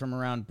topics from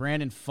around.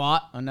 Brandon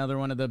Pfaadt, another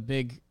one of the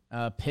big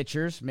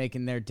pitchers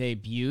making their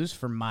debuts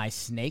for my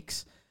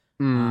Snakes.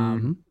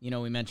 Mm-hmm.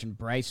 We mentioned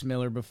Bryce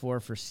Miller before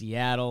for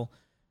Seattle.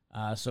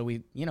 So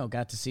we,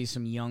 got to see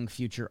some young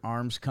future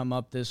arms come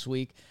up this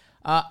week.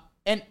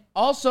 And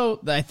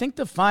also, I think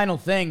the final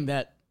thing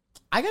that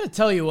I got to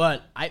tell you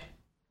what,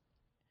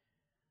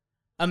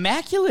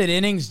 immaculate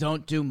innings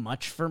don't do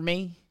much for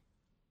me.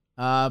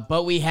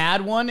 But we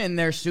had one and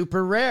they're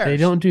super rare. They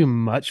don't do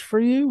much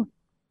for you?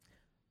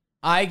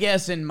 I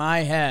guess in my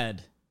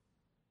head,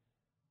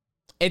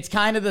 it's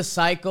kind of the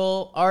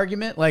cycle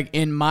argument.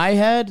 In my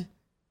head,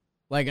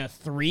 a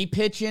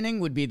 3-pitch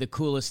inning would be the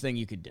coolest thing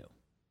you could do.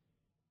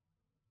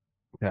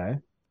 Okay.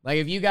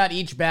 If you got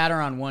each batter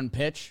on 1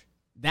 pitch,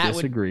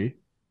 Disagree.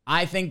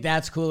 I think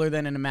that's cooler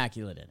than an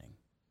immaculate inning.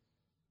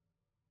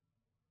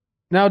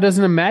 Now, does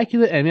an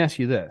immaculate, let me ask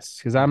you this,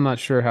 because I'm not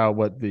sure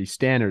what the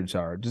standards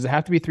are. Does it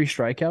have to be 3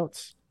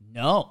 strikeouts?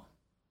 No.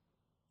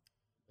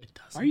 It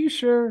doesn't. Are you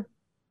sure?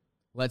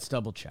 Let's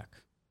double check.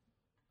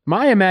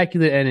 My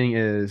immaculate inning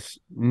is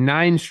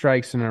 9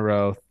 strikes in a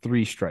row,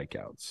 3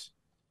 strikeouts.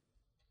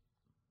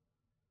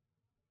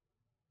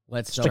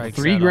 Let's strike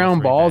 3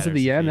 ground balls at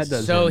the end. That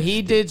does. So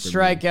he did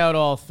strike out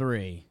all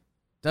 3.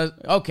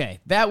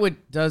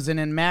 Does an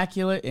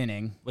immaculate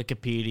inning.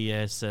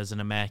 Wikipedia says an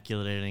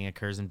immaculate inning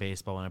occurs in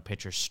baseball when a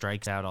pitcher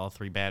strikes out all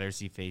 3 batters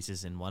he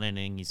faces in one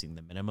inning using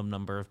the minimum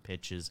number of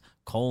pitches,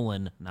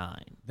 9.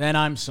 Then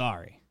I'm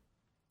sorry.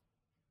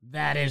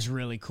 That is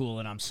really cool,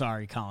 and I'm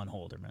sorry, Colin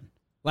Holderman.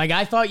 Like,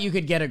 I thought you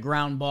could get a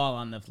ground ball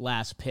on the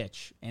last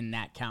pitch, and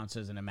that counts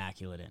as an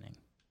immaculate inning.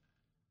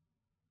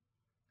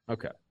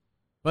 Okay.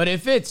 But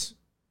if it's...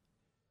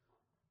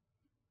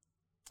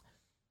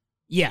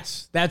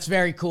 Yes, that's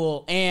very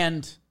cool.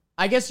 And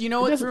I guess you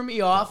know what threw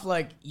me off?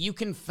 Like, you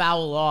can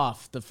foul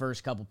off the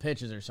first couple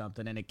pitches or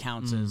something, and it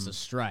counts as a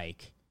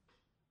strike.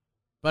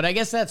 But I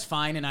guess that's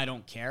fine, and I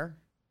don't care.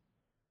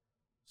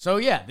 So,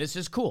 yeah, this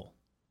is cool.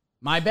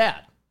 My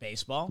bad.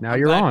 Baseball. Now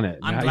you're on it.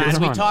 I'm glad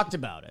we talked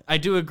about it. I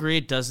do agree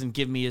it doesn't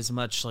give me as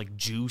much like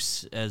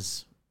juice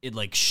as it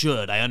like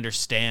should. I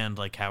understand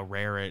like how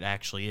rare it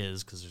actually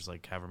is because there's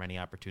like however many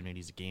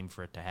opportunities a game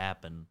for it to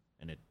happen,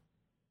 and it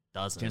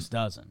doesn't. Just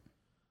doesn't.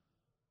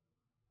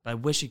 But I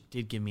wish it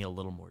did give me a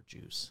little more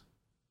juice.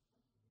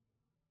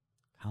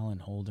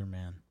 Colin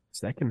Holderman.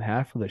 Second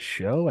half of the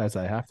show as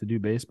I have to do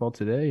baseball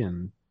today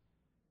in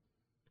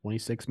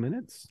 26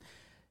 minutes.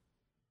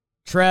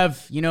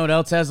 Trev, you know what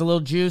else has a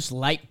little juice?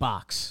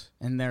 Lightbox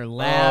and their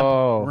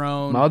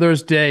lab-grown.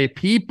 Mother's Day,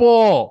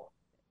 people.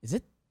 Is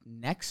it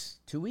next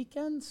 2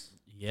 weekends?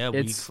 Yeah,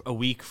 a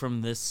week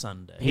from this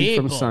Sunday. Week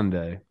from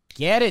Sunday.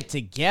 Get it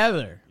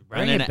together.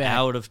 Running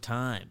out of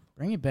time.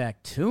 Bring it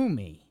back to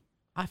me.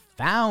 I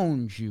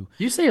found you.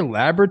 Do you say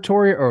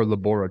laboratory or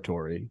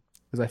laboratory?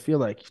 Because I feel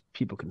like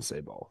people can say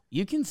both.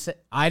 You can say.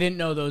 I didn't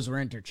know those were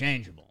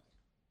interchangeable.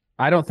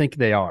 I don't think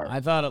they are.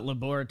 I thought a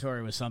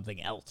laboratory was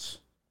something else.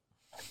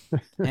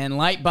 And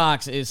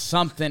Lightbox is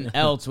something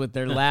else with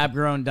their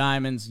lab-grown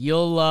diamonds.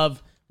 You'll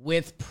love.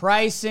 With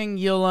pricing,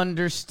 you'll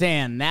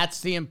understand.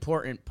 That's the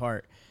important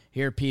part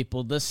here,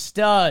 people. The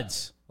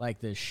studs, like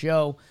this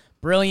show,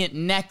 brilliant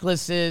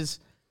necklaces.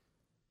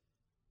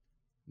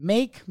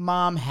 Make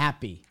mom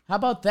happy. How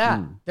about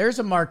that? There's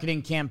a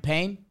marketing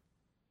campaign.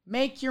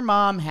 Make your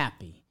mom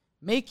happy.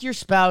 Make your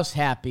spouse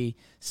happy.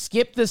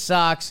 Skip the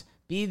socks.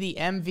 Be the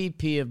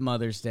MVP of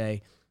Mother's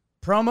Day.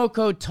 Promo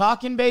code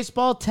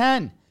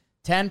TalkinBaseball10.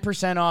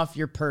 10% off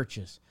your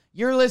purchase.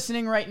 You're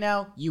listening right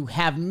now. You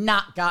have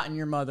not gotten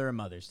your mother a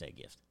Mother's Day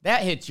gift.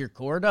 That hits your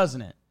core,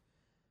 doesn't it?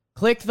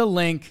 Click the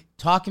link.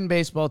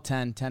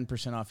 TalkinBaseball10.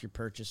 10% off your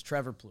purchase.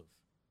 Trevor Plouffe.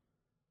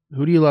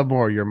 Who do you love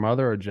more, your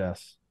mother or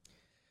Jess?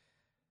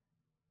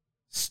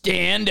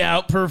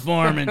 Standout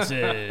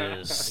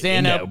performances.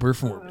 Standout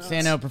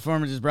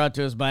performances brought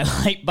to us by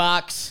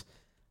Lightbox.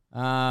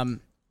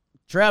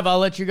 Trev, I'll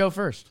let you go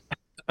first.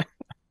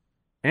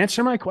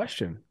 Answer my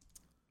question.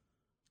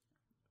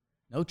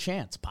 No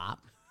chance, Pop.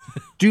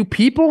 Do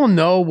people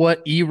know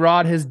what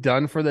Erod has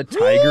done for the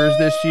Tigers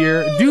this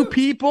year? Do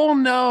people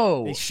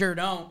know? They sure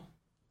don't.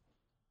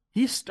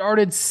 He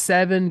started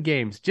 7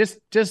 games. Just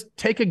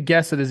take a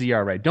guess at his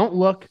ERA. Don't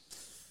look.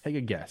 Take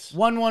a guess.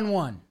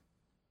 1-1-1.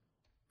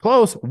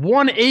 Close.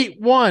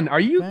 1.81. Are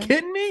you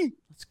kidding me?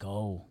 Let's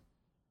go.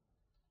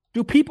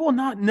 Do people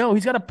not know?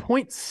 He's got a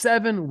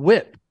 .7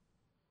 whip.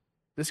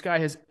 This guy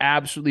has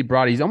absolutely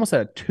brought it. He's almost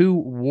at a 2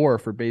 WAR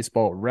for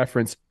baseball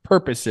reference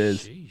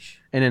purposes. Sheesh.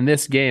 And in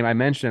this game, I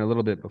mentioned it a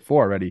little bit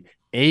before already,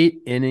 8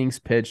 innings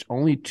pitched,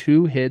 only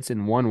 2 hits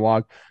and 1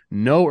 walk,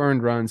 no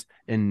earned runs,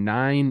 and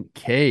 9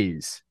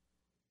 Ks.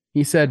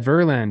 He said,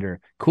 Verlander,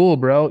 cool,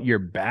 bro. You're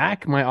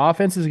back. My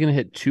offense is going to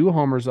hit 2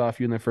 homers off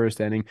you in the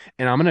first inning,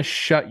 and I'm going to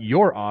shut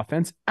your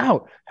offense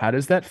out. How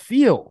does that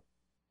feel?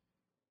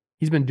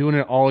 He's been doing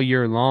it all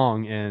year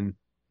long, and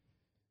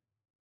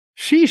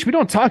sheesh, we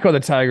don't talk about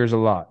the Tigers a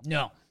lot.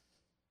 No.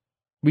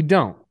 We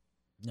don't.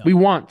 No. We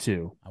want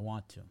to. I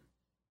want to.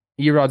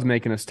 Erod's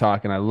making us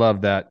talk, and I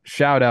love that.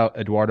 Shout out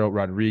Eduardo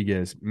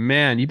Rodriguez.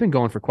 Man, you've been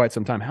going for quite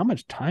some time. How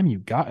much time you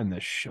got in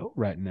this show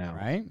right now?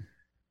 Right?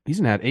 He's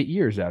going to have 8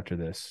 years after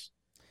this.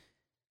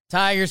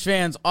 Tigers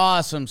fans,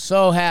 awesome.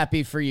 So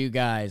happy for you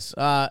guys.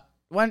 Why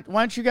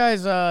don't you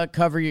guys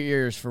cover your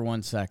ears for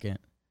 1 second?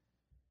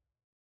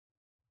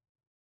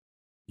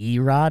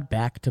 Erod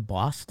back to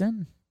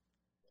Boston?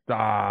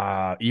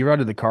 Erod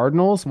to the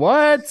Cardinals?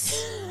 What?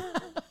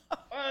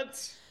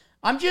 What?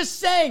 I'm just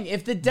saying,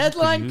 if the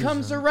deadline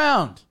comes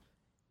around,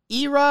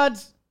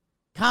 Erod's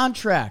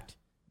contract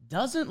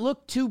doesn't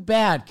look too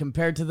bad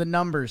compared to the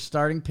numbers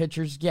starting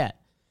pitchers get.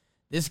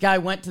 This guy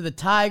went to the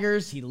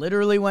Tigers. He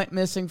literally went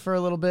missing for a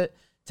little bit.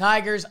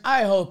 Tigers,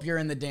 I hope you're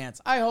in the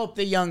dance. I hope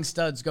the young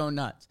studs go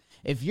nuts.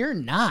 If you're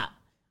not,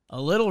 a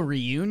little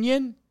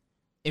reunion.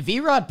 If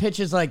Erod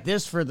pitches like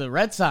this for the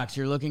Red Sox,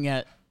 you're looking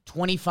at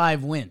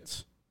 25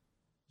 wins.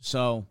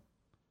 So,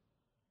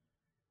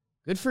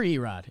 good for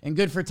Erod and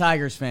good for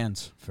Tigers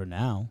fans for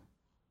now.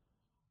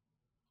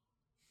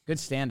 Good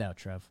standout,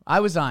 Trev. I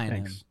was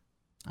eyeing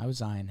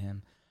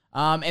him.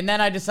 And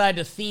then I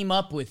decided to theme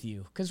up with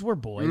you because we're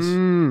boys.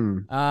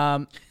 And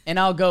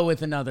I'll go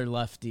with another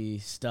lefty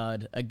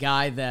stud, a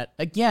guy that,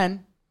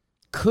 again,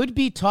 could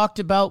be talked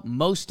about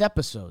most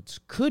episodes,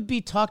 could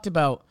be talked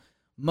about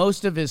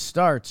most of his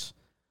starts.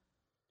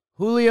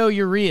 Julio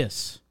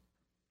Urias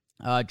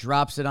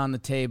drops it on the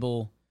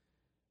table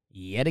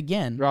yet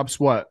again. Drops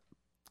what?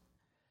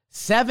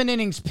 7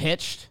 innings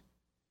pitched,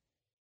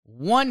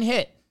 1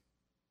 hit,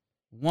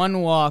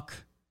 1 walk,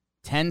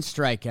 10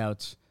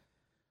 strikeouts.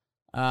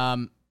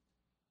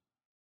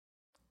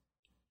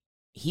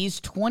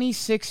 He's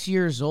 26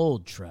 years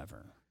old,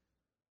 Trevor.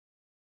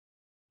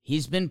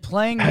 He's been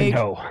playing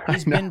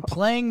been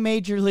playing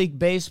Major League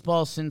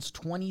Baseball since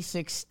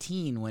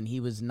 2016 when he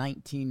was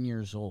 19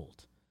 years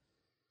old.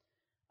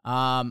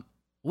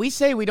 We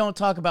say we don't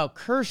talk about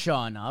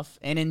Kershaw enough,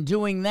 and in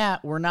doing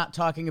that, we're not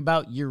talking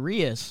about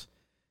Urias.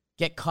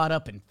 Get caught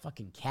up in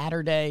fucking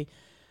Catter Day.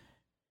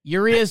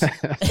 Urias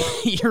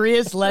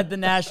led the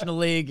National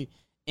League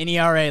in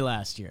ERA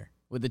last year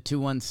with a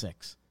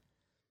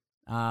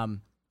 2.16.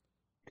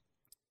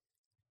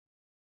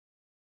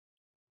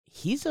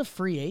 He's a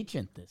free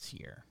agent this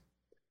year.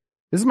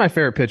 This is my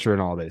favorite pitcher in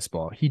all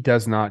baseball. He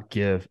does not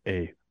give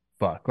a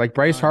fuck. Like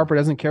Bryce Harper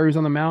doesn't care who's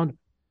on the mound.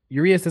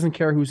 Urias doesn't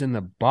care who's in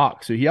the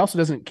box. So he also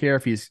doesn't care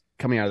if he's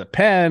coming out of the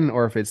pen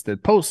or if it's the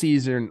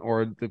postseason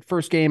or the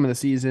first game of the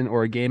season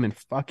or a game in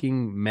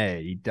fucking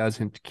May. He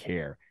doesn't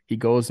care. He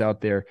goes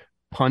out there,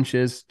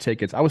 punches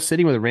tickets. I was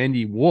sitting with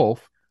Randy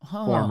Wolf,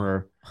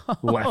 former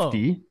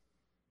lefty,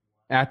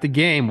 at the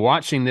game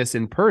watching this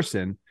in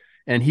person.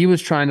 And he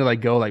was trying to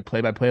go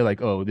play by play,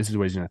 oh, this is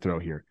what he's going to throw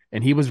here.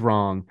 And he was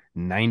wrong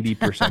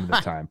 90% of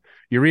the time.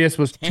 Urias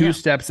was 2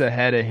 steps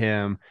ahead of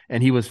him,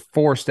 and he was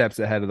 4 steps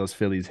ahead of those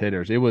Phillies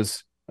hitters. It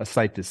was a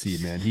sight to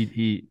see, man.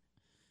 He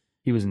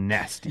was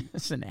nasty.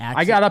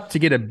 I got up to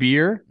get a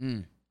beer.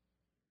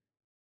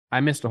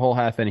 I missed a whole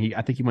half inning.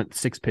 I think he went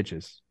 6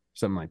 pitches,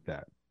 something like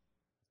that.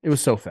 It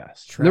was so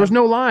fast. There was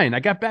no line.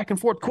 I got back and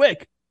forth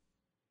quick.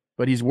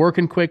 But he's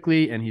working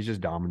quickly, and he's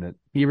just dominant.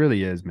 He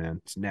really is,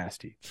 man. It's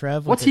nasty.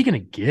 What's he going to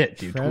get,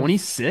 dude?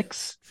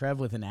 26? Trev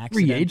with an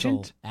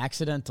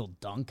accidental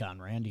dunk on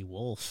Randy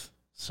Wolf.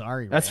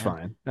 Sorry, That's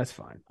fine. That's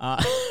fine.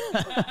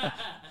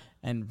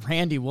 And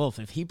Randy Wolf,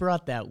 if he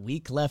brought that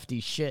weak lefty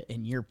shit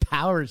in your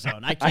power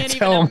zone, I can't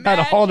tell him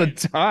that all the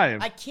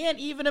time. I can't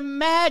even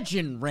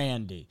imagine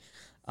Randy.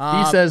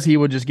 He says he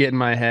would just get in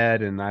my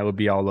head, and I would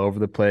be all over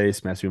the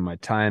place, messing with my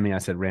timing. I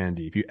said,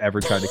 Randy, if you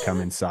ever try to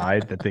come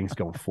inside, the thing's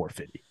going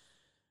 450.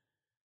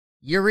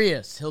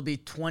 Urias, he'll be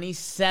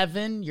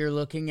 27. You're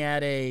looking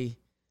at a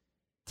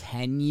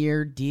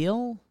 10-year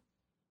deal.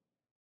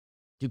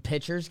 Do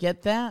pitchers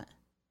get that?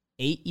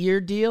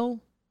 8-year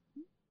deal?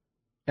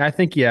 I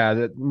think,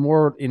 that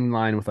more in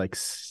line with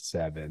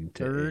 7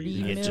 to 30 8.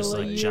 You get just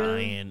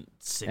giant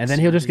 6. And then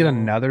he'll just get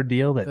another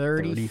deal at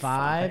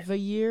 35 a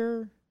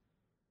year?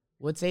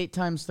 What's 8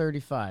 times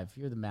 35?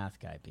 You're the math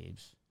guy,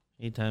 Beebs.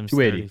 8 times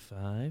 280.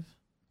 35.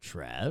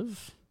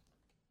 Trev?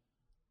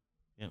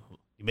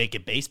 You make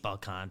it baseball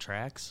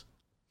contracts.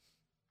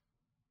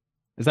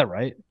 Is that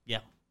right? Yeah.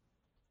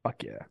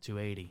 Fuck yeah.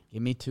 280.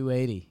 Give me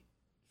 280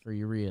 for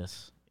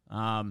Urias.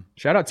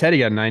 Shout out Teddy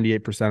got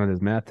 98% on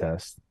his math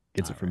test.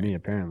 Gets it from me,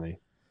 apparently.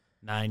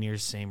 9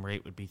 years, same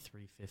rate would be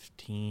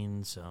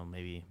 315. So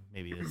maybe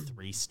the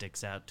 3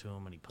 sticks out to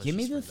him and he pushes. Give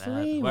me the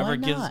 3. Why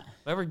not?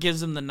 Whoever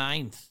gives him the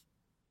 9th.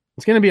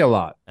 It's going to be a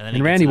lot.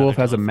 And Randy Wolf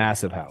has a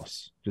massive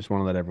house. Just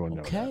want to let everyone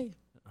know. Okay.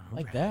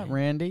 Like that,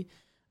 Randy.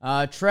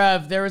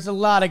 Trev, there was a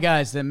lot of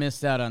guys that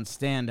missed out on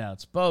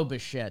standouts. Bo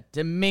Bichette,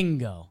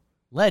 Domingo,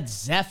 Led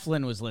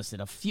Zeppelin was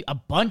listed. A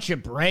bunch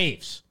of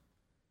Braves.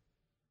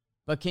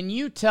 But can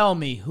you tell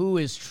me who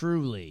is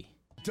truly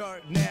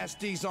Dirt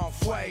nasties on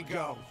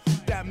fuego?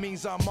 That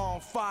means I'm on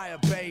fire,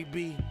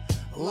 baby.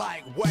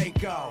 Like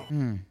Waco.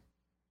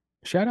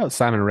 Shout out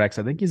Simon Rex.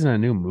 I think he's in a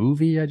new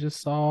movie I just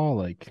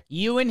saw.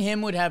 You and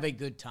him would have a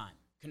good time.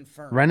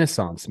 Confirmed.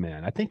 Renaissance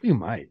Man. I think we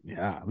might.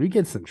 Yeah, we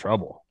get some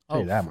trouble. I'll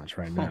tell you that much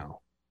right now.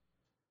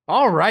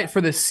 All right,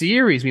 for the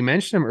series, we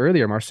mentioned him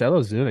earlier.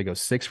 Marcelo Zuna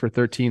goes 6 for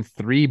 13,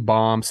 3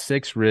 bombs,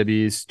 6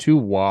 ribbies, 2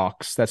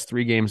 walks. That's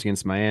 3 games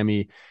against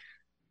Miami.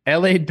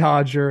 LA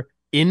Dodger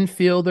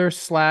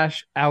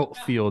infielder /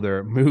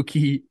 outfielder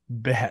Mookie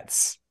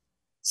Betts,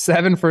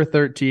 7 for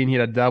 13. He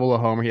had a double, a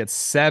homer. He had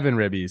 7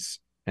 ribbies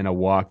and a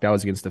walk. That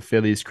was against the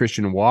Phillies.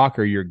 Christian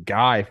Walker, your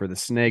guy for the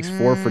Snakes,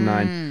 4 for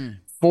 9.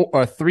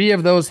 3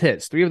 of those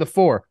hits, 3 of the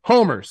 4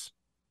 homers,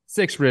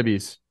 6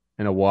 ribbies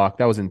and a walk.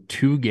 That was in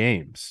 2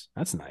 games.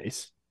 That's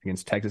nice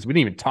against Texas. We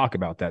didn't even talk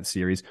about that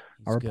series.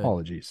 Our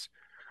apologies.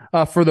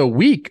 For the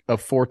week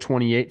of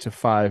 428 to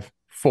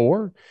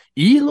 5-4,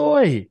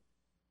 Eloy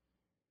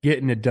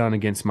getting it done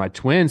against my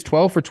Twins.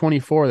 12 for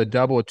 24, the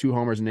double with 2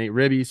 homers and 8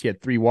 ribbies. He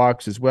had 3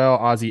 walks as well.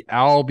 Ozzie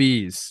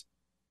Albies,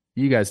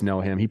 you guys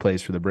know him. He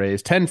plays for the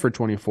Braves. 10 for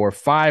 24,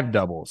 5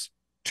 doubles,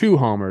 2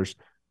 homers,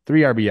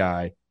 3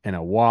 RBI, and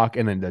a walk.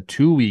 And then the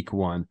 2-week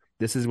one.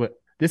 This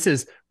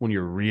is when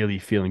you're really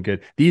feeling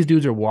good. These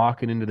dudes are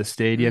walking into the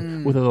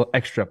stadium with a little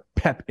extra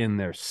pep in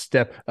their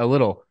step, a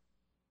little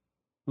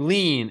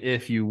lean,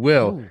 if you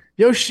will.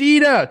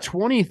 Yoshida,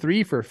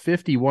 23 for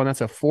 51.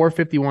 That's a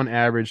 451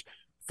 average,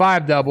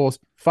 5 doubles,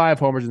 5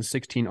 homers, and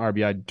 16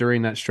 RBI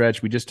during that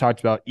stretch. We just talked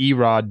about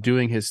Erod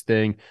doing his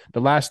thing. The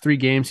last 3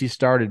 games he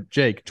started,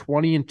 Jake,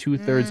 20 and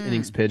 2/3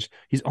 innings pitched.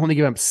 He's only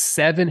given up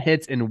 7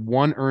 hits and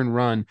 1 earned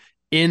run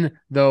in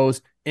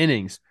those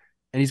innings.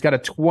 And he's got a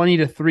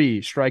 20-3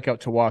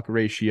 strikeout to walk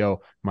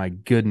ratio. My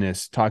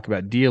goodness, talk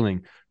about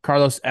dealing.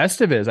 Carlos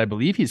Estevez, I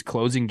believe he's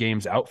closing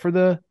games out for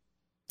the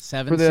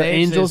 7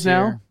 Angels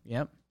now. Year.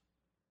 Yep.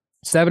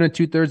 7 and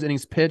 2/3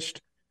 innings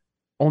pitched,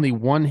 only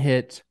 1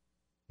 hit,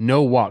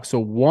 no walk. So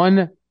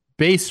 1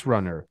 base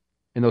runner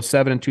in those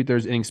 7 and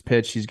 2/3 innings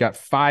pitched. He's got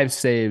 5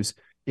 saves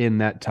in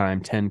that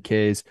time, 10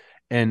 Ks.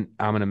 And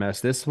I'm going to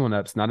mess this one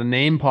up. It's not a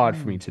name pod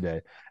for me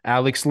today.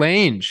 Alex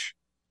Lange,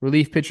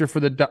 relief pitcher for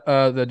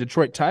the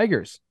Detroit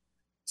Tigers.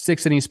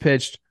 6 innings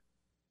pitched,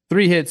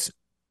 3 hits,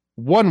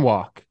 1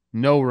 walk,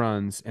 no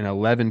runs, and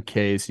 11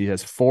 Ks. He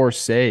has 4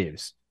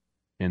 saves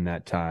in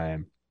that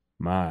time.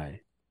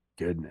 My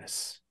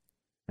goodness.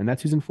 And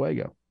that's who's in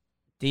Fuego.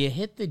 Do you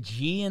hit the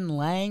G in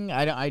Lang?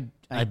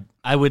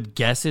 I would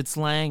guess it's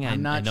Lang.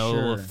 I'm not I know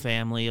sure. a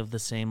family of the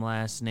same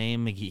last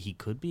name. He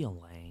could be a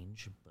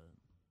Lange, but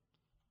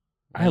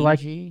I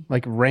like Langy?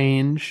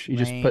 range. You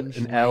just put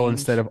an L Lange.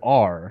 instead of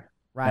R.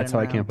 Riding That's how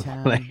I came around up with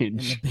town Lange. in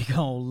the big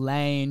old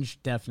Lange,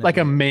 definitely. Like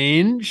a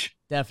mange.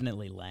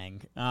 Definitely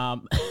Lang.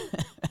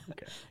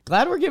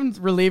 Glad we're giving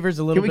relievers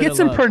a little Can we bit get of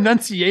some love.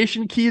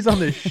 pronunciation keys on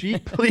the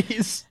sheet,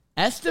 please?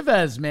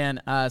 Estevez,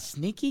 man,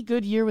 sneaky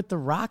good year with the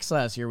Rocks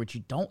last year, which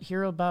you don't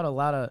hear about a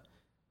lot of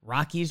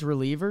Rockies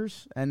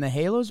relievers. And the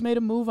Halos made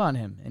a move on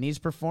him, and he's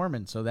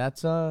performing. So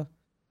that's a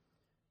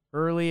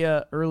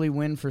early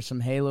win for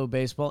some Halo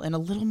baseball, and a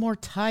little more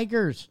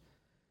Tigers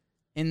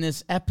in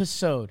this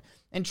episode.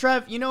 And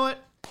Trev, you know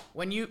what?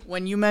 When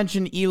you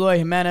mentioned Eloy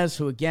Jimenez,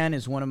 who again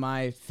is one of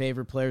my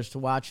favorite players to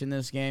watch in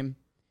this game,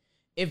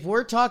 if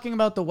we're talking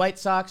about the White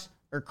Sox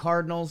or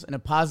Cardinals in a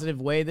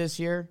positive way this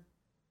year,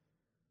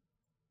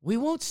 we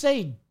won't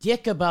say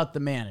dick about the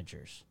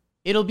managers.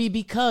 It'll be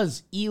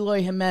because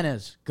Eloy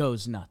Jimenez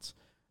goes nuts,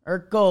 or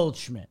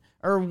Goldschmidt,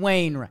 or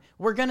Wainwright.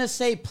 We're going to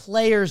say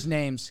players'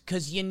 names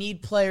because you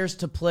need players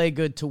to play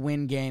good to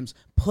win games,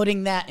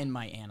 putting that in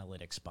my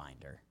analytics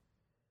binder.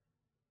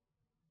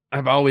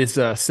 I've always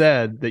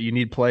said that you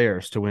need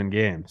players to win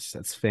games.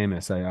 That's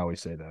famous. I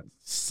always say that.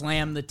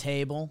 Slam the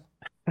table.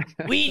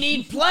 We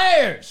need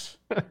players.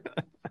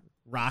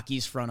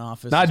 Rockies front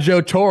office. Not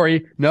Joe Torre.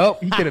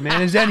 Nope, he could have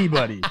managed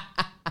anybody.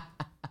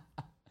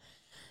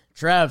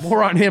 Trev.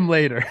 More on him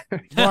later.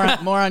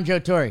 more on Joe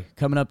Torre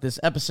coming up this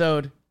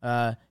episode.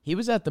 He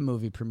was at the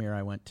movie premiere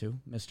I went to,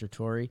 Mr.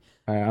 Torre.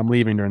 I'm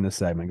leaving during this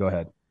segment. Go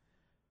ahead.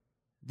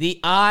 The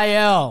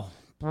IL.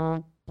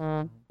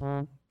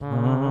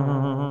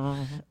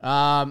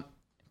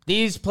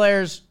 These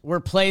players were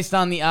placed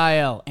on the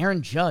IL.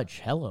 Aaron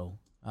Judge, hello.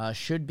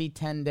 Should be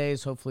 10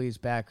 days. Hopefully he's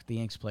back. The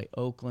Yanks play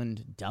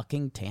Oakland,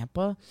 ducking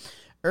Tampa.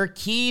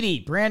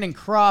 Urquidy, Brandon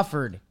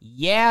Crawford.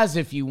 Yaz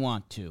if you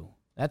want to.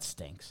 That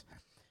stinks.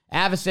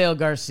 Avisail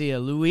Garcia,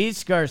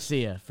 Luis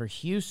Garcia for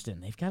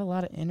Houston. They've got a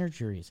lot of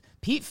injuries.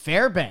 Pete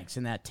Fairbanks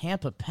in that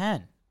Tampa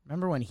pen.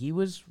 Remember when he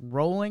was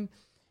rolling?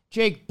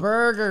 Jake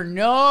Berger,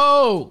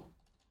 no.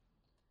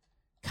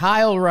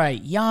 Kyle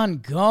Wright, Jan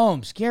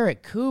Gomes,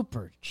 Garrett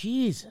Cooper.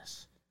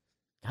 Jesus.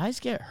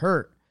 Guys get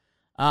hurt.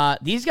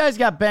 These guys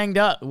got banged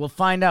up. We'll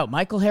find out.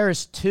 Michael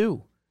Harris,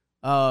 too,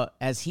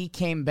 as he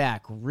came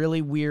back.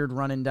 Really weird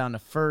running down to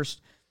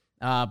first.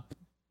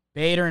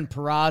 Bader and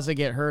Peraza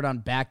get hurt on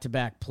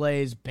back-to-back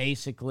plays,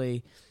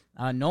 basically.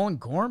 Nolan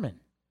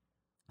Gorman,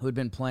 who had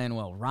been playing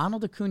well.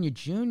 Ronald Acuna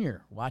Jr.,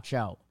 watch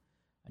out.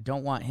 I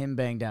don't want him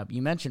banged up.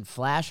 You mentioned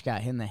Flash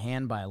got hit in the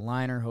hand by a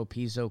liner. Hope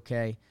he's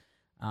okay.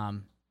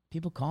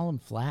 People call him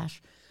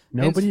Flash.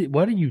 Nobody.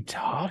 What are you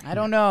talking? I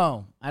don't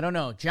know.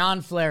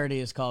 John Flaherty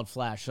is called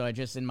Flash, so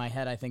in my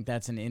head, I think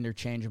that's an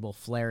interchangeable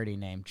Flaherty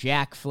name.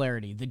 Jack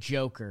Flaherty, the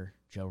Joker,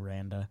 Joe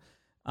Randa.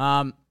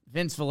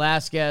 Vince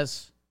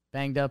Velasquez,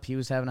 banged up. He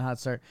was having a hot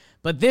start.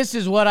 But this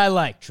is what I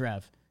like,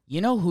 Trev.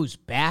 You know who's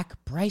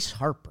back? Bryce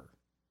Harper.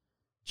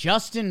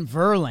 Justin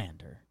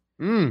Verlander.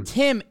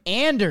 Tim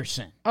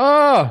Anderson.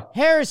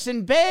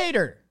 Harrison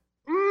Bader.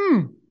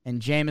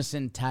 And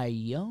Jamison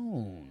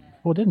Tyone.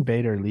 Well, didn't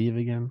Bader leave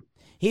again?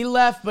 He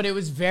left, but it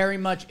was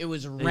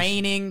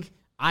raining.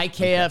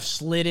 IKF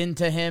slid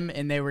into him,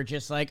 and they were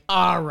just like,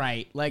 all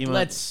right,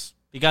 let's...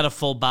 He got a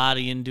full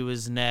body into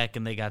his neck,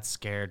 and they got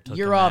scared.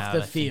 You're off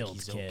the field,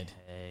 kid.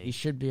 Okay. He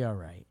should be all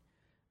right.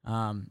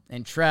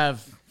 And Trev,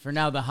 for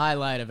now, the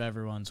highlight of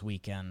everyone's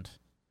weekend.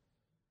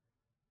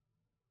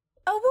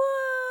 Awards!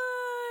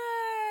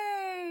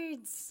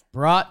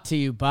 Brought to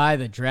you by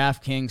the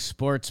DraftKings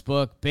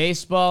Sportsbook.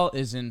 Baseball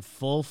is in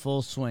full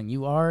swing.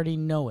 You already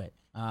know it.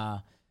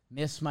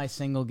 Missed my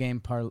same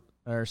game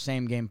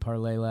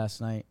parlay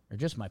last night, or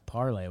just my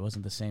parlay. It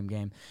wasn't the same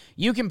game.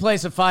 You can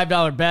place a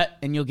 $5 bet,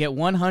 and you'll get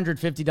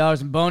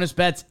 $150 in bonus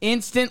bets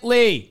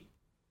instantly.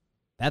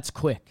 That's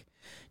quick.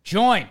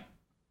 Join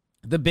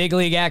the big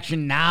league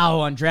action now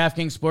on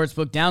DraftKings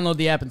Sportsbook. Download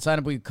the app and sign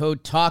up with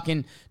code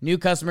TALKIN. New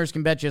customers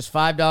can bet just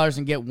 $5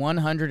 and get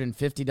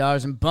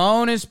 $150 in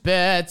bonus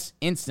bets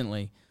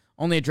instantly.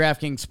 Only at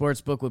DraftKings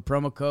Sportsbook with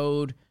promo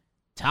code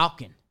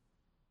TALKIN.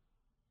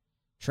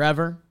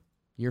 Trevor,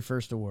 your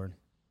first award.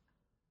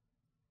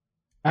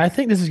 I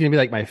think this is going to be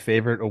like my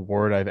favorite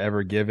award I've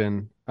ever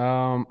given.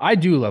 I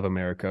do love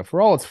America.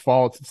 For all its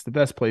faults, it's the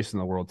best place in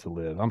the world to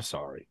live. I'm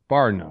sorry,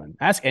 bar none.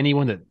 Ask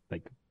anyone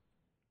that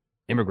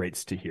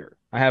immigrates to here.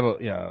 I have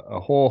a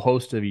whole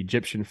host of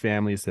Egyptian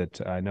families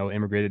that I know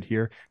immigrated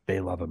here. They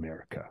love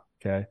America.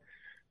 Okay.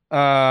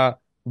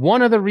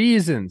 One of the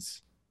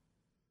reasons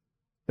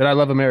that I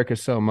love America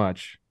so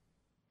much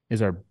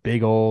is our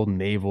big old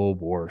naval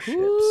warships.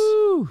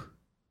 Woo!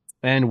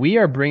 And we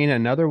are bringing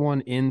another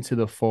one into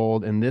the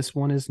fold, and this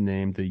one is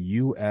named the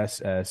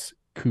USS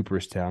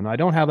Cooperstown. I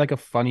don't have like a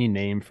funny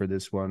name for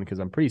this one because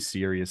I'm pretty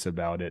serious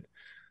about it.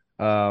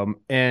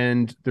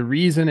 And the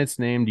reason it's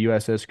named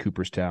USS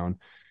Cooperstown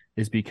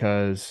is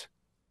because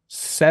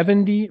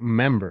 70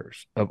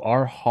 members of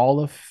our Hall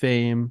of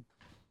Fame,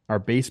 our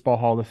Baseball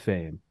Hall of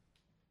Fame,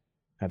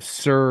 have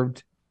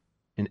served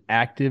in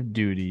active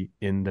duty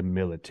in the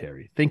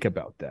military. Think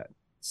about that.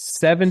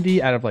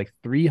 70 out of like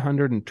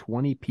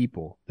 320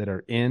 people that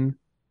are in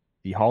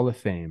the Hall of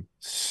Fame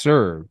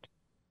served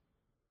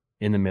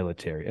in the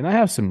military. And I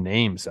have some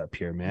names up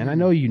here, man. I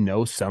know you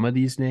know some of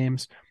these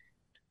names.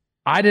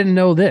 I didn't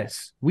know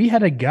this. We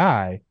had a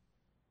guy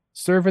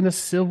serve in the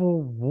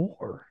Civil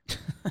War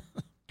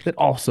that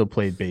also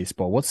played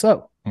baseball. What's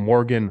up,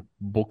 Morgan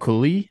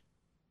Bulkley?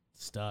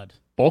 Stud.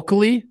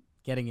 Bulkley?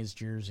 Getting his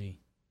jersey.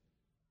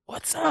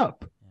 What's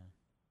up? Yeah.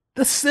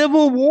 The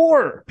Civil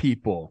War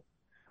people.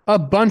 A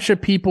bunch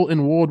of people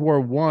in World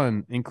War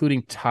I,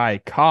 including Ty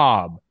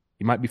Cobb.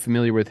 You might be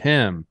familiar with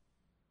him.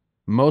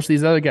 Most of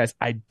these other guys,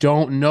 I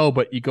don't know,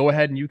 but you go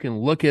ahead and you can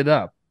look it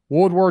up.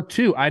 World War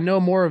II, I know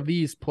more of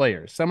these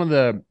players. Some of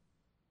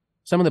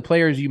the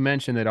players you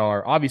mentioned that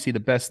are obviously the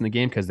best in the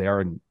game because they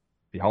are in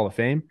the Hall of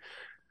Fame.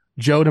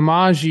 Joe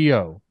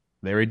DiMaggio,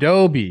 Larry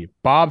Doby,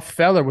 Bob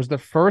Feller was the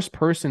first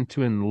person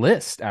to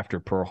enlist after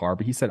Pearl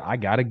Harbor. He said, I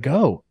got to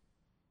go.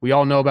 We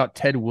all know about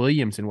Ted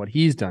Williams and what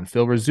he's done.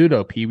 Phil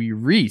Rizzuto, Pee Wee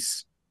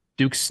Reese,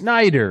 Duke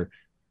Snyder.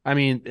 I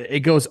mean,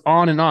 it goes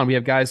on and on. We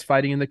have guys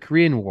fighting in the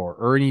Korean War.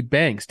 Ernie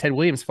Banks. Ted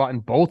Williams fought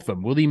in both of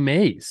them. Willie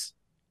Mays.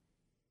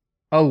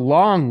 A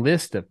long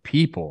list of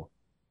people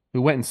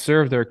who went and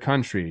served their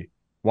country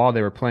while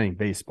they were playing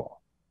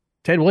baseball.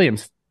 Ted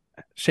Williams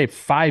shaved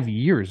 5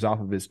 years off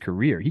of his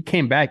career. He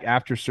came back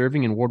after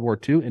serving in World War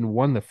II and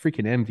won the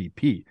freaking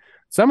MVP.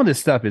 Some of this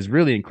stuff is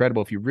really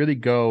incredible if you really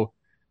go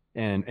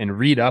and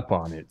read up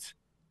on it.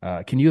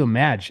 Can you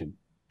imagine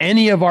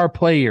any of our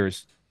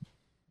players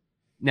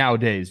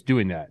nowadays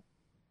doing that?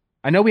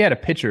 I know we had a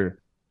pitcher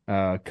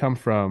come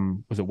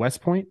from, was it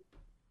West Point?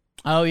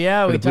 Oh,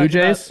 yeah. For the Blue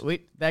Jays?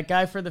 That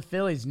guy for the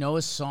Phillies,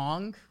 Noah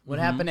Song. What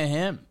happened to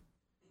him?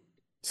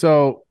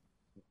 So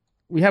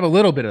we have a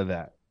little bit of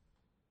that.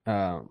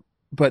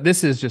 But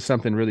this is just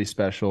something really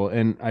special.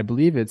 And I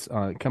believe it's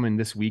coming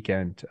this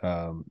weekend.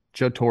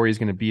 Joe Torre is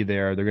going to be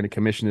there. They're going to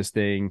commission this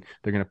thing.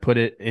 They're going to put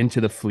it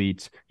into the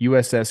fleet,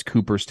 USS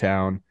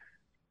Cooperstown.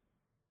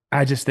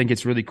 I just think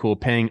it's really cool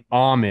paying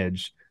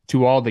homage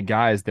to all the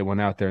guys that went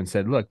out there and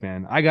said, look,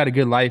 man, I got a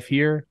good life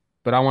here,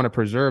 but I want to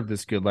preserve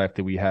this good life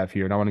that we have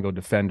here, and I want to go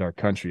defend our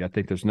country. I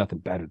think there's nothing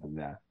better than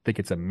that. I think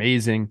it's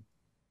amazing.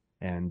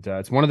 And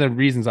it's one of the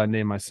reasons I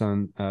named my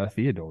son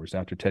Theodore's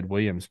after Ted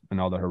Williams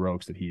and all the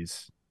heroics that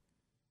he's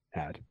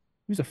had.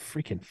 He was a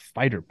freaking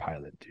fighter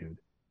pilot, dude.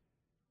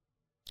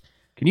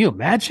 Can you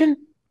imagine?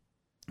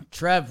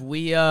 Trev,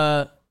 we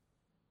about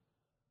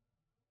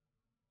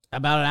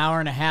an hour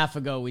and a half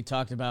ago, we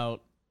talked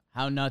about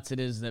how nuts it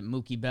is that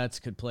Mookie Betts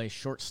could play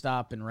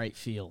shortstop and right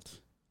field.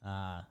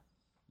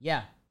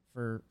 Yeah,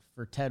 for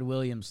Ted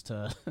Williams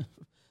to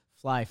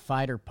fly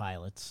fighter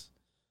pilots.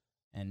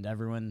 And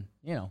everyone,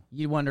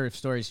 you wonder if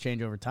stories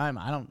change over time.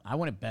 I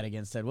wouldn't bet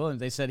against Ted Williams.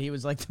 They said he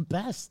was like the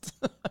best.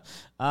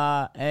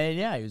 And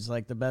yeah, he was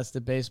like the best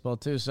at baseball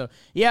too. So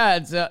yeah,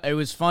 it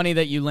was funny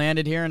that you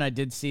landed here, and I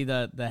did see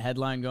the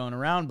headline going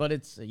around, but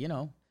it's,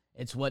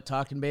 it's what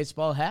Talking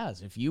Baseball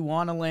has. If you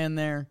want to land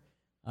there,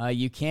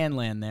 you can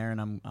land there,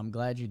 and I'm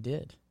glad you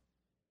did.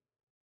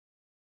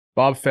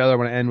 Bob Feller, I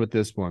want to end with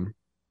this one.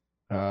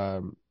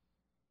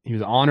 He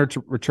was honored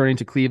to returning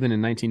to Cleveland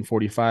in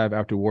 1945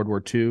 after World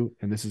War II,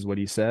 and this is what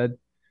he said.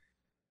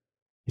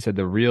 He said,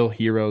 the real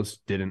heroes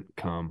didn't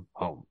come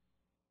home.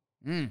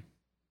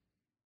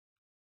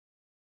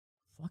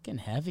 Fucking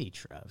heavy,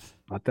 Trev.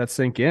 Let that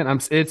sink in.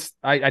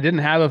 I didn't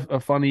have a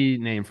funny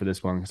name for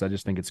this one because I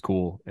just think it's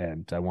cool,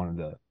 and I wanted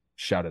to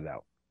shout it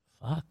out.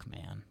 Fuck,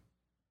 man.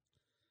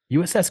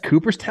 USS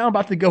Cooperstown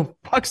about to go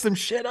fuck some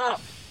shit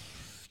up.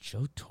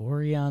 Joe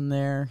Torre on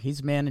there.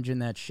 He's managing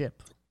that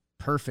ship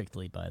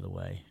perfectly, by the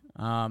way.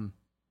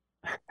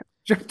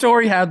 Joe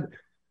Torre had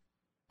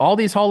all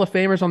these Hall of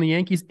Famers on the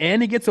Yankees,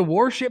 and he gets a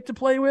warship to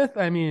play with.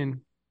 I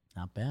mean,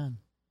 not bad.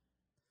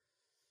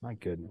 My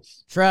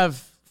goodness. Trev,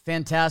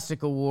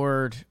 fantastic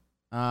award.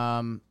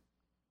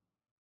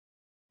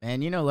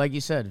 And, like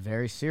you said,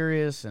 very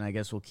serious, and I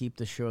guess we'll keep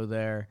the show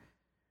there.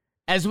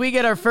 As we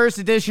get our first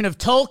edition of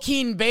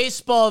Tolkien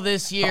Baseball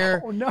this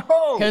year. Oh, no.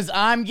 Because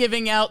I'm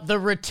giving out the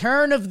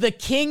Return of the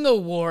King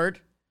Award.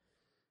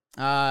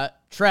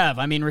 Trev,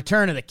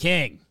 Return of the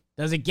King.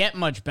 Does it get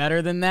much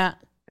better than that?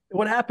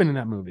 What happened in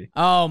that movie?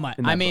 Oh, my.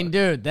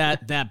 Dude,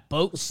 that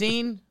boat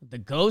scene, the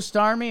Ghost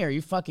Army, are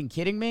you fucking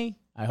kidding me?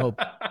 I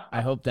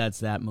hope that's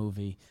that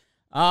movie.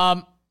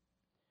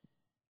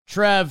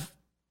 Trev,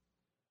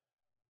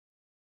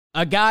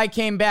 a guy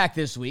came back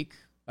this week.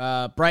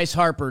 Bryce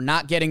Harper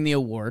not getting the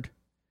award.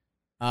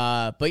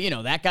 But,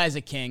 that guy's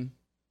a king.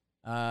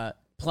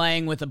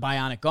 Playing with a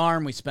bionic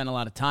arm. We spent a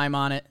lot of time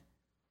on it.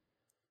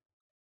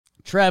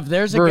 Trev,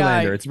 there's a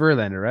guy. It's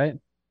Verlander, right?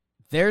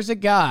 There's a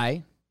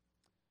guy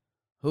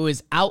who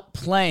is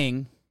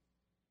outplaying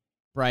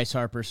Bryce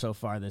Harper so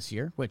far this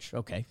year, which,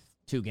 okay,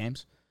 2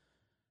 games,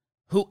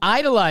 who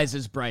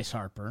idolizes Bryce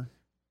Harper.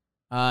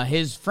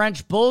 His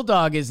French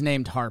bulldog is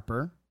named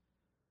Harper.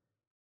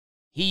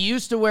 He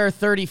used to wear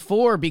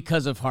 34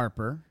 because of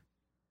Harper,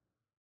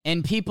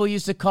 and people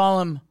used to call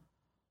him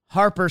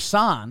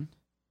Harper-san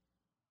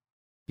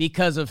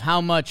because of how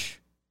much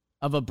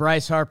of a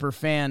Bryce Harper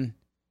fan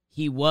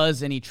he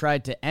was and he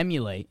tried to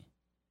emulate.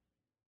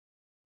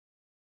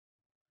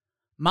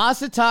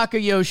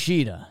 Masataka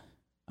Yoshida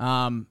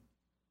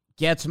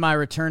gets my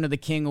Return of the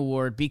King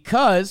award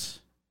because,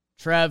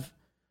 Trev,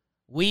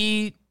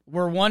 we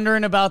were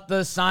wondering about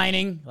the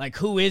signing. Like,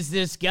 who is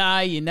this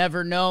guy? You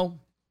never know.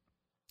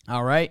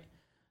 All right.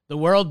 The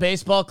World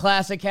Baseball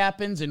Classic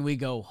happens, and we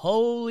go,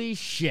 holy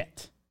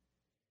shit.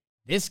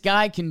 This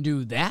guy can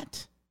do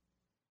that?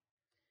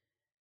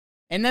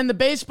 And then the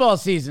baseball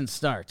season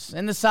starts,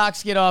 and the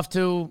Sox get off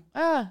to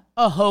a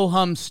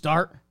ho-hum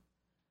start.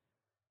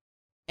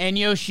 And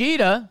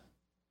Yoshida,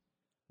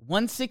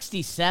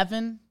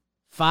 167,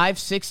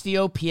 560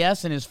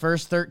 OPS in his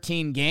first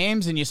 13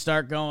 games, and you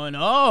start going,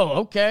 oh,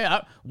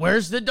 okay,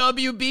 where's the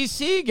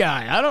WBC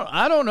guy?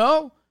 I don't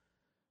know.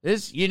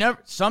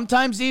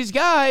 Sometimes these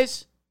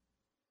guys,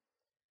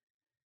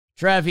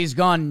 Trev, he's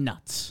gone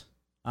nuts.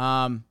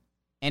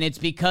 And it's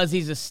because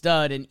he's a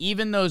stud. And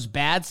even those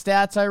bad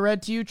stats I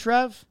read to you,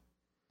 Trev,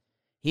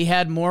 he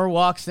had more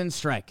walks than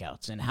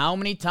strikeouts. And how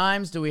many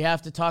times do we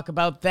have to talk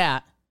about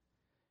that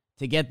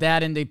to get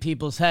that into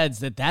people's heads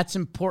that's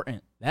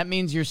important? That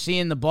means you're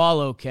seeing the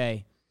ball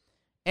okay.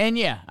 And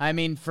yeah,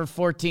 for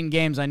 14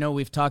 games, I know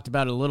we've talked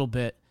about it a little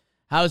bit.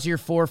 How's your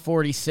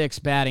 446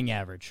 batting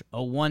average? A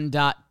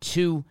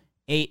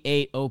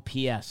 1.288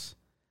 OPS.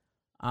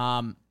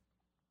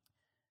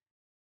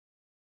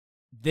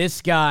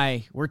 This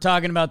guy, we're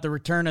talking about the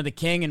Return of the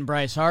King and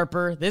Bryce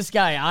Harper. This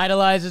guy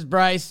idolizes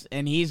Bryce,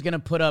 and he's going to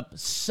put up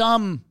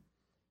some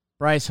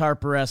Bryce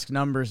Harper-esque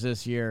numbers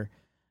this year.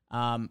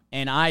 And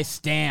I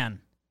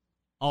stan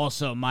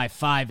also my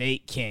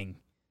 5'8 King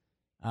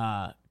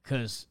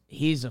because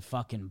he's a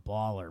fucking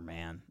baller,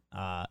 man.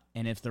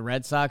 And if the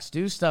Red Sox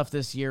do stuff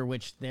this year,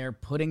 which they're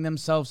putting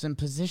themselves in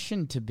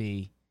position to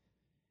be,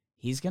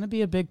 he's going to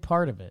be a big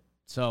part of it.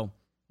 So,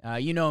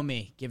 you know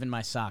me, giving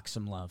my Sox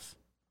some love.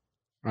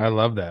 I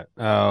love that.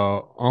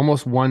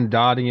 Almost one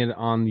dotting it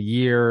on the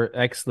year.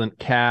 Excellent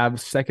Cavs,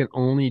 second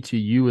only to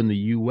you in the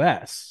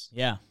U.S.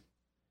 Yeah.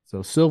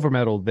 So silver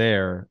medal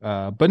there.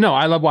 But no,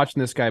 I love watching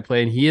this guy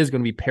play, and he is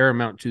going to be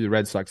paramount to the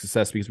Red Sox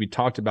success because we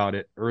talked about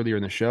it earlier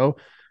in the show.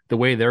 The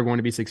way they're going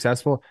to be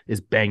successful is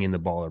banging the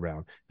ball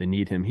around. They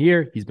need him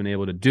here. He's been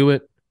able to do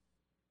it.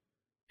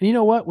 And you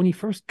know what? When you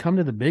first come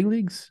to the big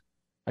leagues,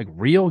 like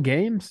real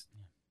games,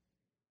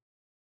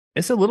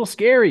 it's a little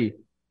scary.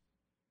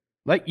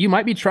 Like, you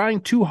might be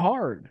trying too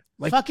hard.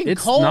 Like, fucking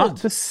it's cold. not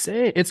the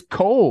same. It's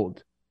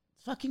cold.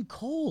 It's fucking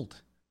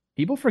cold.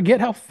 People forget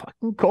how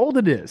fucking cold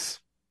it is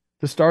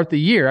to start the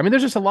year.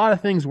 There's just a lot of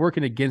things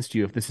working against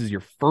you if this is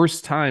your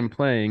first time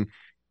playing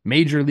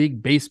Major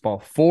League Baseball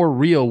for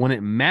real when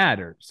it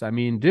matters.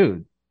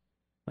 Dude,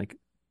 like,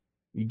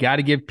 you got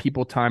to give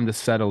people time to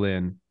settle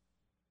in.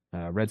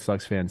 Red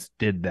Sox fans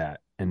did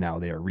that, and now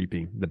they are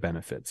reaping the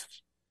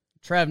benefits.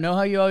 Trev, know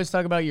how you always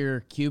talk about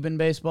your Cuban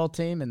baseball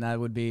team, and that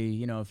would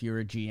be, if you were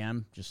a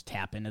GM, just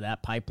tap into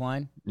that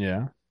pipeline?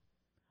 Yeah.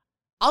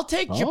 I'll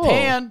take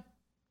Japan.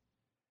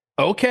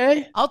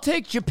 Okay. I'll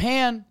take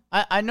Japan.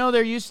 I know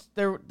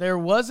there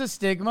was a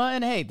stigma,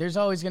 and hey, there's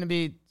always going to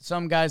be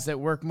some guys that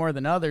work more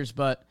than others,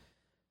 but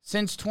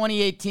since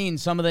 2018,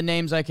 some of the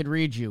names I could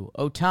read you.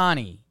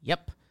 Ohtani,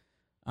 yep.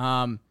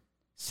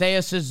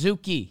 Seiya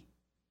Suzuki,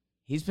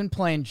 he's been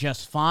playing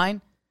just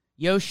fine.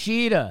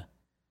 Yoshida,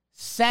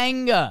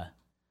 Senga.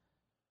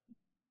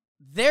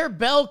 Their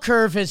bell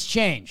curve has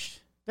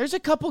changed. There's a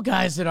couple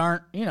guys that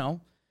aren't,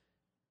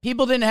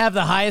 people didn't have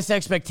the highest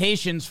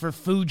expectations for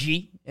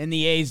Fuji in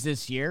the A's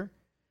this year.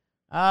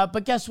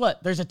 But guess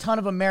what? There's a ton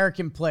of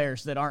American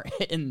players that aren't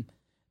hitting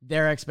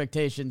their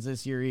expectations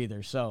this year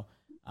either. So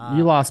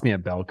you lost me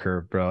at bell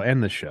curve, bro.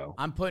 End the show.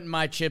 I'm putting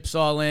my chips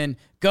all in.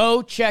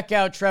 Go check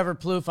out Trevor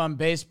Plouffe on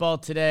Baseball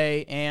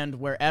Today and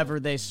wherever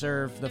they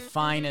serve the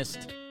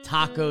finest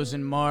tacos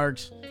and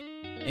margs.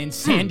 in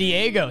San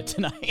Diego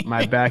tonight.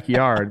 My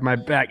backyard. My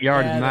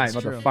backyard Yeah, tonight. that's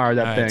About true. to fire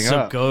that All right, thing so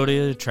up. go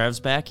to Trev's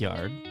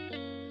backyard.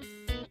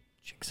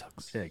 Chick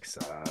sucks. Chick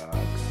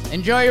sucks.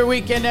 Enjoy your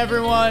weekend,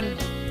 everyone.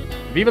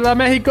 Viva la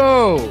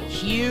Mexico!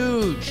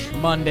 Huge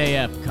Monday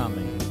ep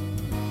coming.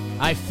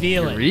 I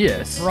feel it.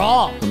 Furious.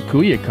 Brawl. From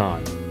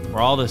Culiacan. We're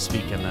all this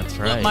weekend, that's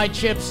Put right. my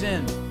chips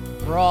in.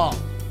 Brawl.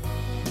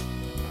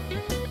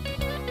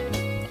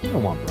 You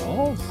don't want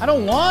brawls. I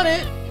don't want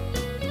it.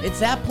 It's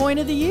that point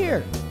of the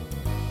year.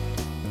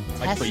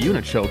 I put you in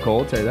a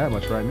chokehold, I'll tell you that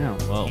much right now.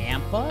 Whoa.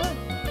 Tampa?